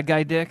up a bad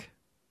guy dick.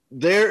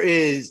 There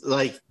is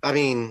Ukes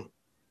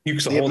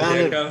a The whole amount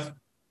dick of- of.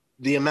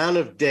 the amount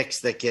of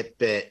dicks that get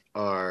bit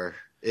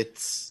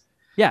it's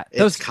Yeah,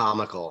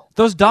 comical.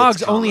 Those dogs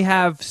It's only comical.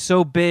 have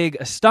so big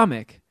a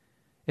stomach.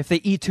 If they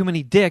eat too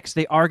many dicks,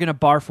 they are going to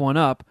barf one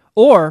up.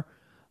 Or,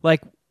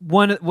 like,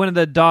 one of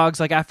the dogs,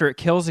 like, after it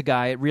kills a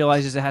guy, it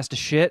realizes it has to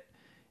shit,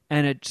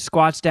 and it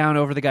squats down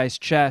over the guy's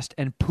chest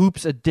and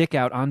poops a dick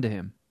out onto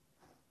him.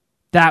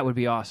 That would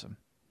be awesome.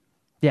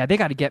 Yeah, they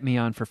got to get me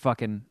on for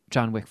fucking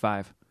John Wick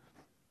 5.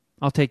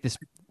 I'll take this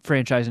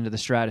franchise into the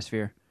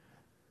stratosphere.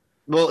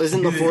 Well,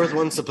 isn't the 4th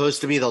one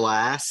supposed to be the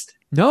last?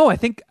 No, I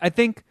think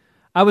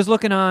I was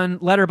looking on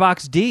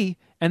Letterboxd,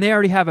 and they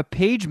already have a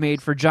page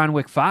made for John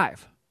Wick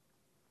 5.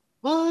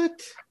 What?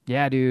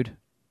 Yeah, dude.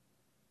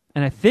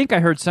 And I think I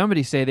heard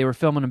somebody say they were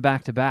filming them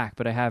back to back,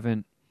 but I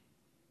haven't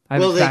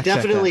Well, they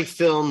fact-checked definitely that.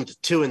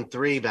 filmed 2 and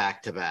 3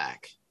 back to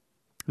back.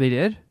 They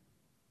did?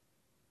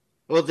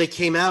 Well, they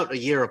came out a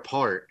year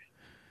apart.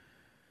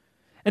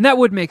 And that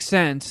would make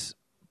sense.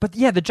 But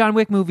yeah, the John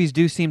Wick movies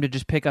do seem to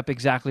just pick up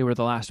exactly where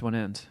the last one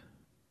ends.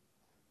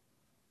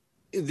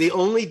 The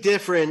only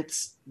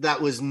difference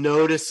that was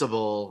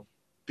noticeable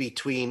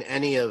between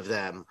any of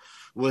them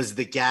was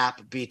the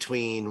gap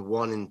between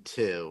 1 and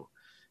 2.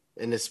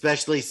 And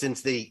especially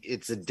since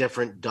it's a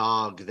different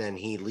dog than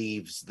he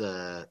leaves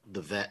the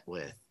vet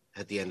with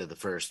at the end of the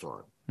first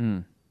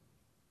one.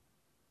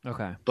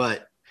 Okay.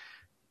 But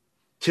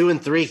 2 and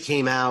 3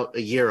 came out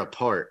a year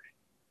apart.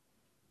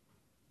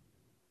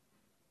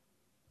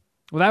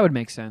 Well, that would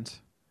make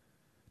sense.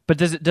 But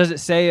does it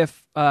say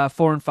if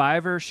 4 and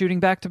 5 are shooting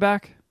back to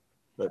back?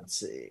 Let's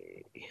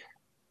see.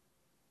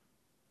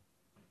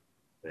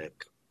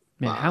 Wick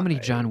Man, how many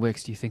 5. John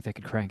Wicks do you think they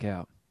could crank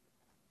out?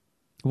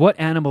 What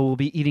animal will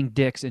be eating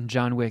dicks in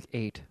John Wick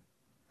 8?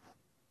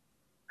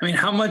 I mean,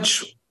 how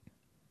much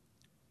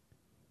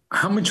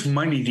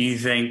money do you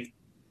think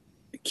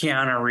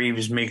Keanu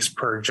Reeves makes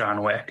per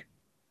John Wick?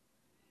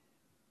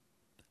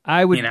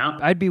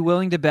 I'd be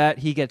willing to bet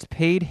he gets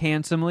paid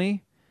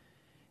handsomely,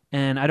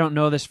 and I don't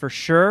know this for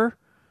sure,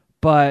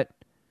 but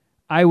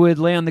I would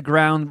lay on the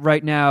ground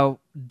right now,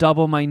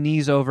 double my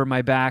knees over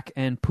my back,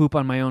 and poop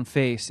on my own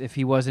face if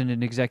he wasn't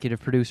an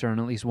executive producer on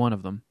at least one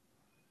of them.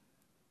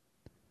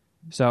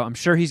 So I'm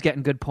sure he's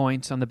getting good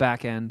points on the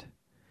back end.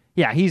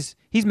 Yeah, he's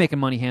making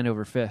money hand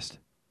over fist.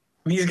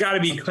 He's got to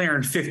be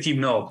clearing 50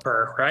 mil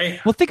per, right?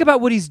 Well, think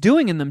about what he's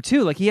doing in them,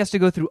 too. Like, he has to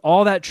go through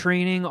all that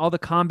training, all the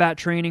combat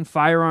training,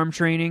 firearm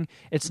training.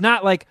 It's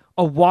not like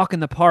a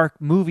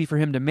walk-in-the-park movie for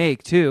him to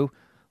make, too.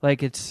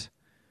 Like, he's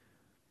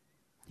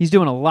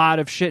doing a lot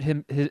of shit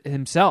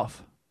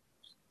himself.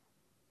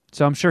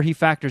 So I'm sure he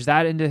factors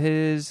that into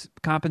his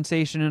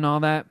compensation and all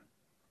that.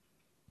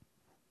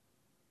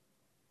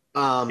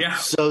 Yeah.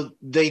 So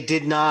they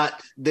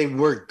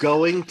were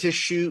going to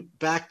shoot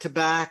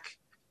back-to-back,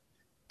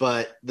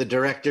 but the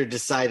director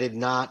decided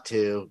not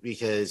to,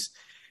 because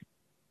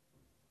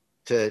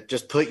to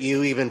just put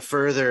you even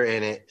further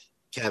in it,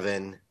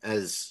 Kevin,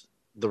 as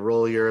the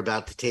role you're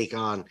about to take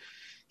on,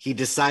 he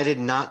decided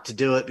not to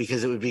do it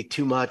because it would be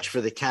too much for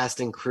the cast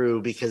and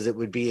crew, because it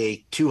would be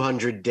a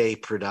 200-day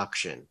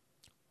production.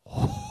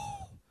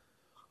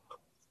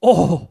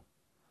 Oh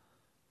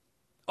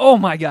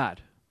my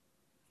God.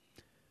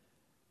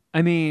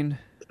 I mean,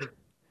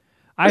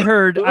 I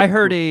heard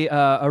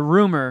a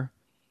rumor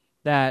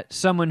that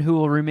someone who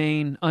will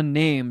remain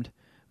unnamed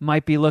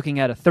might be looking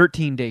at a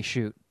 13-day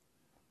shoot.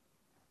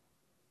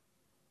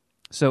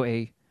 So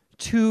a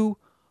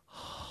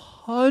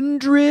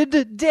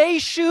 200-day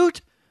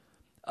shoot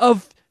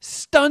of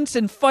stunts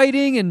and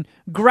fighting and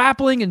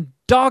grappling and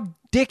dog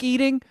dick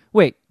eating.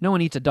 Wait, no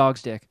one eats a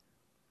dog's dick.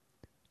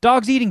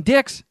 Dogs eating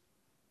dicks?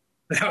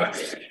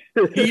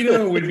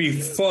 Ito would be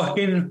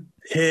fucking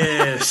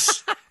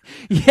pissed.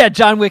 Yeah,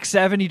 John Wick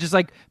 7, he just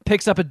like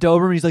picks up a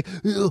Doberman and he's like,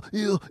 ew,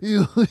 ew,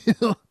 ew,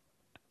 ew.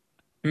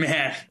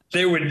 Man,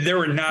 there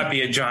would not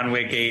be a John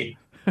Wick 8.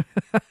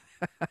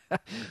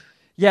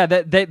 Yeah,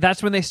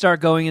 that's when they start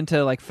going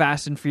into like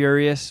Fast and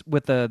Furious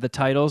with the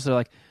titles. They're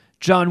like,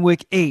 John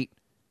Wick 8,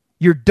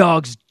 your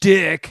dog's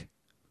dick.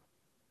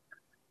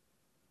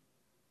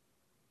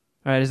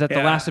 All right, is that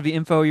the last of the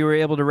info you were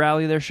able to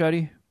rally there,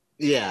 Shuddy?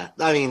 Yeah,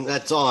 I mean,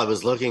 that's all I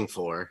was looking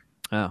for.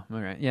 Oh,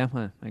 all right. Yeah,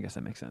 well, I guess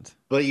that makes sense.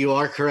 But you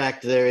are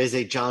correct. There is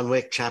a John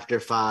Wick Chapter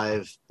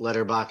 5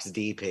 Letterboxd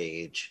D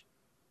page.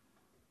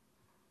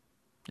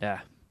 Yeah,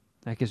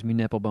 that gives me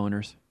nipple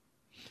boners.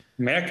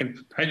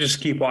 Man, I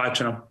just keep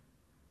watching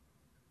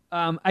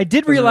them. I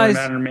did realize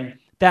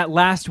that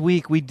last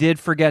week we did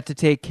forget to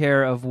take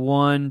care of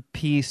one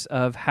piece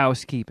of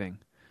housekeeping.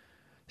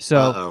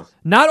 So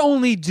not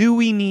only do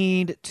we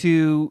need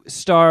to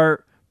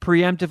start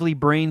preemptively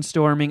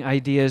brainstorming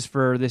ideas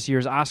for this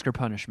year's Oscar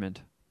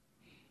punishment,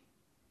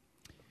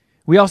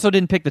 we also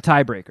didn't pick the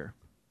tiebreaker.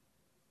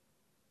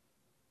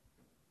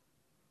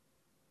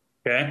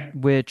 Okay.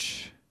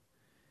 Which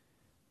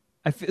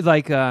I feel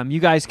like you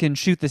guys can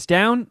shoot this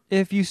down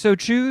if you so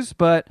choose,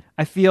 but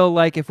I feel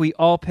like if we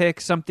all pick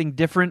something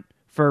different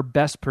for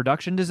best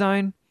production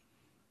design,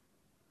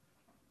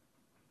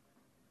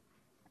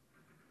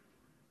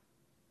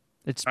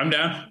 I'm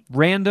down.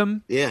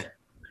 Random. Yeah.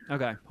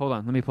 Okay, hold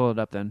on. Let me pull it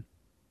up then.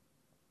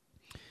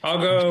 I'll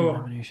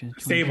go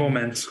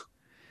Fablemans.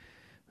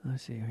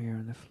 Let's see here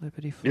on the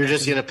flippity. You're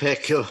just going to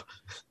pick.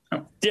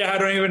 Yeah, I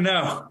don't even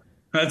know.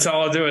 That's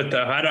all I'll do it,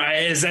 though.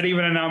 Is that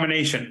even a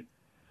nomination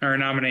or a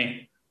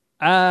nominee?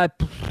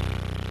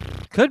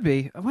 Could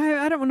be.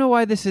 I don't know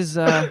why this is...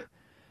 I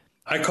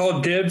call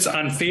dibs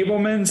on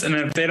Fablemans, and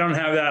if they don't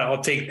have that,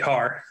 I'll take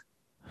Tar.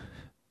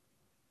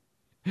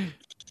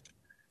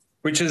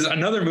 Which is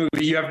another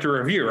movie you have to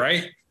review,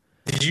 right?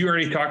 Did you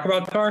already talk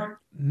about Tar?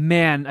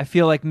 Man, I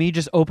feel like me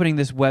just opening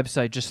this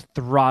website just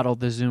throttled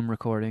the Zoom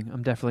recording.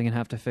 I'm definitely going to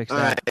have to fix that.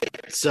 All right,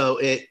 so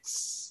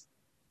it's...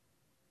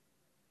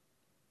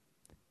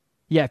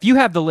 Yeah, if you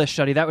have the list,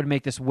 Shuddy, that would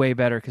make this way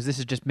better, because this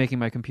is just making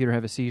my computer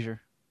have a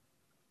seizure.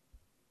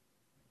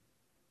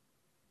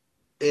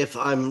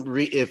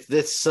 If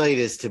this site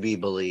is to be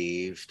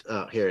believed,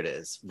 here it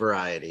is.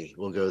 Variety.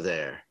 We'll go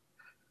there.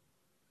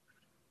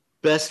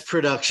 Best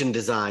production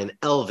design: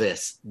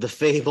 Elvis, The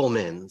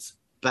Fablemans,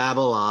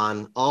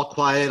 Babylon, All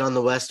Quiet on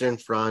the Western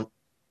Front,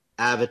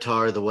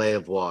 Avatar: The Way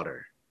of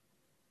Water.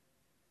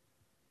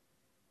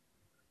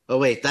 Oh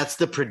wait, that's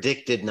the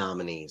predicted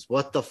nominees.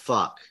 What the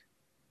fuck?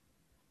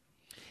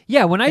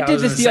 Yeah, when I did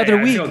this the other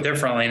week, I feel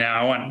differently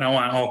now. I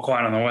want All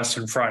Quiet on the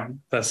Western Front. If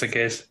that's the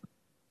case.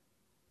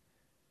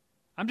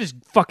 I'm just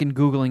fucking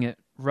Googling it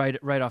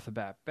right off the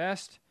bat.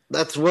 Best.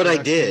 That's what I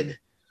did.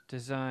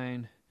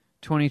 Design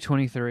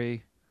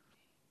 2023.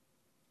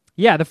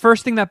 Yeah, the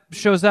first thing that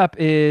shows up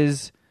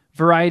is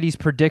Variety's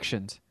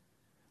predictions.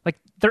 Like,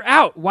 they're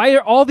out. Why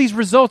are all these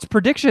results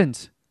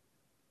predictions?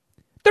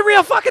 The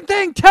real fucking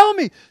thing. Tell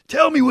me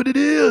what it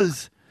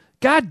is.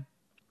 God.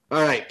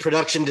 All right,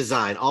 production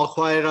design: All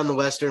Quiet on the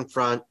Western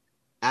Front,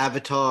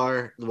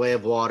 Avatar: The Way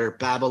of Water,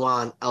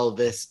 Babylon,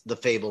 Elvis, The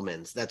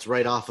Fablemans. That's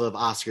right off of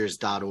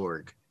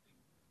Oscars.org.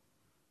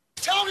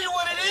 Tell me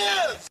what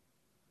it is.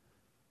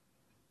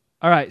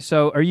 All right,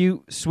 so are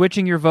you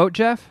switching your vote,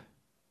 Jeff?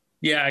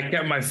 Yeah, I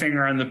kept my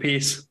finger on the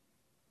piece.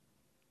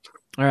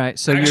 All right,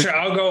 so Actually,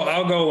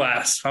 I'll go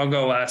last. I'll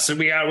go last. So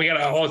we got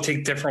to all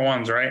take different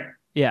ones, right?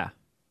 yeah.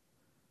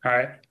 All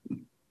right.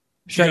 You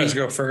guys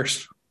go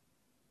first.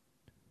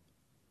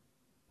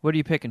 What are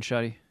you picking,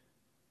 Shuddy?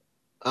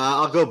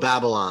 I'll go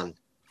Babylon.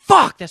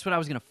 Fuck, that's what I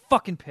was gonna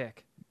fucking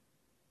pick.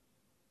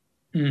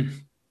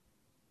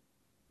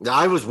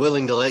 I was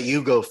willing to let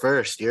you go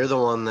first. You're the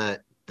one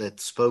that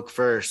spoke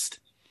first.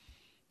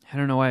 I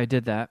don't know why I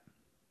did that.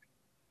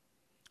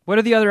 What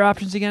are the other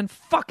options again?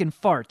 Fucking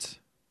farts.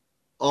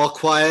 All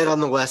Quiet on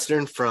the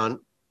Western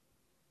Front,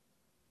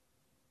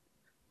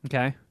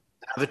 Okay.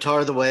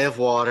 Avatar: The Way of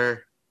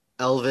Water,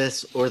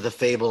 Elvis, or The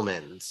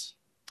Fabelmans.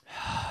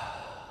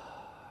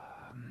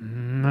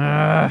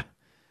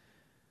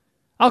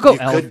 I'll go You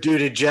Elf. could do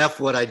to Jeff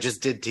what I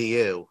just did to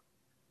you.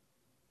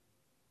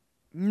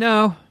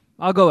 No,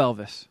 I'll go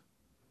Elvis.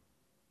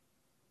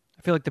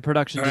 I feel like the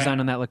production All right. design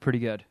on that looked pretty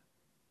good.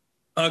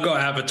 I'll go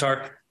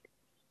Avatar.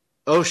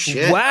 Oh,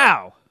 shit.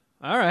 Wow.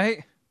 All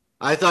right.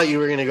 I thought you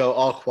were going to go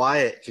All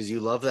Quiet because you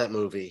love that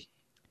movie.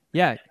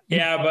 Yeah.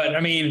 Yeah, but I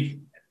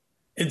mean,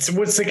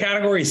 what's the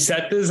category?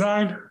 Set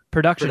design?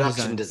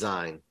 Production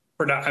design.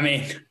 I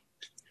mean,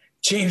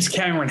 James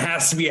Cameron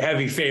has to be a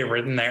heavy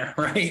favorite in there,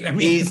 right? I mean,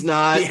 He's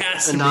not he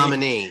has a to be.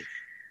 nominee.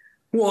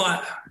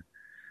 What?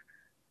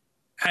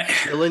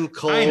 Dylan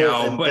Cole I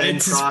know, and but Ben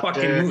it's his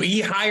Proctor. fucking movie.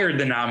 He hired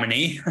the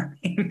nominee.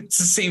 It's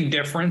the same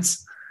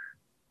difference.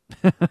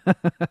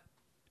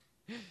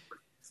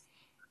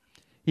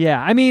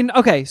 Yeah. I mean,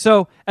 okay.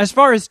 So as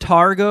far as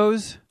Tar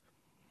goes,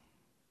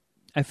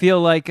 I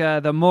feel like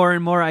the more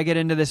and more I get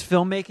into this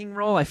filmmaking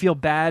role, I feel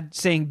bad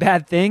saying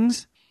bad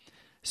things.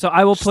 So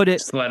I will put it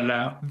Just let it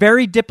out.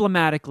 very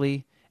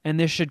diplomatically, and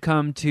this should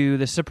come to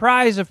the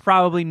surprise of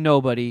probably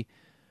nobody.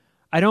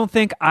 I don't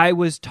think I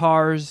was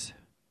Tar's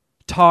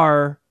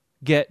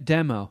Target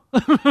demo.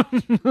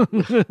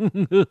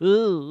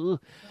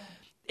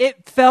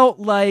 It felt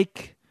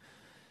like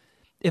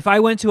if I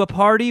went to a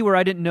party where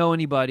I didn't know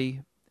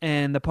anybody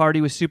and the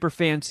party was super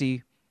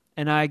fancy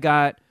and I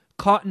got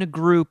caught in a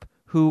group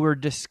who were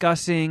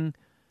discussing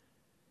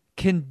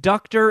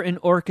conductor and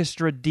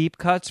orchestra deep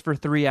cuts for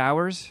 3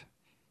 hours.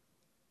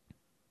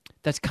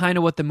 That's kind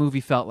of what the movie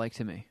felt like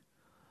to me.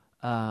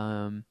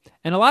 And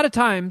a lot of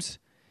times,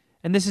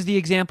 and this is the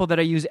example that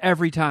I use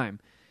every time,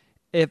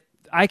 if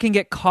I can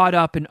get caught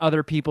up in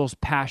other people's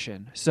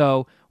passion.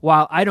 So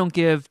while I don't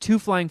give two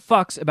flying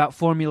fucks about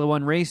Formula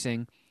One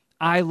racing,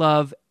 I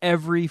love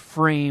every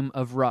frame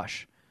of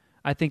Rush.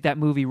 I think that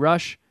movie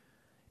Rush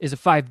is a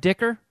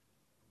five-dicker.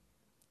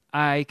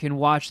 I can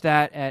watch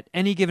that at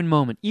any given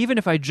moment. Even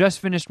if I just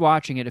finished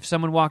watching it, if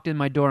someone walked in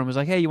my door and was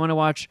like, hey, you want to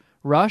watch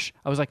Rush?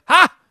 I was like,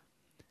 ha!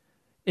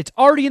 It's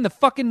already in the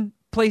fucking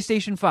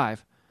PlayStation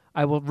 5.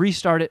 I will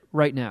restart it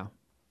right now.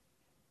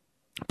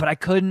 But I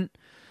couldn't.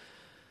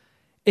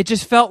 It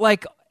just felt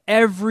like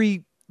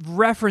every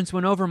reference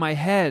went over my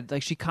head.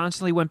 Like she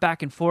constantly went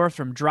back and forth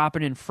from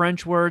dropping in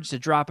French words to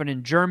dropping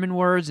in German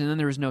words, and then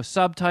there was no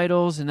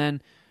subtitles, and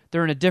then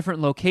they're in a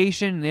different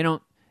location, and they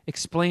don't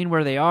explain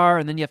where they are,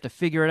 and then you have to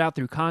figure it out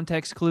through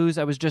context clues.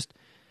 I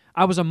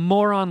was a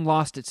moron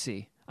lost at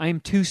sea. I am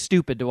too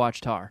stupid to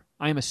watch Tar.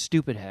 I am a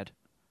stupid head.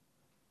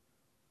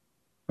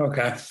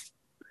 Okay.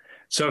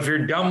 So if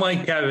you're dumb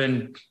like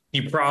Kevin,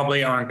 you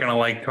probably aren't going to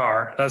like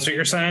Tar. That's what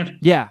you're saying?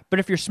 Yeah, but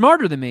if you're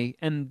smarter than me,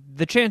 and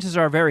the chances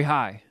are very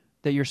high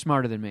that you're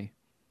smarter than me,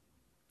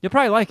 you'll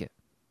probably like it.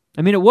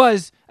 I mean,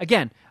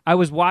 I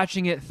was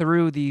watching it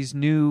through these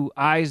new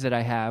eyes that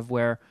I have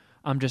where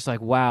I'm just like,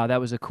 wow, that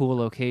was a cool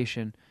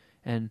location.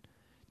 And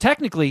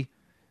technically,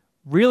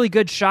 really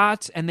good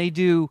shots, and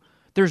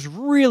there's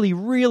really,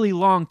 really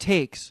long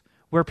takes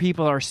where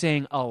people are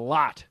saying a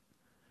lot.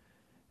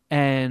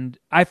 And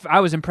I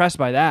was impressed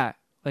by that.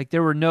 Like,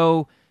 there were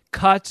no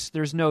cuts,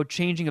 there's no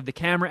changing of the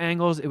camera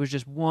angles. It was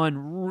just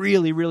one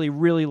really, really,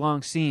 really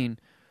long scene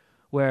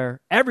where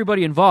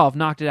everybody involved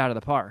knocked it out of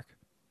the park.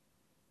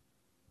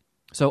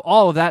 So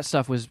all of that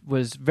stuff was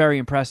very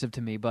impressive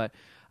to me, but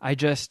I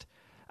don't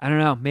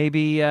know,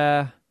 maybe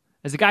as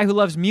a guy who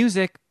loves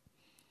music,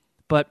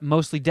 but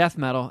mostly death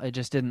metal, I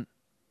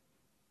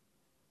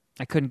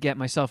couldn't get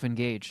myself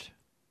engaged.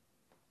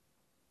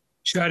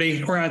 Shuddy,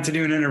 we're going to have to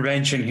do an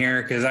intervention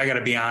here because I got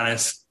to be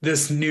honest.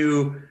 This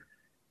new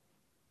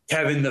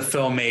Kevin the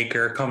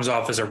filmmaker comes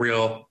off as a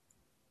real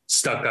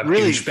stuck-up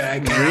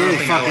douchebag. Really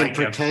fucking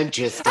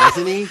pretentious,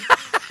 doesn't he?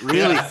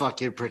 Really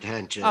fucking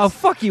pretentious. Oh,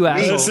 fuck you,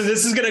 asshole. So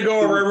this is going to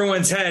go over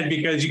everyone's head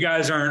because you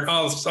guys aren't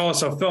also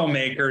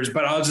filmmakers,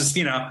 but I'll just,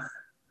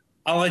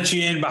 I'll let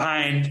you in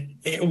behind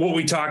what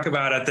we talk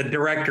about at the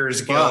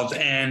Directors Guild.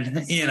 And,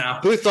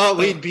 Who thought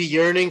we'd be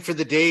yearning for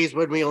the days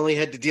when we only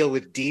had to deal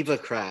with Diva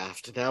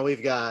Craft? Now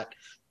we've got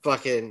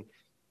fucking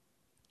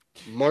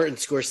Martin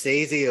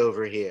Scorsese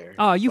over here.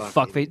 Oh, you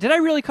fuckface. Did I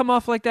really come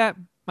off like that?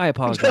 I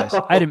apologize.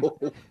 No. I didn't.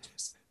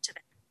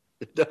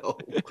 No,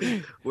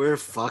 we're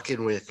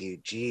fucking with you.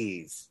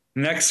 Jeez.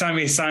 Next time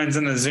he signs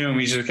in the Zoom,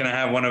 he's just gonna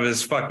have one of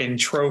his fucking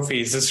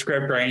trophies, the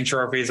script writing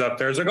trophies up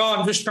there. It's like, oh,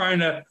 I'm just trying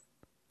to,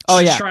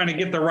 trying to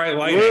get the right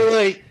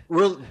lighting.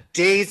 We're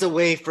days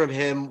away from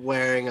him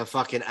wearing a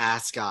fucking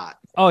ascot.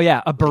 Oh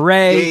yeah, a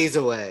beret. Days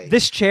away.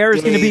 This chair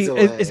is going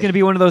to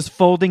be one of those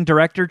folding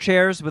director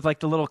chairs with like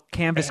the little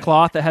canvas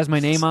cloth that has my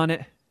name on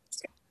it.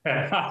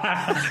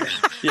 Yeah,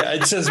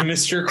 it says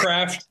Mr.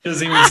 Kraft.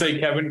 Doesn't even say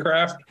Kevin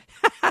Kraft.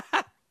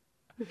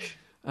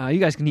 You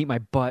guys can eat my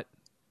butt.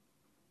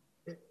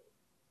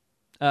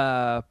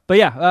 But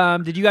yeah,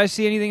 did you guys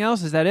see anything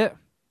else? Is that it?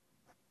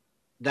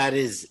 That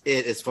is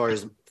it as far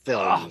as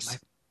films.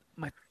 Oh,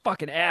 my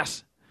fucking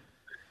ass.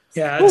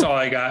 Yeah, that's all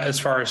I got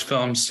as far as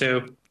films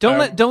too.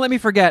 Don't let me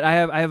forget. I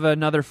have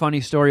another funny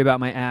story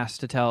about my ass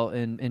to tell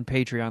in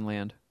Patreon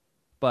land,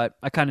 but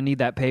I kind of need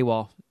that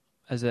paywall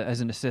as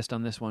an assist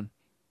on this one.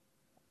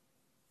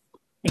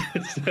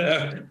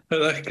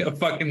 Like a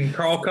fucking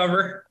crawl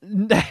cover.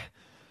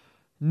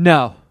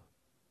 No,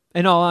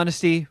 in all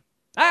honesty,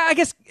 I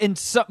guess in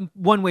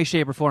one way,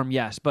 shape, or form,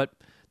 yes. But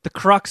the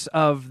crux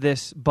of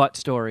this butt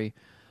story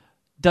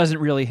doesn't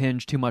really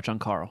hinge too much on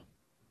Carl.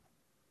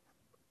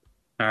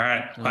 All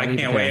right, I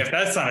can't wait. If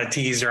that's not a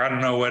teaser, I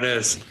don't know what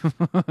is.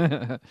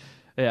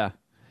 Yeah.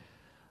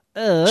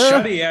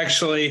 Shuddy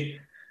actually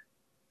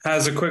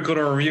has a quick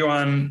little review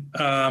on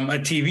a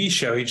TV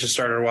show he just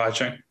started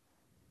watching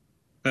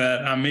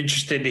that I'm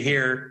interested to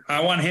hear.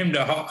 I want him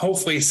to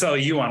hopefully sell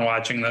you on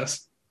watching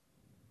this.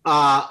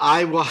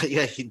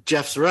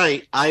 Jeff's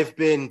right. I've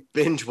been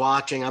binge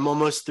watching. I'm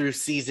almost through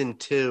season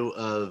 2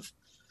 of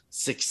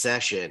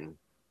Succession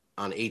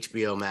on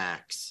HBO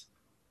Max.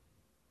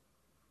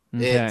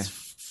 Okay.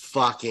 It's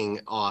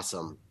fucking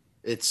awesome.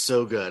 It's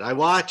so good. I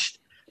watched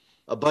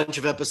a bunch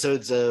of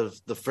episodes of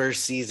the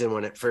first season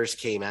when it first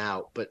came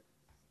out, but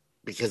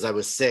because I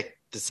was sick,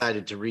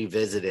 decided to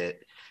revisit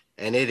it,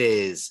 and it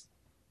is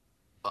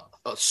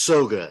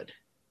so good.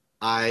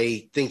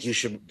 I think you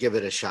should give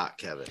it a shot,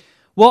 Kevin.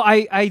 Well,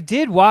 I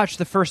did watch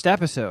the first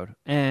episode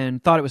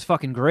and thought it was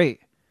fucking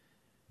great.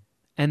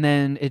 And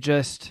then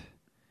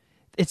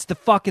it's the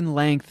fucking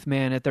length,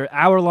 man. Their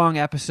hour-long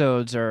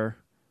episodes are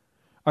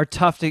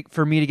tough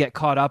for me to get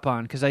caught up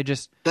on because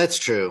That's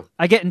true.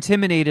 I get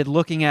intimidated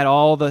looking at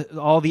all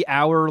the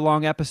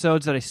hour-long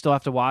episodes that I still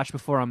have to watch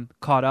before I'm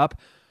caught up.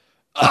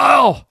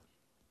 Oh,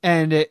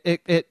 and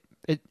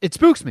it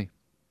spooks me.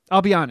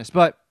 I'll be honest,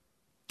 but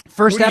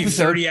first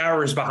episode, 30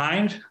 hours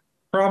behind.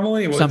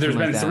 Probably. There's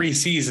been 3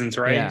 seasons,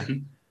 right?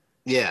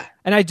 Yeah.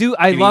 And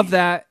I love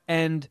that,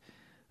 and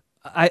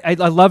I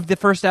loved the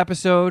first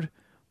episode,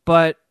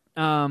 but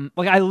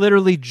I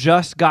literally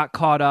just got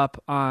caught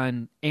up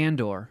on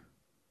Andor.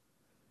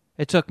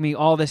 It took me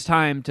all this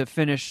time to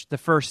finish the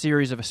first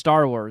series of a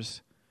Star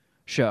Wars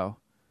show,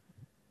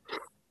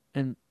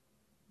 and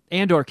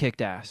Andor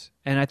kicked ass,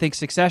 and I think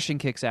Succession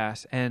kicks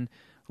ass. And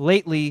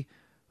lately,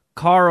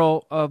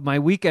 Carl, of my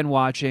weekend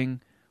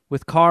watching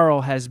with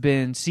Carl, has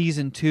been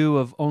season 2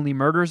 of Only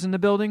Murders in the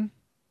Building.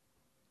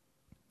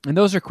 And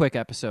those are quick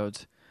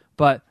episodes.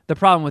 But the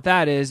problem with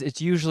that is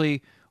it's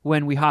usually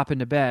when we hop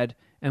into bed,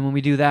 and when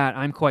we do that,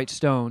 I'm quite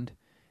stoned.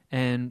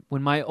 And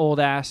when my old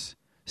ass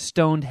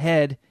stoned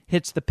head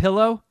hits the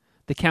pillow,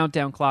 the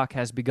countdown clock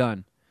has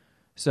begun.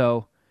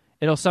 So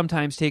it'll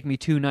sometimes take me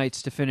 2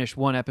 nights to finish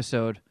one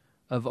episode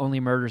of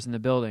Only Murders in the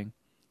Building.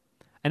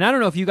 And I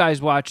don't know if you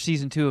guys watched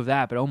season 2 of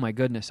that, but oh my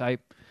goodness, I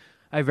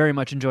very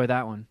much enjoy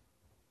that one.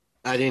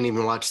 I didn't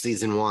even watch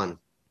season 1.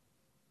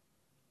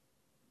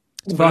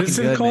 It's What is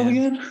fucking it good, called man.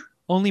 again?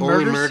 Only Only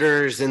Murders?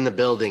 Murders in the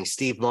Building.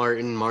 Steve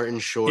Martin, Martin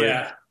Short.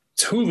 Yeah.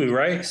 It's Hulu,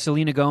 right?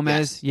 Selena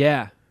Gomez?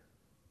 Yeah.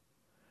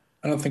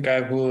 I don't think I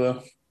have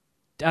Hulu.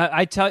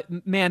 I tell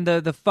man,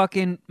 the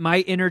fucking my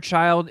inner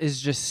child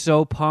is just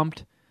so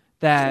pumped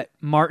that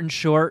Martin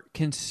Short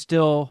can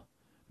still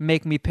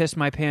make me piss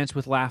my pants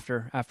with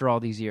laughter after all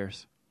these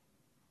years.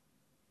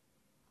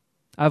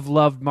 I've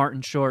loved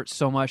Martin Short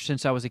so much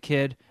since I was a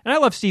kid, and I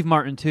love Steve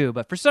Martin too.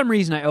 But for some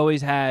reason, I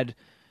always had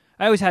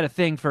a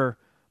thing for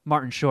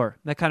Martin Short.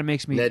 That kind of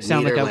makes me Ned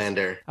sound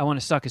Niederlander. like I want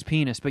to suck his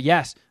penis. But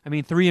yes, I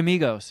mean, Three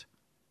Amigos,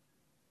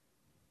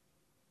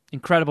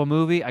 incredible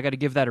movie. I got to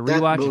give that a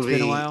That rewatch. It's movie-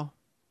 been a while.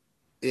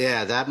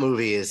 Yeah, that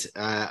movie is.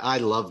 I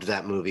loved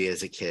that movie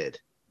as a kid.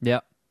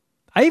 Yep.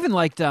 I even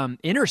liked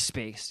Inner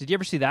Space. Did you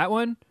ever see that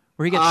one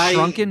where he gets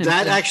shrunken?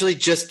 That actually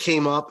just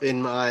came up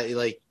in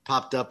my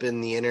popped up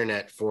in the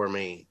internet for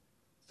me,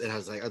 and I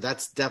was like, oh,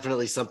 that's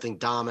definitely something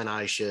Dom and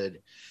I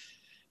should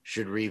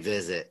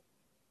revisit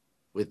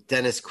with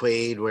Dennis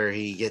Quaid, where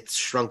he gets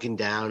shrunken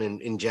down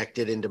and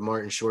injected into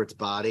Martin Short's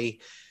body.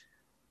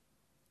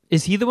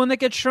 Is he the one that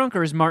gets shrunk,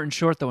 or is Martin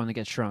Short the one that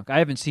gets shrunk? I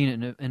haven't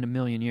seen it in a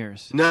million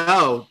years.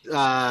 No,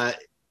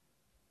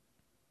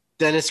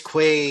 Dennis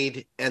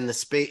Quaid and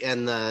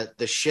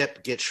the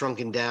ship get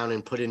shrunken down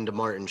and put into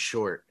Martin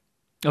Short.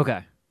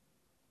 Okay.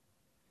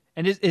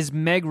 And is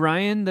Meg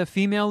Ryan the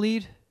female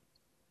lead? Let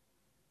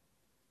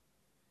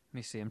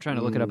me see. I'm trying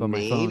to look it up on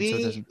my phone. So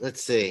it doesn't...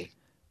 Let's see.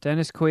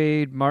 Dennis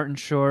Quaid, Martin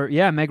Short.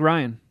 Yeah, Meg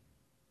Ryan.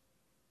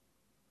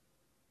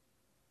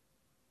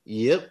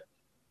 Yep.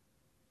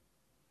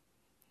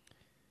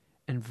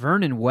 And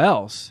Vernon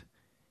Wells.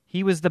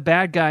 He was the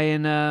bad guy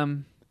in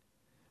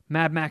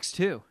Mad Max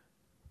 2.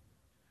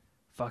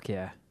 Fuck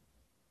yeah.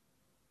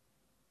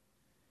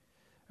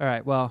 All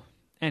right, well,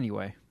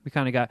 anyway, we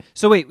kind of got...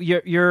 So wait,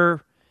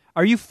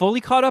 are you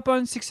fully caught up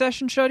on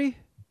Succession, Shuddy?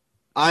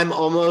 I'm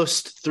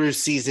almost through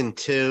season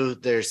 2.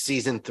 There's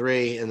season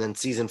 3, and then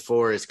season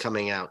 4 is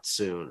coming out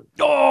soon.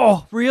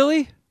 Oh,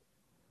 really?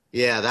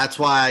 Yeah, that's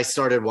why I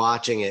started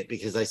watching it,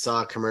 because I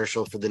saw a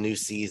commercial for the new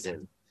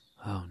season.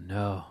 Oh,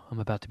 no. I'm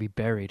about to be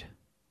buried.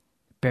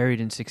 Buried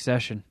in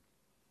Succession.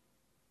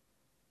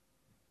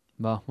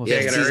 Well, we'll Yeah,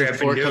 see. season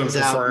 4 comes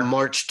out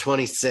March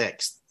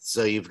 26th,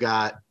 so you've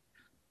got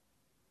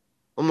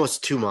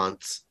almost 2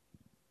 months.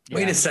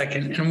 Wait a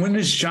second. And when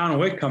does John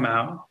Wick come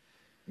out?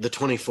 The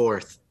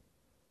 24th.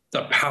 It's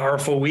a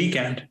powerful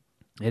weekend.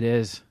 It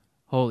is.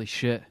 Holy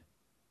shit.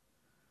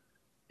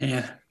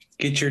 Yeah.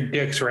 Get your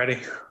dicks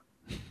ready.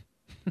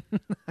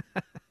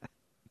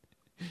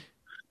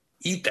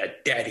 Eat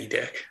that daddy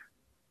dick.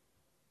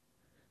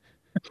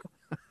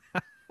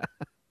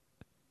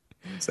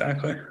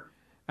 Exactly.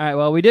 All right,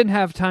 well, we didn't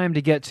have time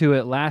to get to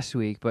it last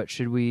week, but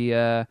should we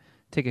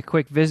take a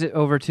quick visit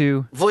over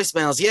to...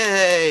 Voicemails,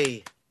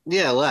 yay!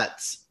 Yeah,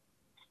 let's.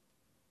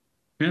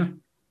 Yeah.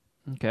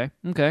 Okay.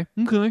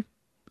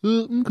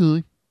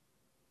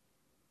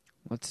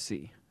 Let's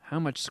see. How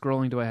much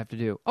scrolling do I have to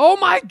do? Oh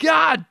my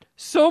god!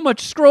 So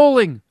much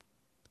scrolling!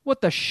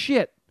 What the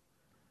shit?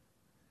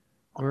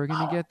 We're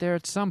going to get there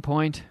at some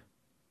point.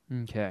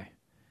 Okay.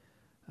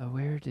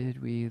 Where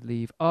did we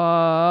leave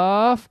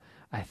off?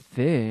 I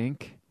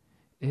think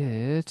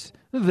it's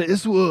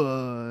this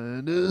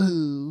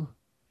one.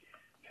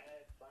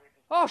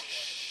 Oh,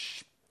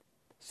 shh!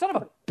 Son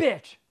of a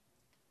bitch!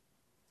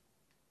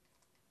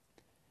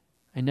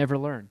 I never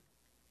learn.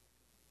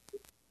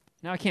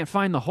 Now I can't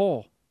find the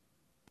hole.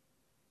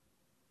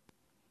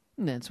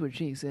 That's what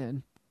she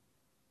said.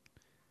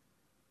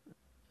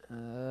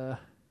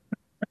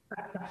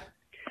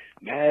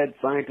 Mad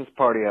Scientist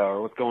Party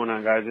Hour. What's going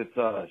on, guys? It's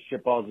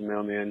Shitballs the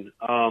Mailman.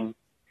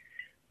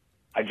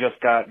 I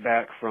just got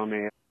back from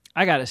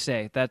I gotta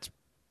say, that's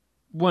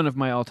one of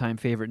my all-time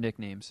favorite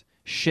nicknames.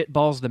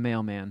 Shitballs the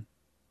Mailman.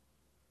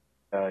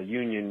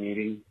 Union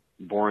meeting.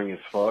 Boring as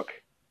fuck.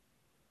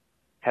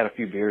 Had a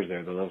few beers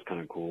there, though. That was kind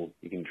of cool.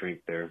 You can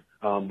drink there.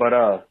 But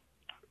I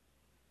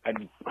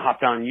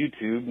hopped on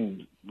YouTube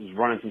and was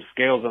running some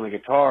scales on the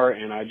guitar,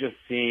 and I just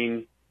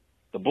seen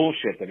the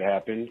bullshit that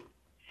happened.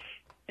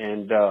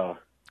 And I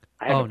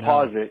had to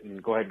pause it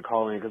and go ahead and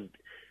call in because,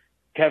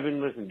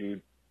 Kevin, listen,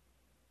 dude.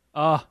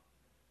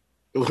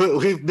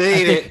 We've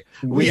made it.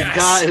 We've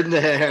gotten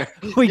there.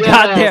 We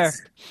got there.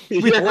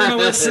 We're gonna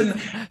listen.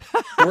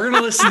 We're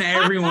gonna listen to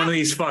every one of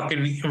these fucking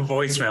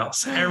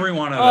voicemails. Every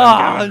one of them.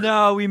 Oh Kevin.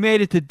 no, we made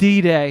it to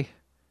D-Day.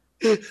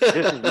 This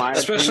is my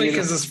Especially opinion.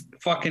 because this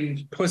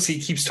fucking pussy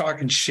keeps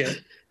talking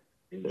shit.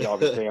 Y'all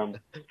can say I'm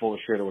full of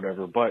shit or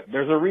whatever, but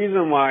there's a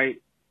reason why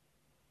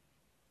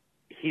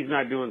he's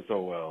not doing so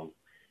well,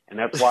 and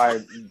that's why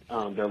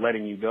they're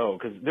letting you go.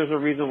 Because there's a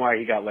reason why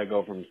he got let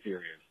go from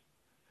Sirius.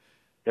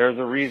 There's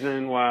a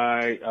reason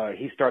why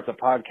he starts a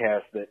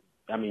podcast that,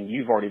 I mean,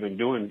 you've already been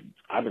doing.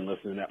 I've been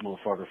listening to that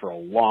motherfucker for a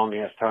long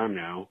ass time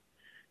now,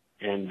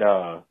 and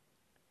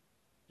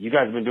you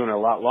guys have been doing it a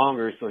lot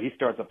longer. So he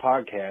starts a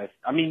podcast.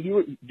 I mean,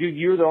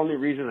 you're the only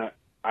reason that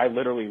I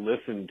literally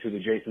listened to the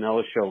Jason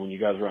Ellis show when you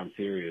guys were on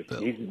Sirius.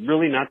 He's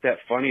really not that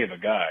funny of a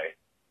guy.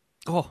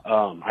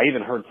 I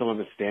even heard some of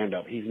his stand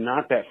up. He's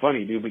not that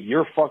funny, dude, but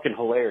you're fucking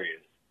hilarious.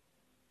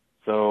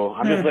 So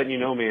I'm just letting you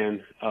know,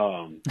 man.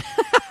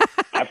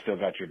 I've still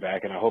got your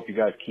back, and I hope you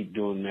guys keep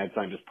doing Mad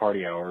Scientist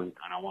Party Hour. And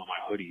I want my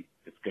hoodie.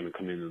 It's going to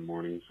come in the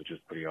mornings, which is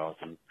pretty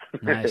awesome.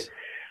 Nice.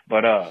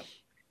 But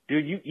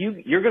dude,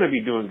 you're going to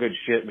be doing good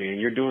shit, man.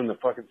 You're doing the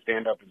fucking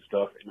stand up and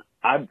stuff.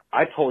 And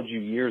I told you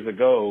years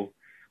ago.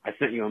 I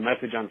sent you a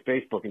message on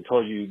Facebook and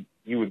told you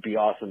you would be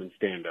awesome in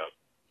stand up.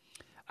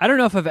 I don't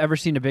know if I've ever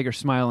seen a bigger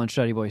smile on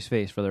Shuddy Boy's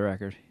face, for the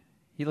record.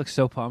 He looks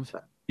so pumped.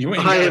 You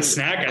went and got a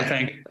snack, I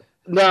think.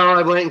 No,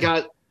 I went and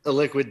got a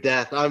liquid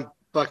death. I'm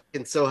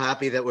fucking so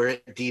happy that we're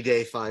at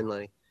D-Day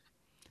finally.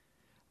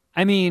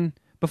 I mean,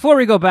 before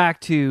we go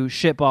back to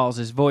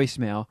Shitballs'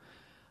 voicemail,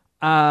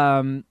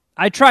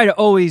 I try to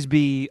always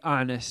be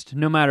honest,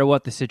 no matter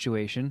what the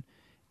situation.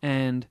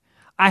 And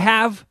I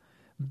have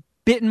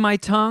bitten my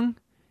tongue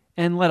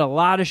and let a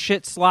lot of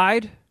shit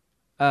slide.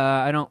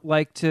 I don't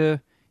like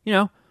to,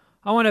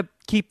 I want to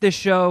keep this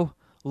show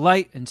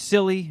light and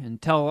silly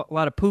and tell a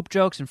lot of poop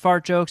jokes and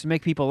fart jokes and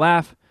make people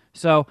laugh.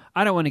 So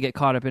I don't want to get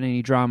caught up in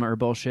any drama or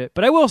bullshit.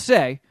 But I will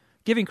say,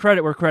 giving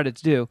credit where credit's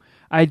due,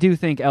 I do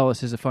think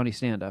Ellis is a funny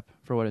stand-up,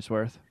 for what it's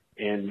worth.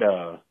 And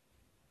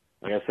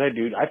like I said,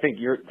 dude, I think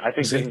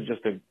this is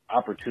just an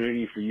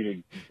opportunity for you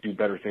to do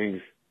better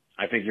things.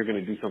 I think you're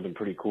going to do something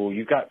pretty cool.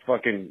 You've got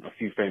fucking a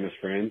few famous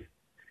friends.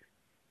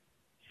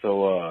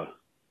 So,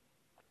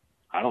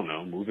 I don't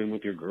know, move in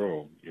with your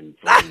girl and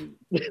fucking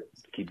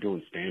keep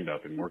doing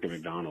stand-up and work at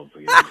McDonald's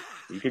again.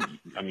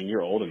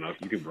 You're old enough.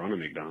 You could run a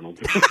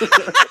McDonald's.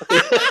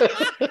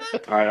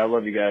 All right, I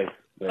love you guys.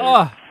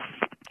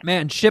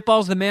 Man,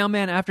 Shitballs the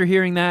mailman. After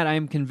hearing that, I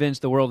am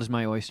convinced the world is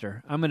my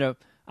oyster. I'm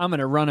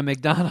gonna run a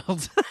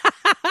McDonald's.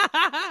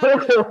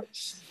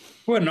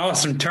 What an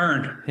awesome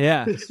turn.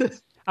 Yeah.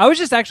 I was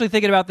just actually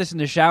thinking about this in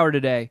the shower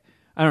today.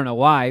 I don't know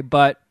why,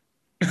 but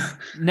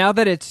now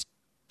that it's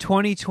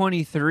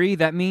 2023,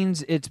 that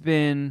means it's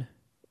been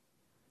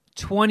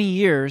 20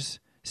 years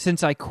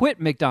since I quit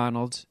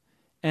McDonald's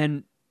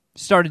and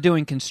started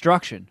doing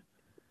construction.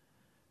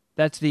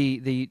 That's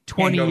the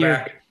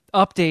 20-year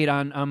update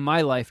on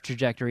my life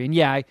trajectory. And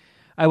yeah,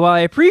 while I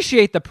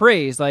appreciate the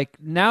praise, like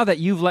now that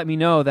you've let me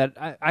know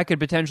that I could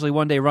potentially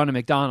one day run a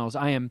McDonald's,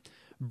 I am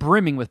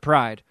brimming with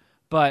pride.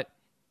 But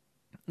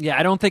yeah,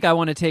 I don't think I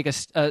want to take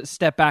a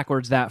step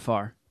backwards that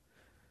far.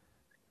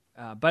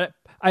 But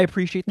I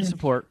appreciate the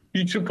support.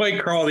 You should play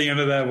Carl the end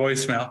of that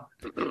voicemail.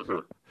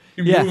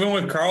 You're moving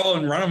with Carl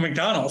and run a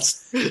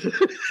McDonald's.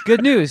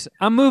 Good news.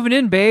 I'm moving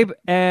in, babe,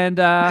 and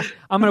I'm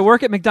going to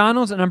work at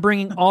McDonald's, and I'm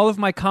bringing all of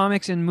my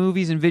comics and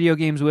movies and video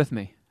games with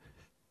me.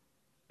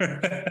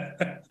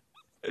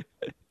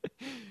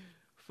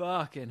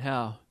 Fucking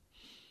hell.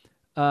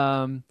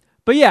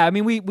 But yeah, I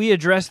mean, we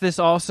addressed this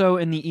also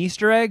in the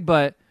Easter egg,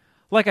 but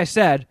like I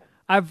said,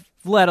 I've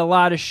let a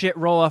lot of shit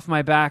roll off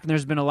my back, and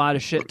there's been a lot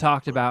of shit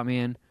talked about me,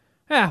 and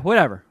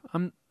whatever.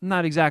 I'm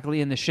not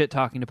exactly in the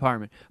shit-talking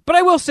department. But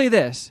I will say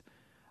this.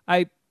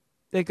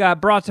 It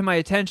got brought to my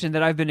attention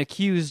that I've been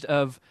accused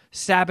of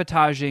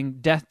sabotaging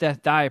Death,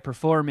 Death, Die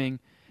performing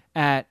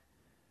at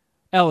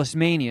Ellis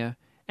Mania,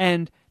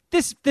 and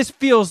this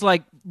feels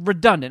like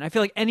redundant. I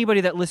feel like anybody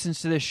that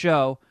listens to this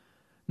show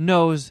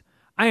knows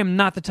I am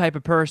not the type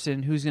of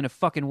person who's going to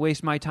fucking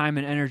waste my time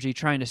and energy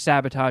trying to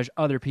sabotage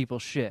other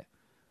people's shit.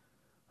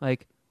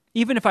 Like,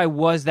 even if I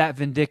was that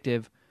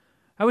vindictive,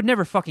 I would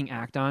never fucking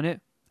act on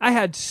it. I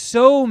had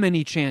so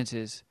many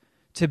chances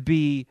to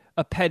be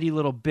a petty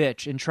little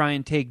bitch and try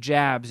and take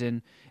jabs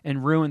and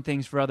ruin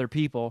things for other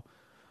people.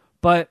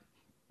 But,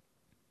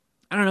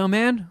 I don't know,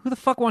 man. Who the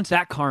fuck wants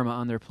that karma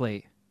on their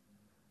plate?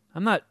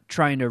 I'm not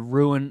trying to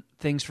ruin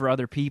things for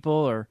other people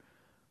or,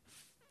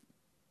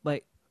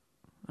 like,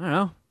 I don't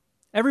know.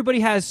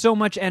 Everybody has so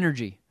much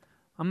energy.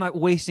 I'm not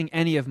wasting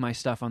any of my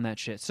stuff on that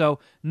shit. So,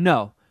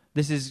 no,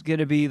 this is going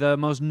to be the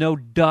most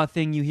no-duh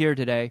thing you hear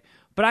today.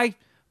 But I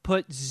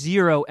put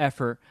zero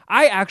effort.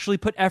 I actually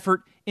put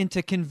effort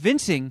into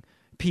convincing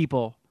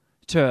people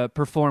to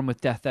perform with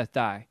Death, Death,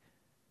 Die.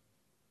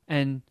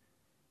 And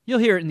you'll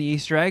hear it in the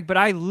Easter egg, but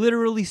I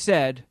literally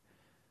said,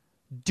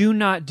 do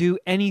not do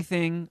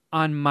anything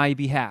on my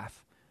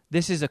behalf.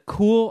 This is a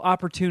cool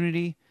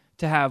opportunity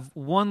to have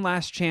one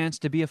last chance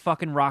to be a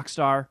fucking rock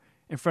star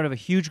in front of a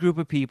huge group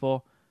of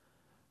people.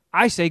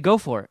 I say go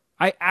for it.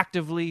 I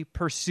actively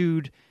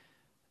pursued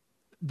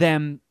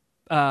them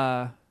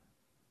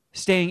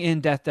staying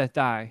in Death, Death,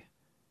 Die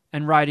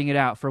and riding it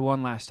out for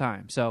one last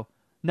time. So,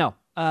 no,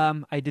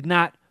 I did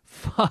not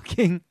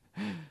fucking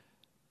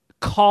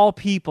call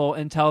people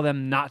and tell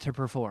them not to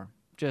perform.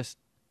 Just,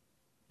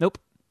 nope.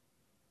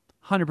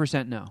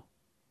 100% no.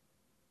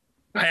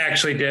 I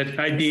actually did.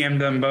 I DM'd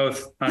them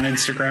both on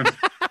Instagram.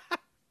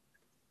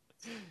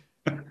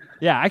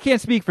 Yeah, I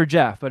can't speak for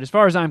Jeff, but as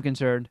far as I'm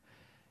concerned,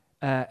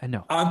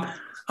 no.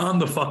 I'm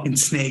the fucking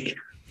snake.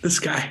 This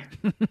guy.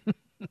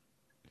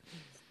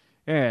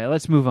 All right,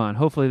 let's move on.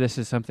 Hopefully this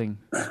is something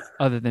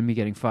other than me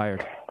getting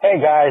fired.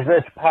 Hey guys,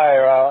 it's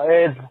Pyro.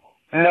 It's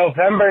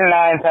November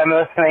 9th. I'm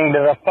listening to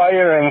the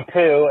firing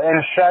too.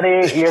 And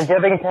Shuddy, you're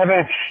giving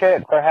Kevin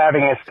shit for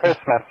having his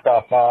Christmas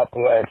stuff up,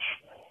 which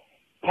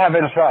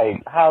Kevin's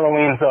right.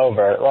 Halloween's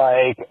over.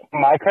 Like,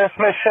 my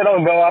Christmas shit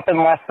will go up in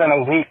less than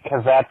a week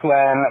because that's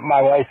when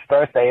my wife's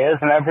birthday is.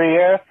 And every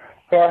year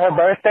for her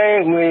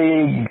birthday,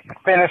 we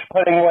finish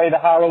putting away the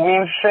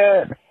Halloween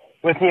shit,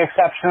 with the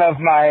exception of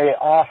my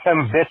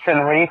awesome bitch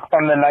and wreath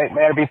from the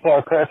Nightmare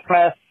Before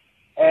Christmas,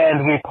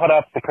 and we put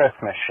up the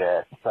Christmas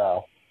shit.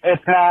 So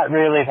it's not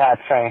really that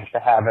strange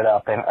to have it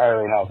up in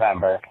early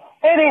November.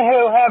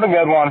 Anywho, have a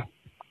good one.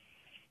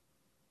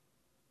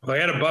 Well, I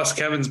had to bust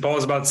Kevin's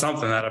balls about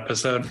something that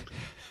episode.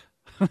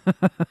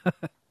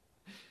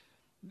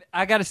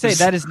 I got to say,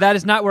 that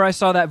is not where I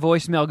saw that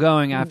voicemail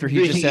going after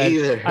he just said,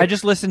 either. I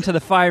just listened to the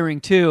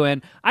firing too,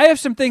 and I have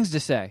some things to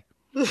say.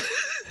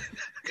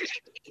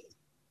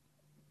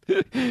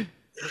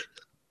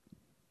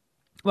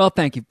 Well,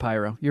 thank you,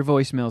 Pyro. Your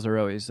voicemails are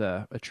always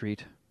a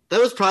treat. That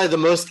was probably the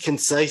most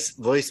concise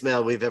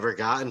voicemail we've ever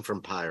gotten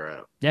from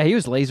Pyro. Yeah, he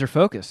was laser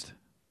focused.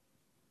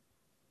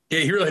 Yeah,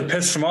 he really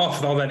pissed him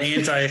off with all that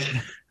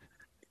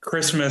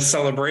anti-Christmas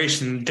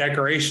celebration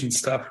decoration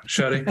stuff,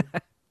 Shuddy.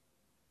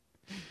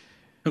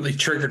 Really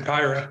triggered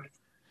Pyro.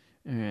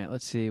 All right,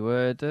 let's see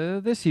what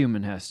this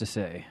human has to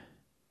say.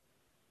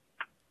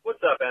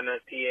 What's up,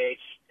 MSPH?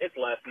 It's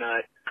Left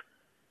Nut.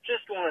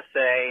 Just want to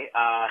say...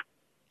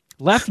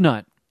 Left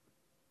Nut.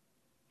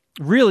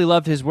 Really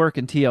loved his work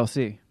in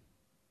TLC.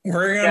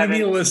 We're going to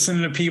be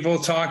listening to people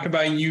talk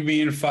about you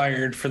being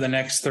fired for the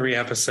next 3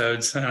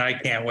 episodes, and I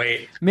can't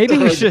wait. Maybe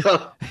we should.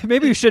 No.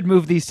 Maybe we should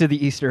move these to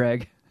the Easter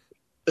egg.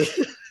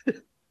 You're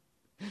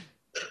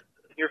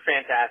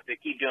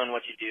fantastic. Keep doing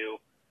what you do.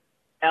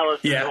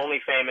 Ellis Yeah. is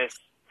only famous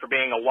for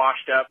being a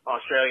washed-up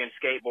Australian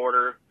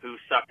skateboarder who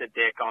sucked a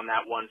dick on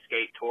that one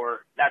skate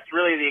tour. That's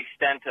really the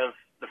extent of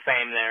the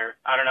fame there.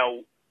 I don't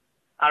know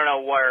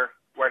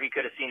where he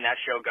could have seen that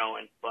show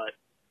going, but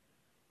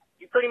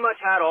you pretty much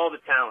had all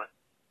the talent.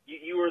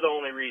 You were the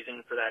only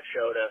reason for that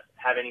show to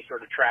have any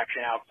sort of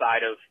traction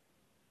outside of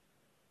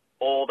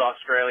old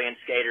Australian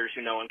skaters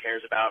who no one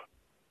cares about.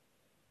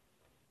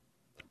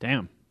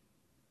 Damn.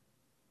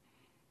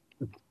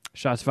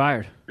 Shots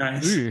fired.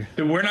 Nice. Ooh.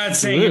 We're not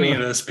saying any of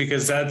this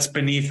because that's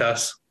beneath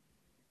us.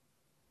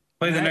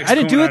 Play the next I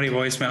didn't do it.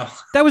 Illuminati voicemail.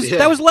 That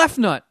was Left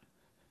Nut.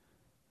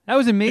 That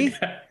wasn't me.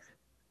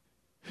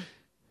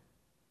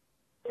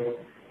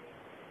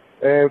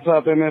 Hey, what's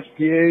up,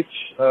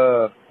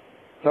 MSPH?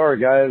 Sorry,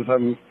 guys,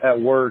 I'm at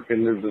work,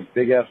 and there's this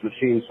big-ass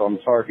machine, so I'm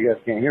sorry if you guys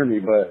can't hear me,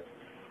 but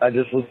I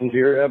just listened to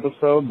your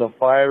episode, The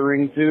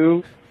Firing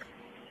 2.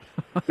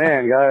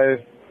 Man,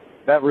 guys,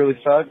 that really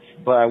sucks,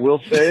 but I will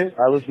say,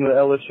 I listened to the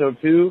Ellis show,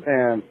 too,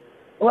 and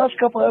the last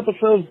couple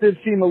episodes did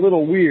seem a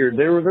little weird.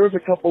 There was a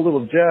couple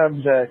little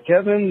jabs at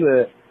Kevin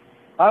that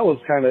I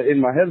was kind of in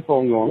my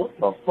headphone going, what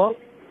the fuck?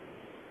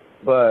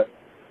 But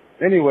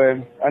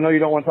anyway, I know you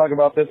don't want to talk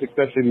about this,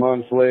 especially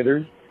months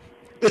later.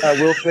 I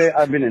will say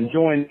I've been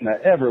enjoying the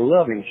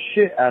ever-loving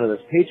shit out of this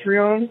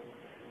Patreon.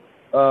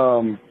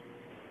 God,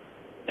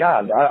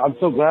 I'm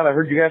so glad I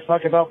heard you guys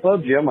talk about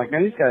PUBG. I'm like,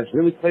 man, these guys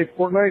really play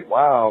Fortnite?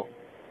 Wow.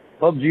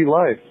 PUBG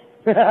life.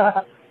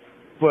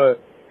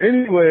 But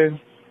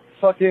anyway,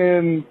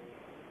 fucking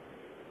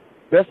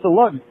best of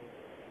luck.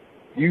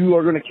 You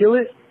are going to kill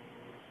it.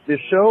 This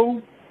show,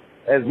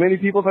 as many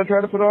people as I try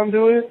to put on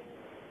to it,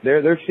 they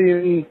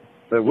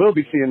will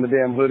be seeing the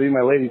damn hoodie.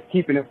 My lady's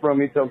keeping it from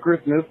me till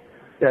Christmas.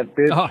 That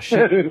bitch. Oh,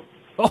 shit.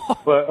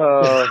 But,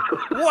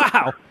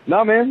 wow.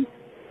 Nah, man.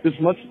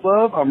 Just much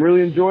love. I'm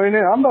really enjoying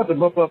it. I'm about to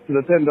bump up to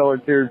the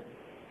 $10 tier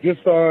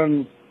just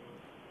on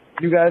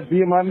you guys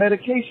being my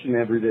medication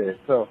every day.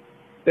 So,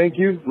 thank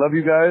you. Love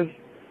you guys.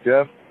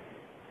 Jeff,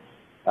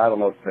 I don't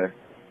know what to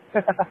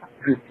say.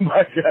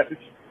 Bye,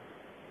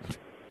 guys.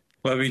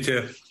 Love you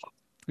too.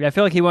 Yeah, I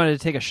feel like he wanted to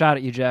take a shot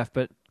at you, Jeff,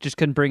 but just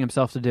couldn't bring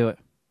himself to do it.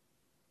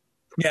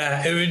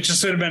 Yeah, it would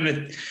have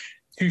been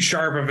too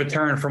sharp of a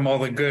turn from all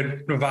the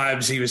good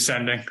vibes he was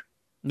sending.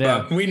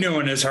 Yeah. But we knew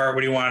in his heart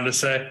what he wanted to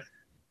say.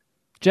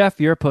 Jeff,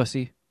 you're a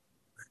pussy.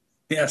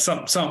 Yeah,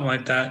 something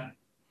like that.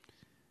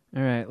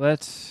 All right,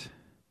 let's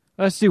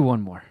do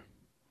one more.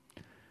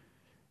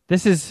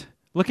 This is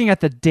looking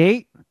at the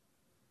date.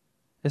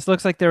 This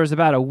looks like there was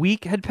about a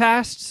week had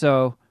passed,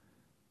 so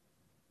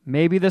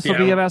maybe this will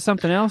be about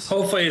something else.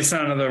 Hopefully it's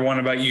not another one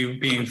about you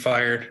being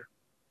fired.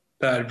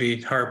 That would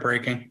be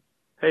heartbreaking.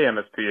 Hey,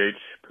 MSPH.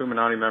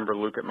 Puminati member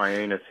Luke at My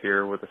Anus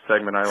here with a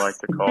segment I like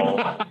to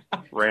call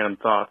Random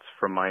Thoughts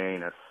from My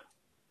Anus.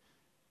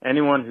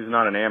 Anyone who's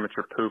not an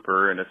amateur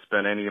pooper and has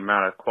spent any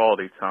amount of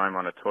quality time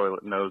on a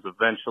toilet knows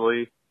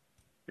eventually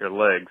your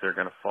legs are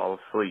going to fall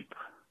asleep.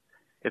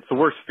 It's the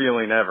worst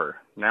feeling ever.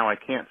 Now I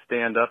can't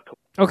stand up.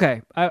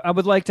 Okay, I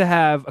would like to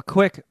have a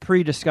quick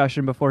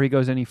pre-discussion before he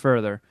goes any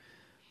further.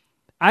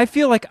 I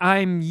feel like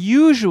I'm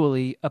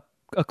usually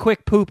a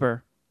quick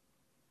pooper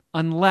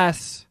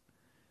unless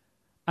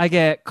I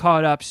get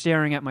caught up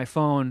staring at my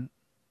phone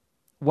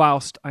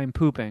whilst I'm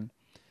pooping.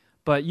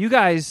 But you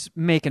guys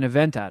make an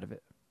event out of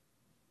it.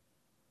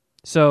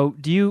 So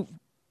do you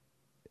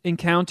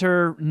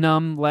encounter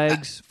numb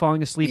legs,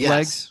 falling asleep yes.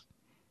 legs?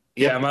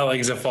 Yeah, my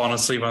legs have fallen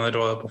asleep on the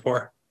toilet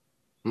before.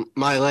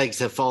 My legs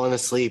have fallen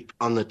asleep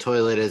on the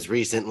toilet as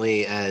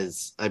recently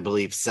as, I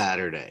believe,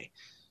 Saturday.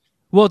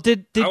 Well,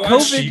 did I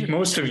watched COVID...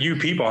 most of you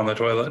people on the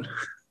toilet.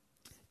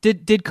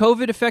 Did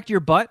COVID affect your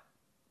butt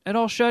at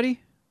all, Shuddy?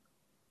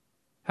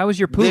 How was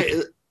your poop?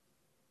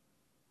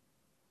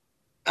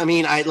 I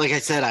mean, like I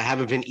said, I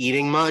haven't been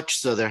eating much,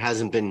 so there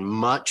hasn't been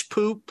much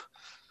poop.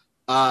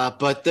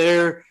 But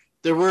there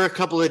were a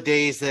couple of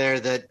days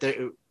there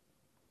that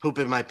poop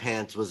in my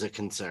pants was a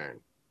concern.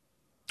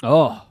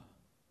 Oh.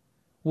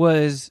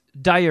 Was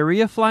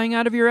diarrhea flying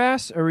out of your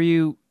ass, or were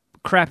you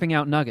crapping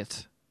out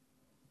nuggets?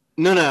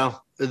 No.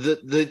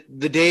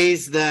 The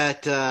days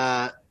that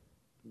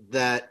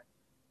that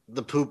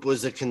the poop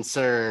was a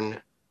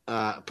concern,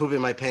 poop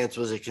in my pants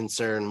was a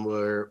concern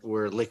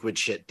were liquid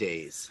shit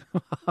days.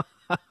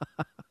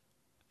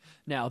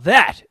 Now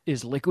that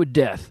is liquid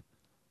death.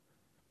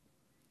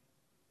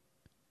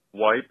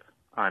 Wipe,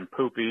 I'm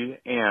poopy,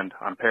 and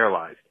I'm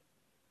paralyzed.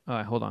 All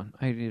right, hold on.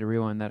 I need to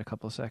rewind that a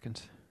couple of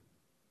seconds.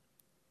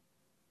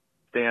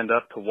 Stand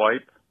up to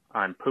wipe,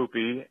 I'm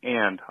poopy,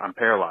 and I'm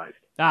paralyzed.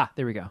 Ah,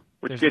 there we go.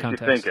 Which There's gets the you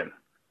context. thinking,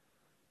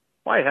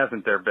 why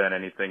hasn't there been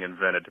anything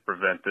invented to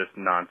prevent this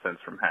nonsense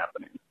from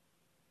happening?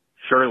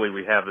 Surely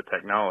we have the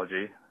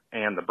technology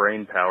and the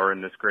brain power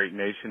in this great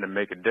nation to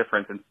make a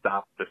difference and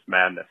stop this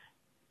madness.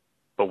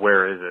 But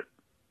where is it?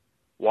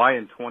 Why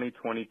in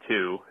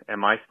 2022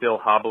 am I still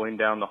hobbling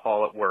down the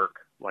hall at work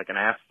like an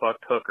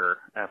ass-fucked hooker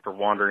after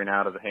wandering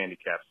out of the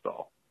handicap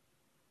stall?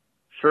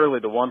 Surely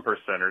the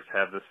 1%ers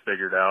have this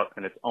figured out,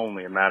 and it's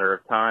only a matter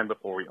of time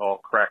before we all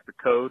crack the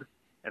code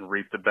and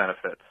reap the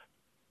benefits.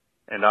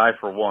 and I,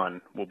 for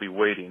one, will be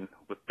waiting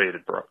with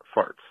bated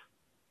farts.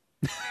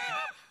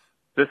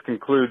 This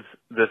concludes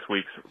this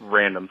week's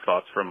Random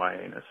Thoughts from My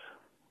Anus.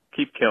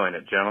 Keep killing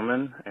it,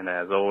 gentlemen, and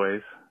as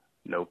always,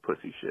 no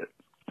pussy shit.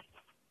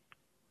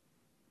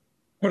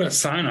 What a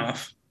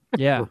sign-off.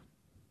 Yeah.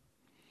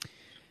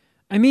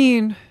 I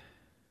mean,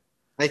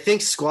 I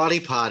think squatty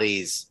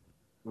potties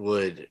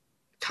would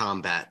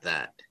combat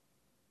that.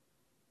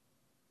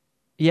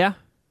 Yeah.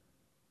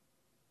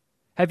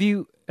 Have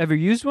you ever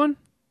used one?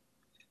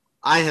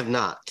 I have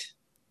not.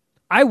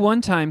 I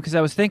one time, because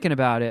I was thinking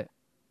about it,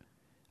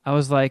 I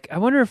was like, I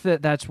wonder if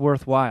that's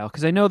worthwhile.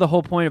 Because I know the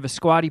whole point of a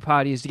squatty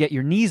potty is to get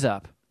your knees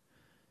up.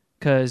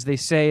 Because they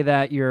say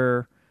that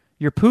your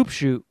poop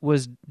chute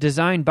was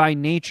designed by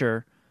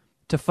nature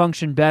to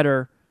function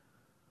better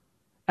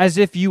as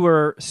if you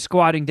were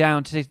squatting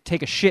down to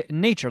take a shit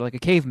in nature, like a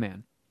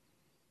caveman.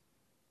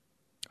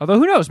 Although,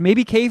 who knows?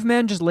 Maybe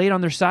cavemen just laid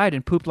on their side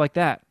and pooped like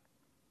that.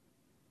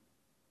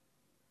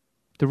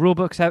 The rule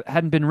books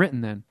hadn't been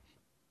written then.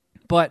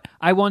 But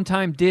I one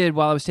time did,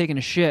 while I was taking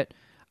a shit,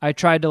 I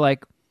tried to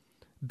like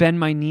bend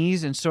my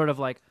knees and sort of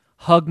like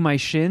hug my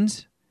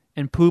shins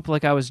and poop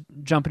like I was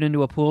jumping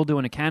into a pool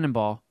doing a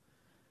cannonball.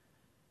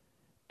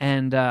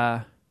 And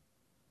I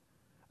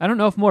don't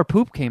know if more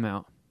poop came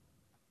out.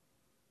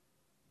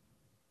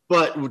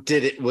 But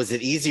was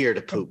it easier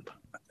to poop?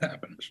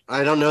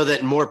 I don't know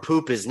that more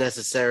poop is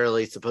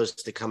necessarily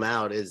supposed to come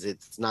out, as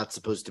it's not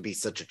supposed to be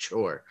such a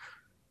chore.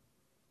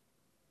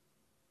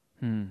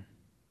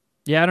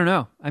 Yeah, I don't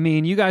know. I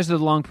mean, you guys are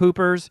the long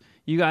poopers.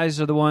 You guys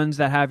are the ones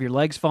that have your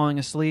legs falling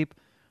asleep.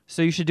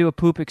 So you should do a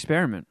poop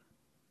experiment.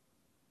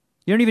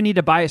 You don't even need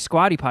to buy a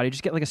squatty potty.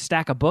 Just get like a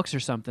stack of books or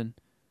something.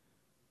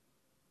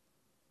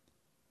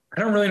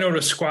 I don't really know what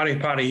a squatty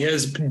potty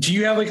is, but do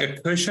you have like a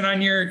cushion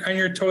on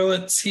your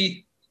toilet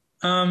seat,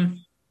 Shuddy?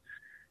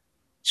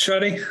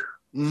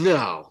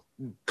 No.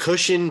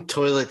 Cushion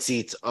toilet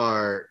seats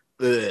are...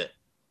 Ugh.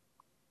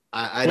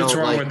 I What's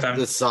don't wrong like with them?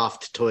 the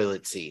soft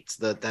toilet seats.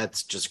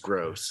 That's just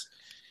gross.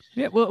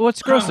 Yeah, well,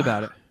 what's gross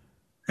about it?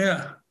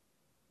 Yeah.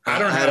 I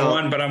don't have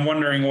one, but I'm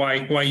wondering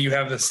why you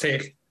have the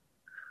steak.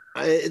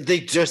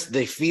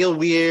 They feel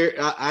weird.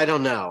 I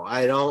don't know.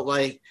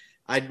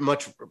 I'd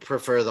much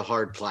prefer the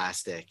hard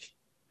plastic.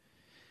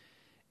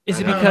 Is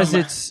it because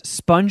it's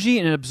spongy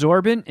and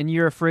absorbent and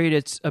you're afraid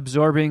it's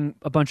absorbing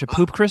a bunch of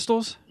poop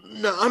crystals?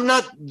 No, I'm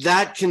not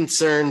that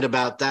concerned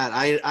about that.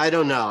 I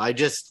don't know. I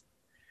just...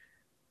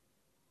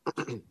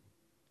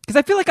 Because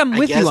I feel like I'm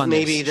with you on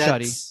maybe this,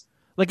 that's Shuddy.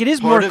 Like, it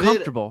is more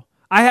comfortable.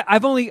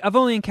 I've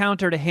only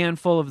encountered a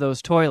handful of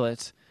those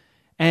toilets,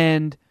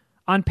 and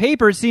on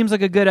paper it seems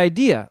like a good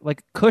idea,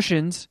 like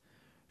cushions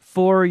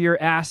for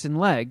your ass and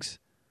legs.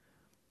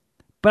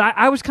 But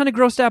I was kind of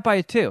grossed out by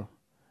it too,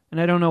 and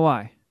I don't know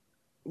why.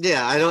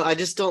 Yeah, I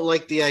just don't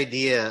like the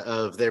idea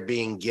of there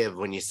being give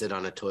when you sit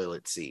on a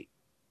toilet seat.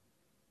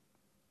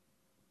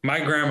 My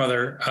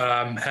grandmother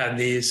had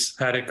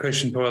a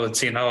cushion toilet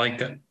seat, and I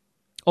liked it.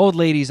 Old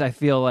ladies, I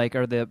feel like,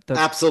 are the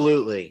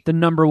absolutely the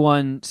number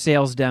one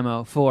sales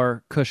demo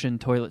for cushioned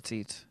toilet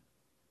seats.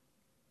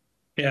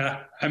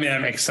 Yeah, I mean,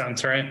 that makes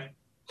sense, right?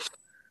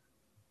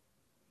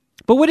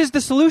 But what is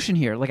the solution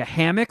here? Like a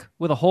hammock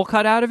with a hole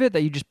cut out of it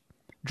that you just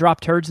drop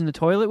turds in the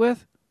toilet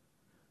with?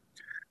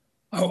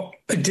 Oh,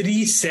 did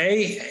he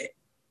say?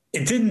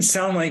 It didn't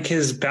sound like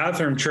his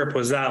bathroom trip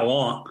was that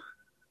long.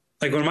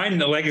 Like when my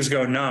legs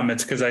go numb,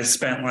 it's because I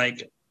spent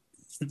like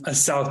a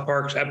South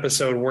Park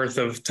episode worth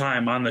of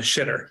time on the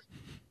shitter.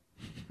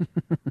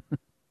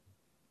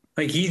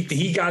 Like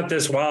he got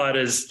this while at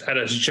his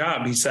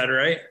job, he said,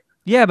 right?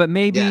 Yeah, but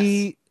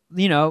maybe,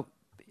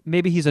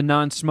 maybe he's a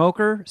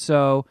non-smoker,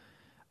 so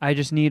I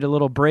just need a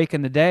little break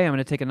in the day. I'm going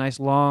to take a nice,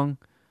 long,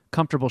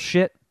 comfortable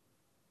shit,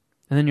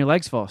 and then your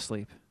legs fall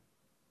asleep.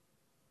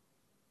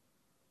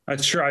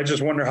 That's true. I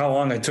just wonder how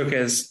long it took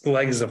his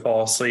legs to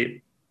fall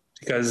asleep,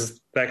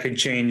 because that could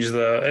change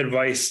the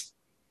advice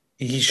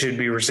he should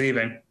be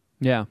receiving.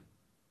 Yeah.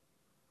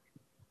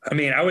 I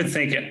mean, I would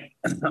think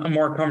a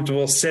more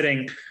comfortable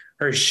sitting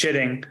or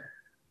shitting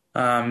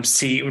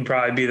seat would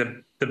probably be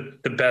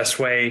the best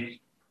way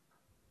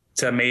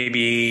to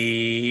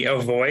maybe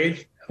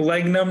avoid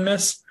leg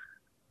numbness.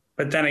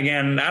 But then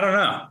again, I don't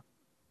know.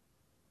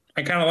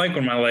 I kind of like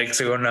when my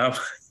legs go numb.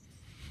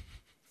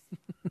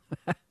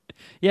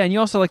 Yeah, and you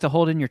also like to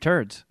hold in your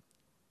turds.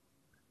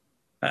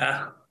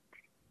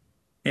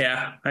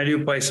 Yeah, I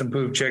do play some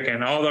poop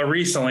chicken. Although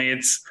recently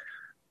it's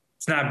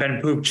not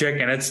been poop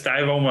chicken.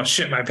 I've almost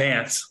shit my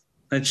pants.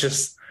 It's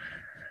just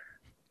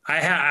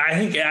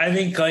I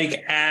think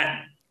like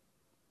at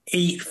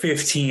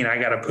 8:15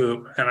 I gotta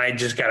poop, and I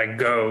just gotta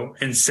go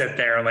and sit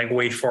there and like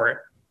wait for it.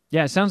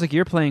 Yeah, it sounds like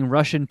you're playing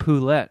Russian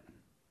poulette.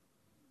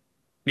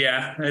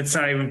 Yeah, it's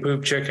not even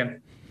poop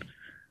chicken.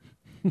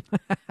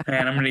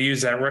 And I'm going to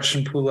use that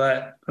Russian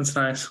poulette. That's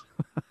nice.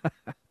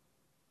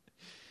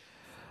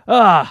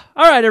 All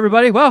right,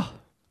 everybody. Well,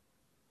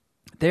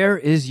 there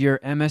is your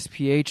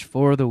MSPH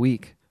for the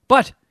week.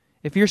 But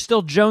if you're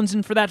still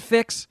jonesing for that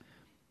fix,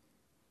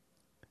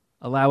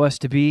 allow us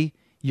to be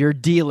your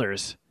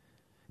dealers.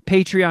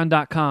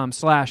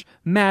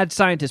 patreon.com/Mad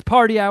Scientist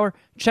Party Hour.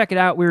 Check it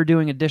out. We're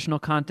doing additional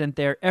content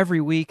there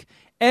every week.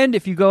 And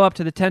if you go up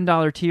to the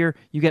 $10 tier,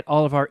 you get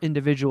all of our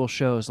individual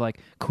shows like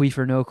Queef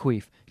or No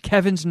Queef,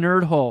 Kevin's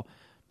Nerd Hole,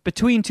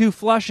 Between Two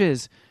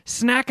Flushes,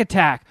 Snack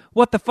Attack,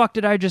 What the Fuck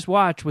Did I Just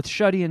Watch with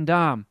Shuddy and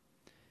Dom.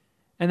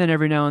 And then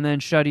every now and then,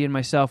 Shuddy and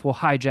myself will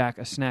hijack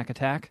a Snack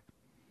Attack.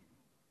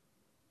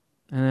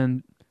 And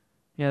then,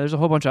 yeah, there's a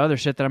whole bunch of other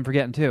shit that I'm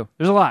forgetting too.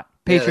 There's a lot.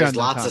 Patreon.com. There's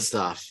lots of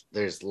stuff.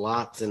 There's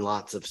lots and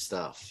lots of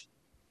stuff.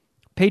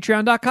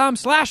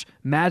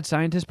 Patreon.com/Mad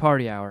Scientist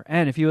Party Hour.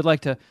 And if you would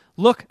like to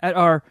look at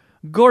our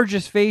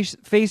gorgeous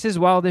faces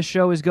while this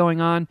show is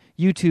going on,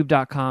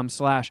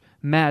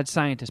 YouTube.com/Mad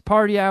Scientist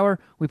Party Hour.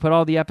 We put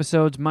all the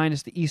episodes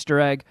minus the Easter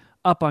egg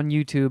up on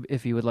YouTube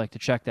if you would like to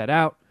check that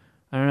out.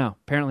 I don't know.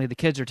 Apparently the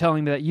kids are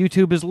telling me that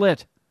YouTube is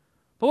lit.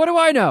 But what do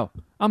I know?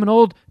 I'm an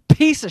old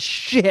piece of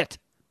shit.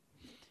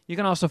 You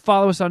can also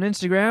follow us on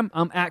Instagram.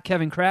 I'm at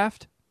Kevin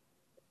Kraft.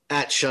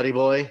 At Shuddy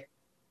Boy.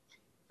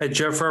 At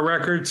Jeffro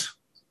Records.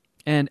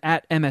 And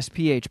at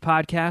MSPH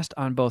Podcast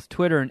on both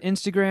Twitter and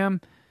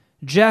Instagram.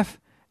 Jeff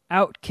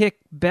Outkick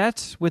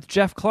Bets with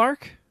Jeff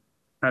Clark.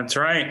 That's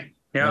right.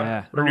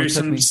 Yeah. We're doing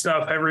some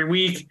stuff every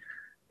week.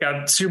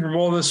 Got Super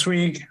Bowl this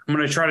week. I'm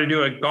going to try to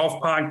do a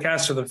golf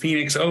podcast for the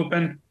Phoenix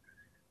Open.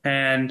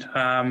 And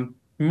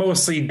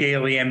mostly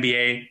daily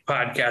NBA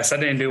podcasts. I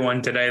didn't do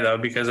one today, though,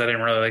 because I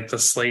didn't really like the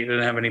slate. I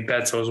didn't have any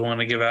bets I was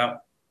wanting to give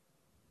out.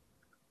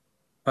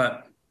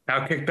 But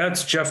Outkick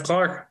Bets, Jeff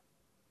Clark.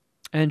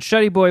 And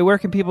Shuddy Boy, where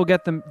can people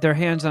get their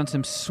hands on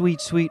some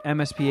sweet, sweet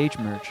MSPH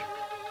merch?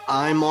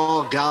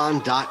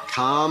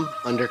 I'mAllGone.com.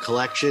 Under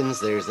collections,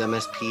 there's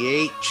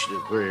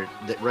MSPH. We're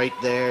right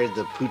there.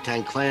 The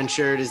Poo-Tang Clan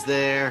shirt is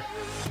there.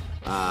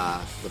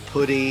 The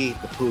Putty,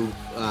 the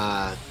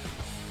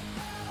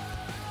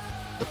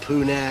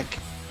Poo Neck,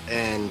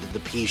 and the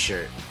P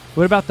shirt.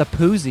 What about the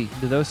Poozy?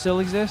 Do those still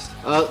exist?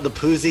 The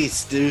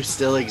Poozies do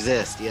still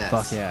exist, yes.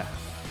 Fuck yeah.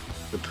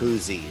 The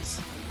Poozies.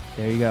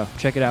 There you go.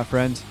 Check it out,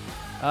 friends.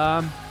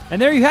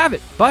 And there you have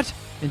it. But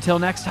until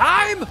next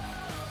time,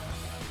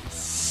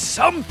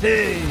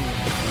 something.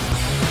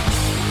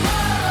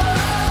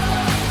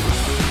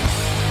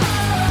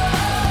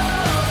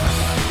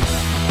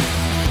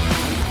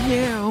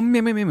 Meow,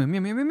 meow, meow, meow, meow,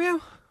 meow,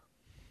 meow.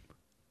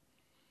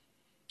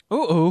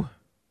 Uh-oh.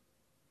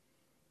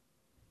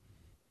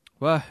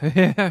 What?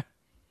 Okay.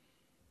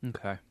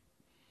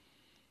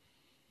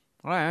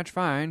 Let's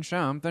find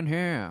something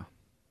here.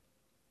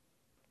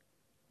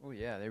 Oh,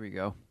 yeah, there we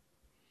go.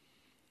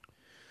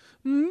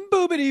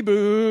 Boobity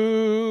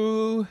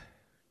boo.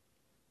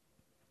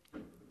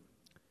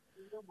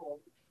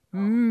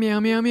 Meow,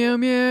 meow, meow,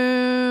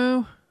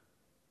 meow.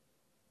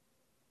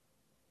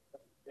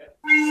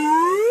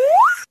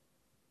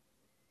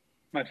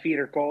 My feet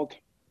are cold.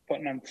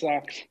 Putting on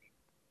socks.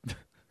 Let's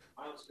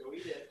go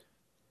eat it.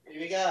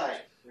 Here you go.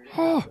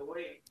 Oh,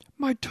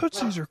 my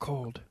tootsies are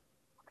cold.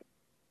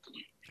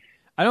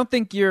 I don't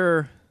think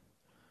your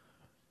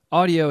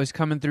audio is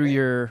coming through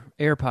your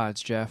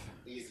AirPods, Jeff.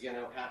 He's going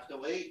to have to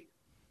wait.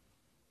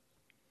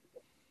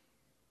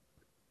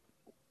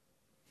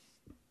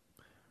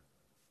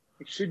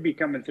 It should be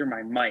coming through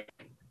my mic.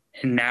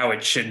 And now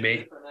it should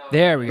be.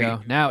 There we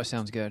go. Now it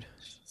sounds good.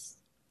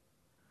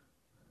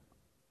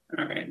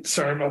 All right.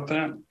 Sorry about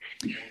that.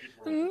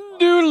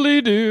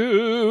 Doodly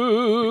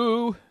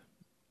doo.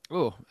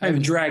 Oh,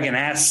 I'm dragging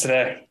ass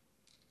today.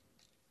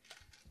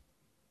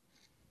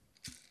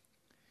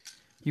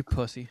 You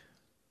pussy.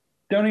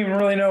 Don't even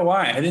really know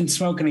why. I didn't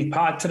smoke any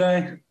pot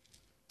today.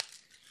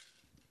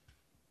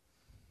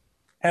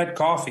 Had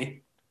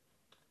coffee.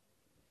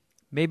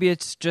 Maybe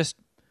it's just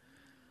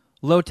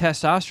low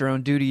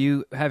testosterone due to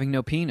you having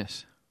no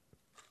penis.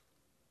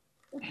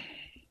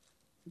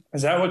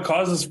 Is that what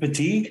causes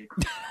fatigue?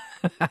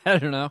 I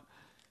don't know.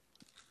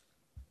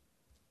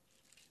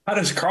 How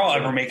does Carl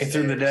ever make it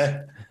through the day?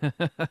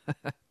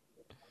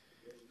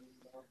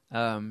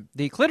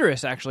 The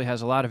clitoris actually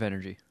has a lot of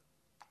energy.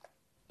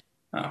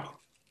 Oh.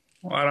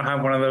 Well, I don't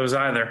have one of those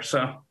either,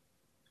 so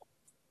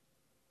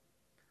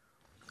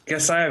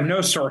guess I have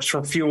no source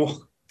for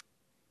fuel.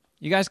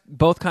 You guys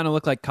both kind of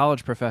look like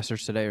college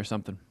professors today or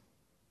something.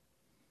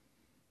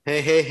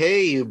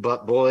 Hey, you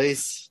butt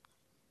boys.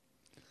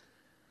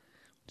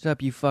 What's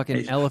up, you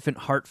fucking elephant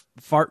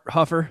fart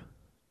huffer?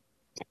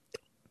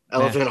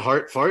 Elephant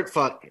heart fart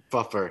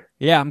fuffer.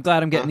 Yeah, I'm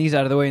glad I'm getting these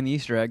out of the way in the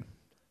Easter egg.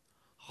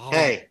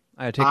 Hey,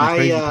 I gotta take my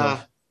crazy pills.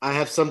 I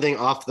have something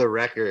off the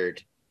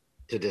record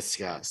to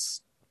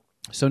discuss.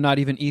 So not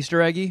even Easter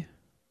eggy?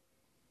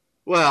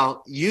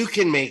 Well, you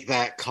can make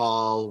that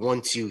call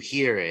once you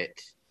hear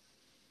it.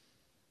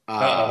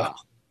 But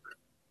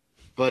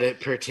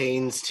it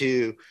pertains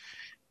to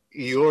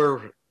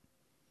your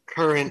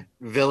current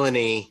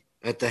villainy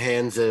at the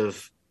hands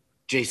of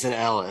Jason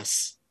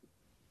Ellis.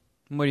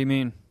 What do you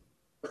mean?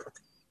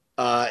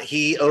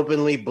 He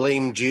openly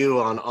blamed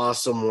you on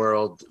Awesome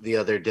World the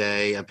other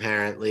day,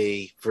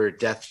 apparently, for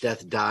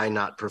Death, Die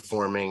not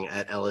performing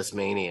at Ellis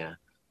Mania.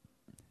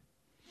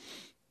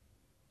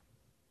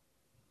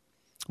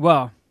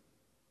 Well,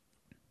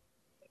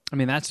 I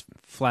mean, that's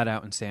flat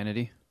out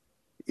insanity.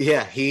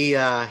 Yeah, he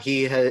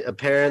had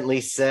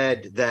apparently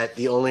said that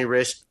the only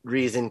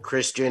reason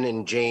Christian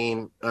and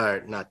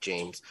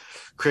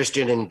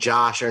Christian and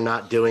Josh are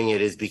not doing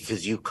it is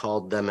because you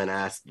called them and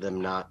asked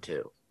them not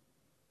to.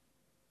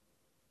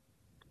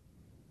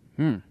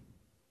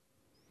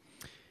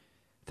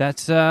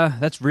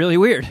 That's really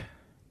weird.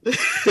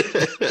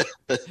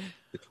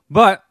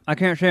 But I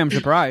can't say I'm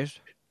surprised.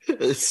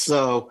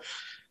 So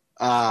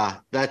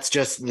that's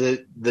just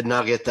the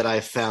nugget that I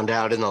found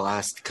out in the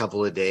last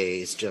couple of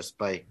days, just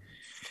by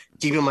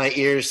keeping my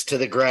ears to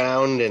the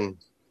ground and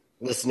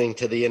listening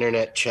to the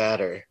internet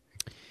chatter.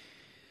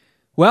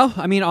 Well,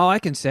 I mean, all I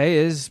can say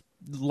is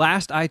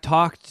last I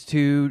talked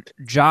to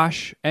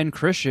Josh and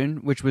Christian,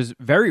 which was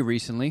very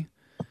recently,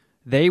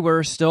 they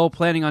were still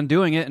planning on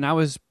doing it, and I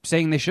was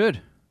saying they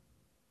should.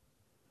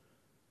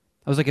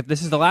 I was like, if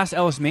this is the last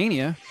Ellis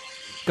Mania,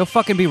 go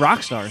fucking be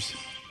rock stars.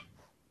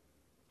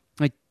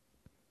 Like,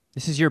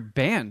 this is your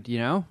band, you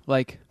know?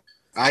 Like,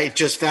 I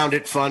just found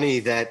it funny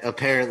that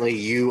apparently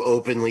you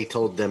openly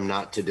told them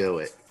not to do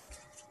it.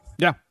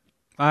 Yeah,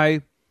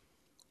 I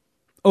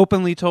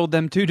openly told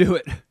them to do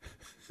it.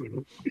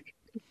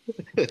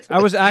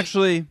 I was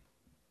actually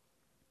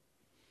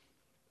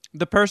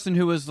the person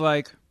who was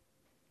like,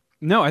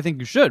 no, I think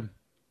you should.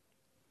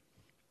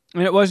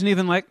 And it wasn't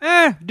even like,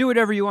 do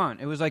whatever you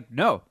want. It was like,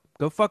 no,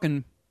 go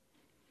fucking,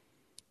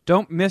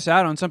 don't miss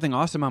out on something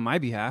awesome on my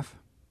behalf.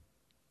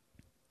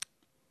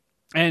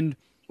 And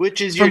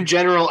which is your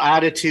general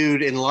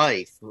attitude in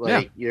life.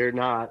 Like, you're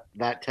not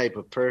that type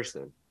of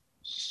person.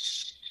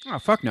 Oh,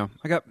 fuck no.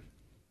 I got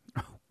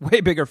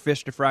way bigger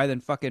fish to fry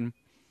than fucking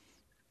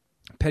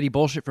petty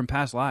bullshit from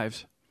past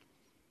lives.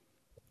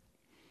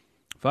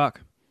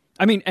 Fuck.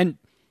 I mean, and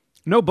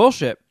no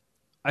bullshit.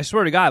 I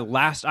swear to God,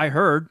 last I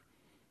heard,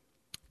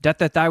 Death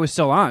That Die was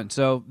still on.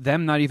 So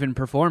them not even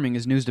performing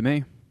is news to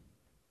me.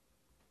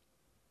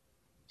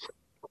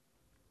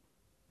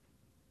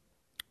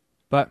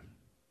 But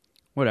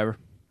whatever.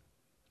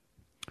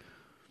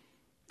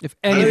 If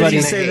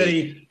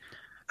anybody,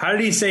 how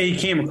did he say he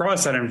came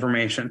across that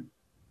information?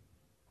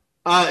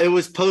 It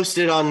was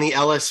posted on the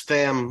LS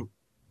Fam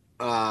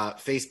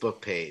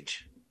Facebook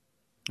page.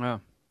 Oh.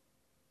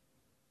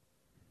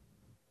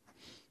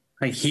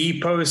 Like, he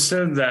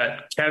posted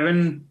that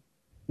Kevin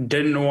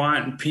didn't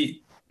want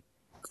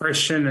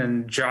Christian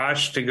and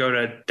Josh to go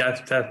to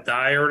Death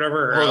Die or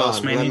whatever. Or Hold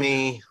on, let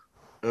me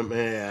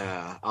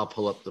I'll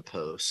pull up the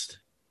post.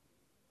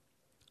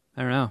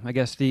 I don't know. I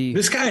guess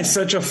this guy is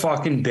such a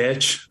fucking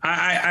bitch.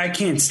 I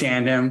can't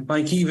stand him.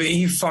 Like,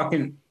 he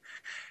fucking.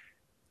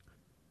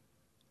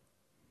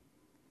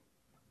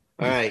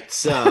 All right,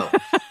 so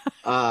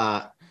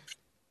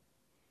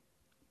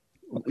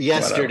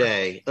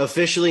yesterday,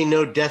 officially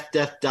no Death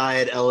Die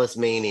at Ellis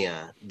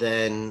Mania.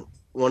 Then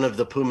one of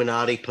the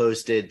Puminati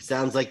posted,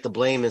 sounds like the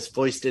blame is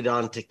foisted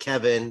onto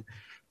Kevin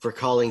for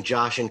calling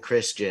Josh and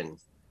Christian.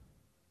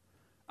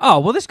 Oh,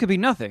 well, this could be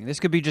nothing. This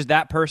could be just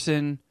that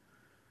person,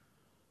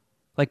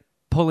 like,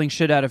 pulling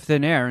shit out of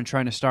thin air and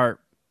trying to start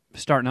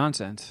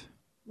nonsense.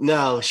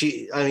 No,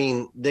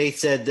 they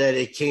said that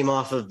it came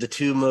off of the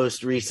 2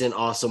 most recent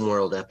Awesome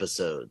World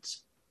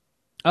episodes.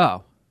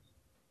 Oh.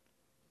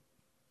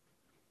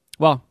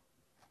 Well,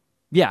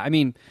 yeah, I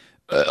mean,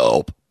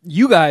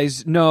 you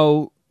guys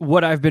know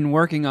what I've been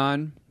working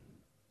on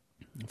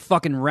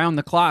fucking round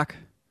the clock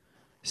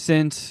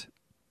since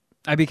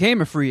I became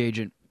a free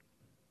agent.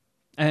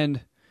 And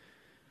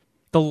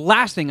the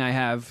last thing I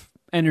have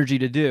energy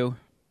to do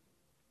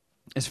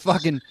is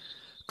fucking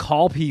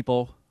call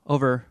people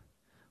over,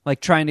 like,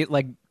 trying to,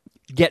 like,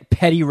 get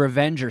petty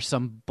revenge or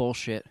some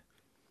bullshit.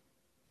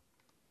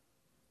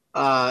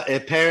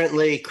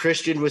 Apparently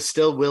Christian was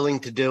still willing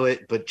to do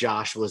it, but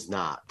Josh was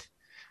not.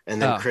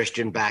 And then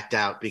Christian backed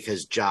out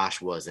because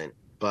Josh wasn't.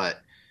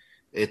 But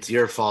it's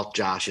your fault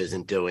Josh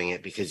isn't doing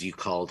it because you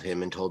called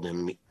him and told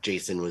him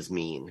Jason was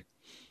mean,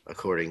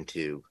 according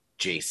to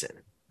Jason.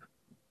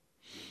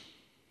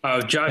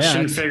 Oh, Josh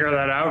didn't figure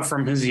that out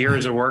from his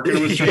years of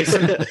working with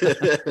Jason?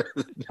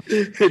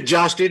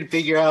 Josh didn't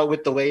figure out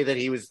with the way that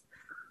he was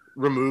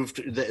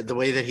removed, the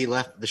way that he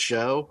left the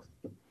show.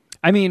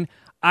 I mean,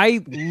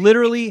 I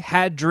literally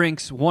had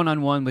drinks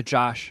one-on-one with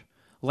Josh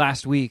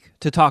last week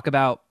to talk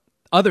about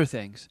other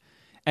things.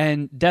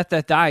 And Death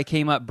That Die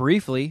came up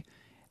briefly,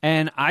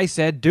 and I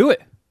said, do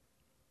it.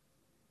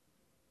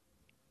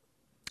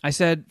 I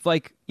said,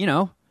 like, you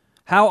know,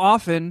 how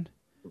often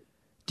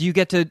do you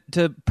get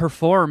to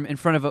perform in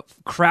front of a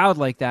crowd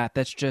like that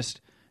that's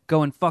just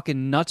going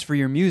fucking nuts for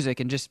your music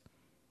and just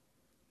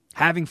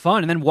having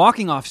fun and then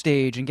walking off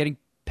stage and getting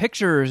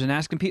pictures and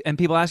asking and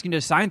people asking you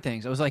to sign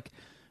things? I was like,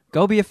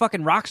 go be a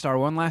fucking rock star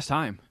one last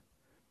time.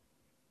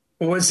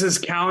 Was his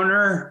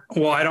counter,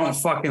 well, I don't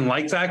fucking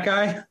like that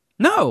guy?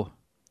 No.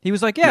 He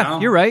was like, yeah,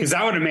 you're right. Because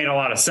that would have made a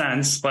lot of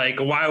sense. Like,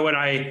 why would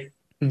I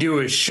do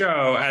a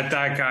show at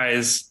that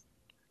guy's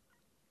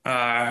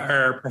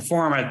or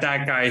perform at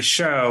that guy's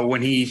show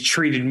when he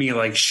treated me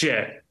like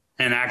shit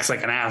and acts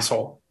like an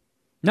asshole?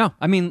 No,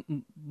 I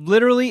mean,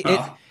 literally,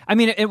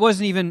 it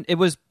wasn't even, it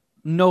was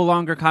no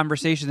longer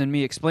conversation than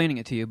me explaining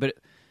it to you. But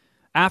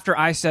after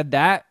I said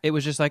that, it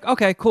was just like,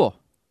 okay, cool.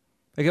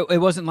 Like it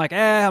wasn't like,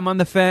 I'm on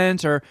the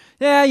fence, or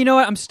you know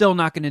what, I'm still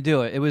not going to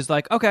do it. It was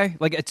like, okay,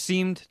 like it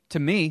seemed to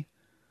me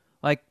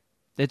like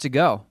it's a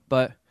go.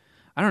 But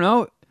I don't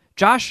know.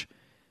 Josh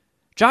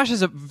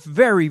has a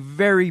very,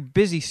 very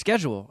busy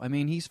schedule. I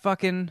mean, he's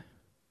producing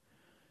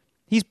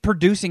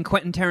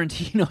Quentin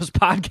Tarantino's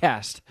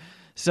podcast.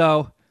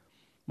 So,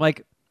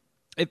 like,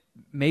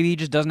 maybe he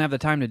just doesn't have the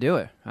time to do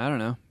it. I don't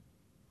know.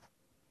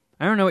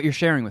 I don't know what you're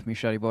sharing with me,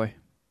 Shuddy Boy.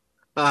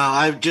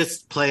 I'm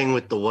just playing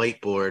with the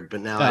whiteboard,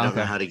 but now I don't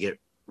know how to get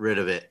rid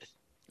of it.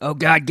 Oh,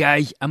 God,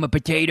 guys, I'm a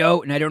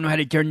potato, and I don't know how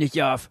to turn this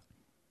off.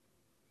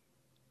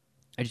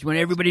 I just want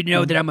everybody to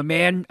know that I'm a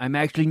man. I'm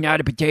actually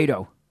not a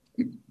potato.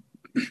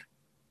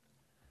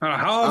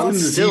 How often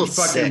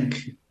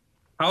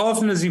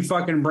does he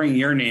fucking bring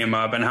your name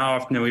up, and how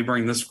often do we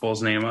bring this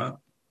fool's name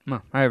up?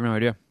 No, I have no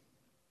idea.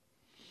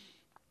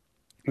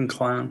 Fucking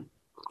clown.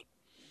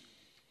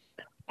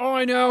 All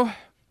I know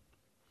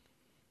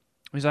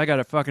is I got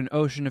a fucking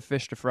ocean of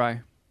fish to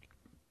fry.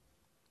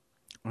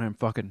 I'm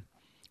fucking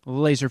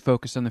laser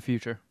focused on the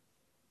future.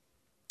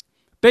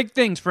 Big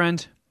things,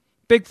 friends.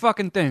 Big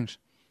fucking things.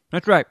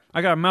 That's right.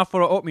 I got a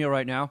mouthful of oatmeal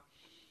right now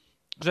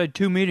because I had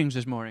 2 meetings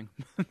this morning.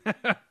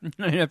 I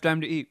didn't have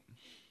time to eat.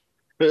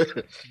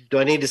 Do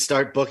I need to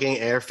start booking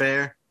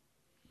airfare?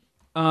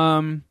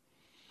 I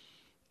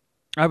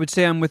would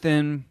say I'm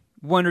within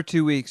 1 or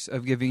 2 weeks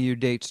of giving you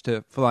dates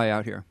to fly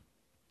out here.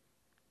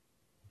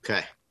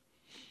 Okay.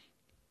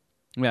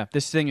 Yeah,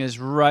 this thing is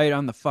right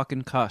on the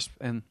fucking cusp,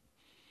 and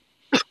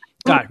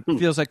God, it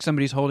feels like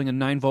somebody's holding a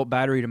 9-volt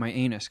battery to my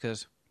anus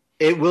because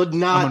it would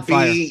not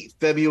be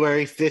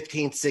February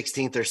 15th,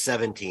 16th, or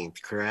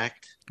 17th,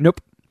 correct?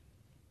 Nope.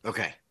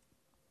 Okay.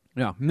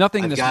 No,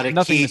 nothing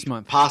this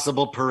month.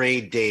 Possible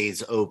parade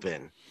days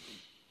open.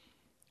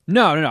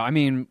 No. I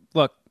mean,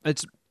 look,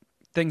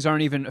 things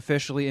aren't even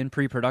officially in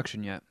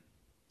pre-production yet.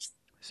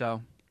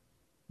 So.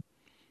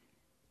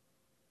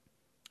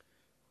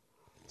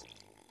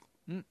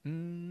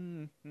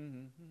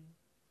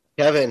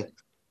 Kevin,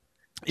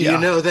 do Yeah. you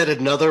know that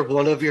another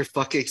one of your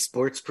fucking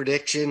sports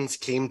predictions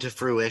came to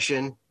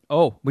fruition?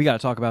 Oh, we got to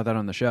talk about that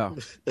on the show.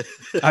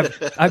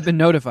 I've been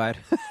notified.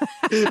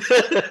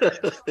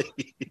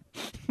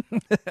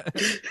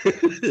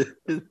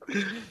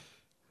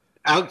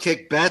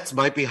 Outkick Bets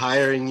might be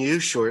hiring you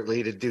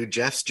shortly to do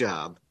Jeff's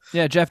job.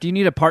 Yeah, Jeff, do you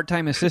need a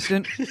part-time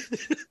assistant?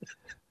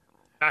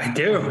 I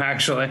do,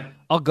 actually.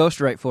 I'll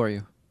ghostwrite for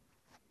you.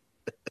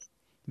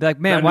 Be like,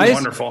 man,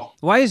 wonderful.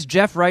 why is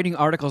Jeff writing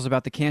articles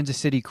about the Kansas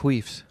City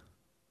Queefs?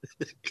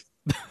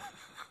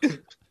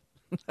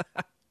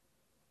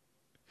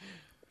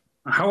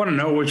 I want to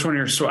know which one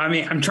you're. I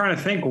mean, I'm trying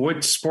to think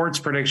which sports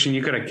prediction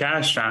you could have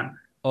cashed on.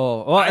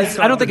 Oh, well,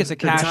 I don't think it's a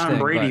cash the Tom thing.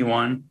 Brady but...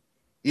 one.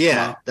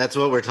 Yeah, that's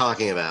what we're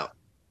talking about.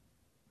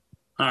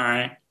 All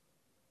right.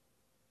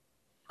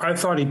 I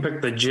thought he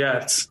picked the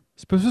Jets.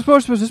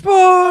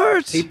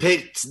 Sports! He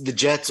picked the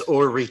Jets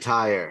or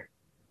retire.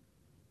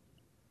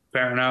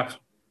 Fair enough.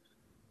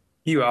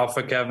 You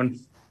alpha, Kevin.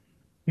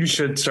 You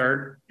should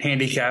start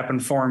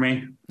handicapping for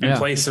me in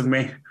place of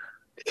me.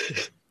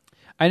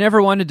 I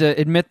never wanted to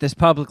admit this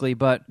publicly,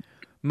 but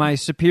my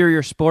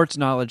superior sports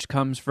knowledge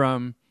comes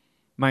from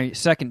my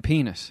second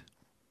penis.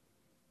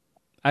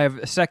 I have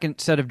a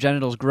second set of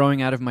genitals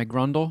growing out of my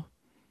grundle,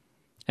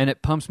 and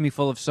it pumps me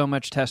full of so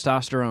much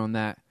testosterone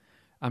that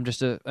I'm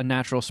just a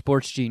natural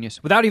sports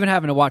genius without even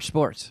having to watch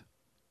sports.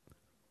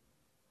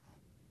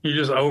 You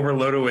just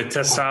overloaded with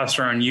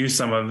testosterone, use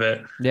some of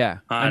it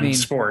on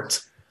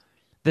sports.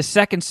 The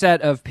second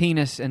set of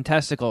penis and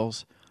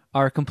testicles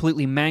are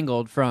completely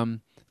mangled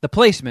from the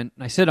placement.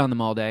 I sit on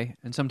them all day,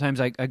 and sometimes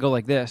I go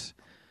like this.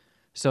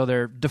 So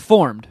they're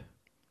deformed.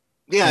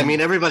 Yeah, I mean,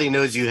 everybody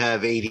knows you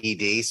have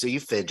ADD, so you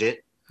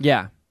fidget.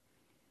 Yeah.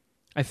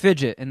 I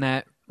fidget, and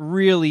that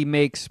really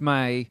makes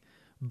my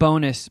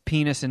bonus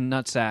penis and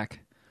nutsack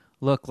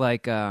look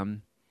like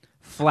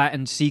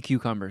flattened sea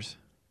cucumbers.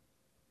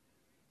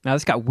 Now,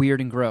 this got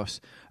weird and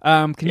gross.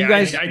 Can you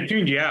guys... I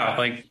tuned you out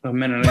like a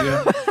minute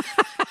ago.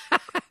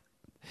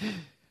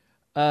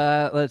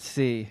 Let's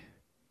see.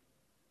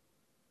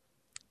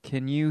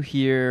 Can you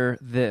hear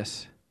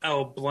this?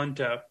 El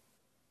Blunto.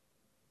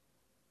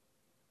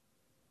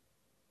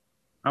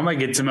 I might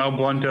get some El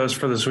Bluntos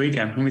for this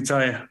weekend. Let me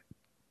tell you.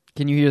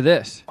 Can you hear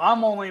this?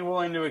 I'm only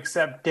willing to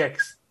accept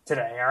dicks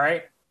today, all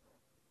right?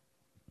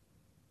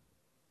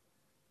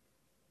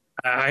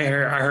 I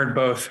heard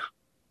both.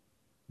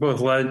 Both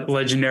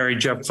legendary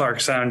Jeff Clark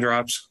sound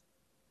drops.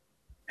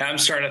 I'm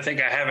starting to think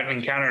I haven't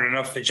encountered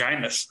enough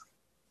vaginas.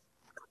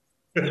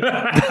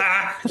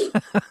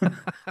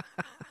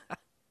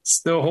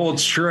 Still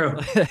holds true.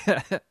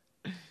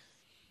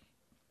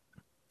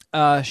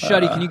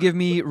 Shuddy, can you give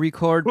me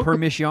record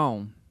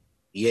permission?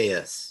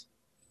 Yes.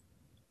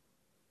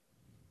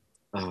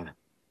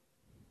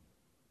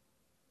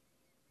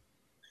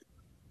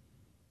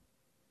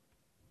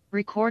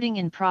 Recording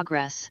in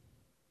progress.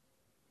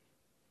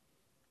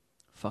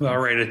 All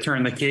ready to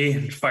turn the key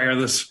and fire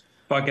this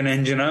fucking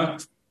engine up.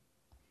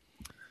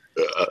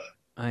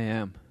 I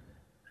am.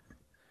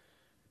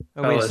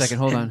 Oh, wait a second.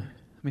 Hold on.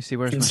 Let me see.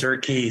 Where's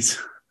insert keys?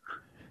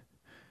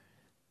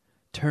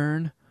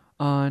 Turn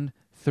on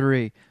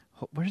 3.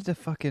 Where's the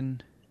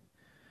fucking...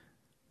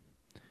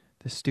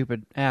 This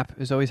stupid app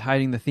is always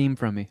hiding the theme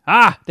from me.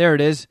 Ah, there it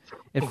is.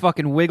 It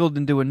fucking wiggled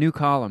into a new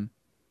column.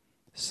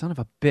 Son of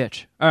a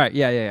bitch. All right,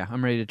 yeah.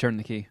 I'm ready to turn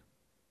the key.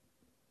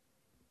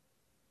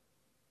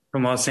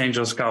 From Los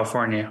Angeles,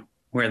 California,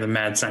 we're the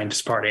Mad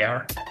Scientist Party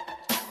Hour.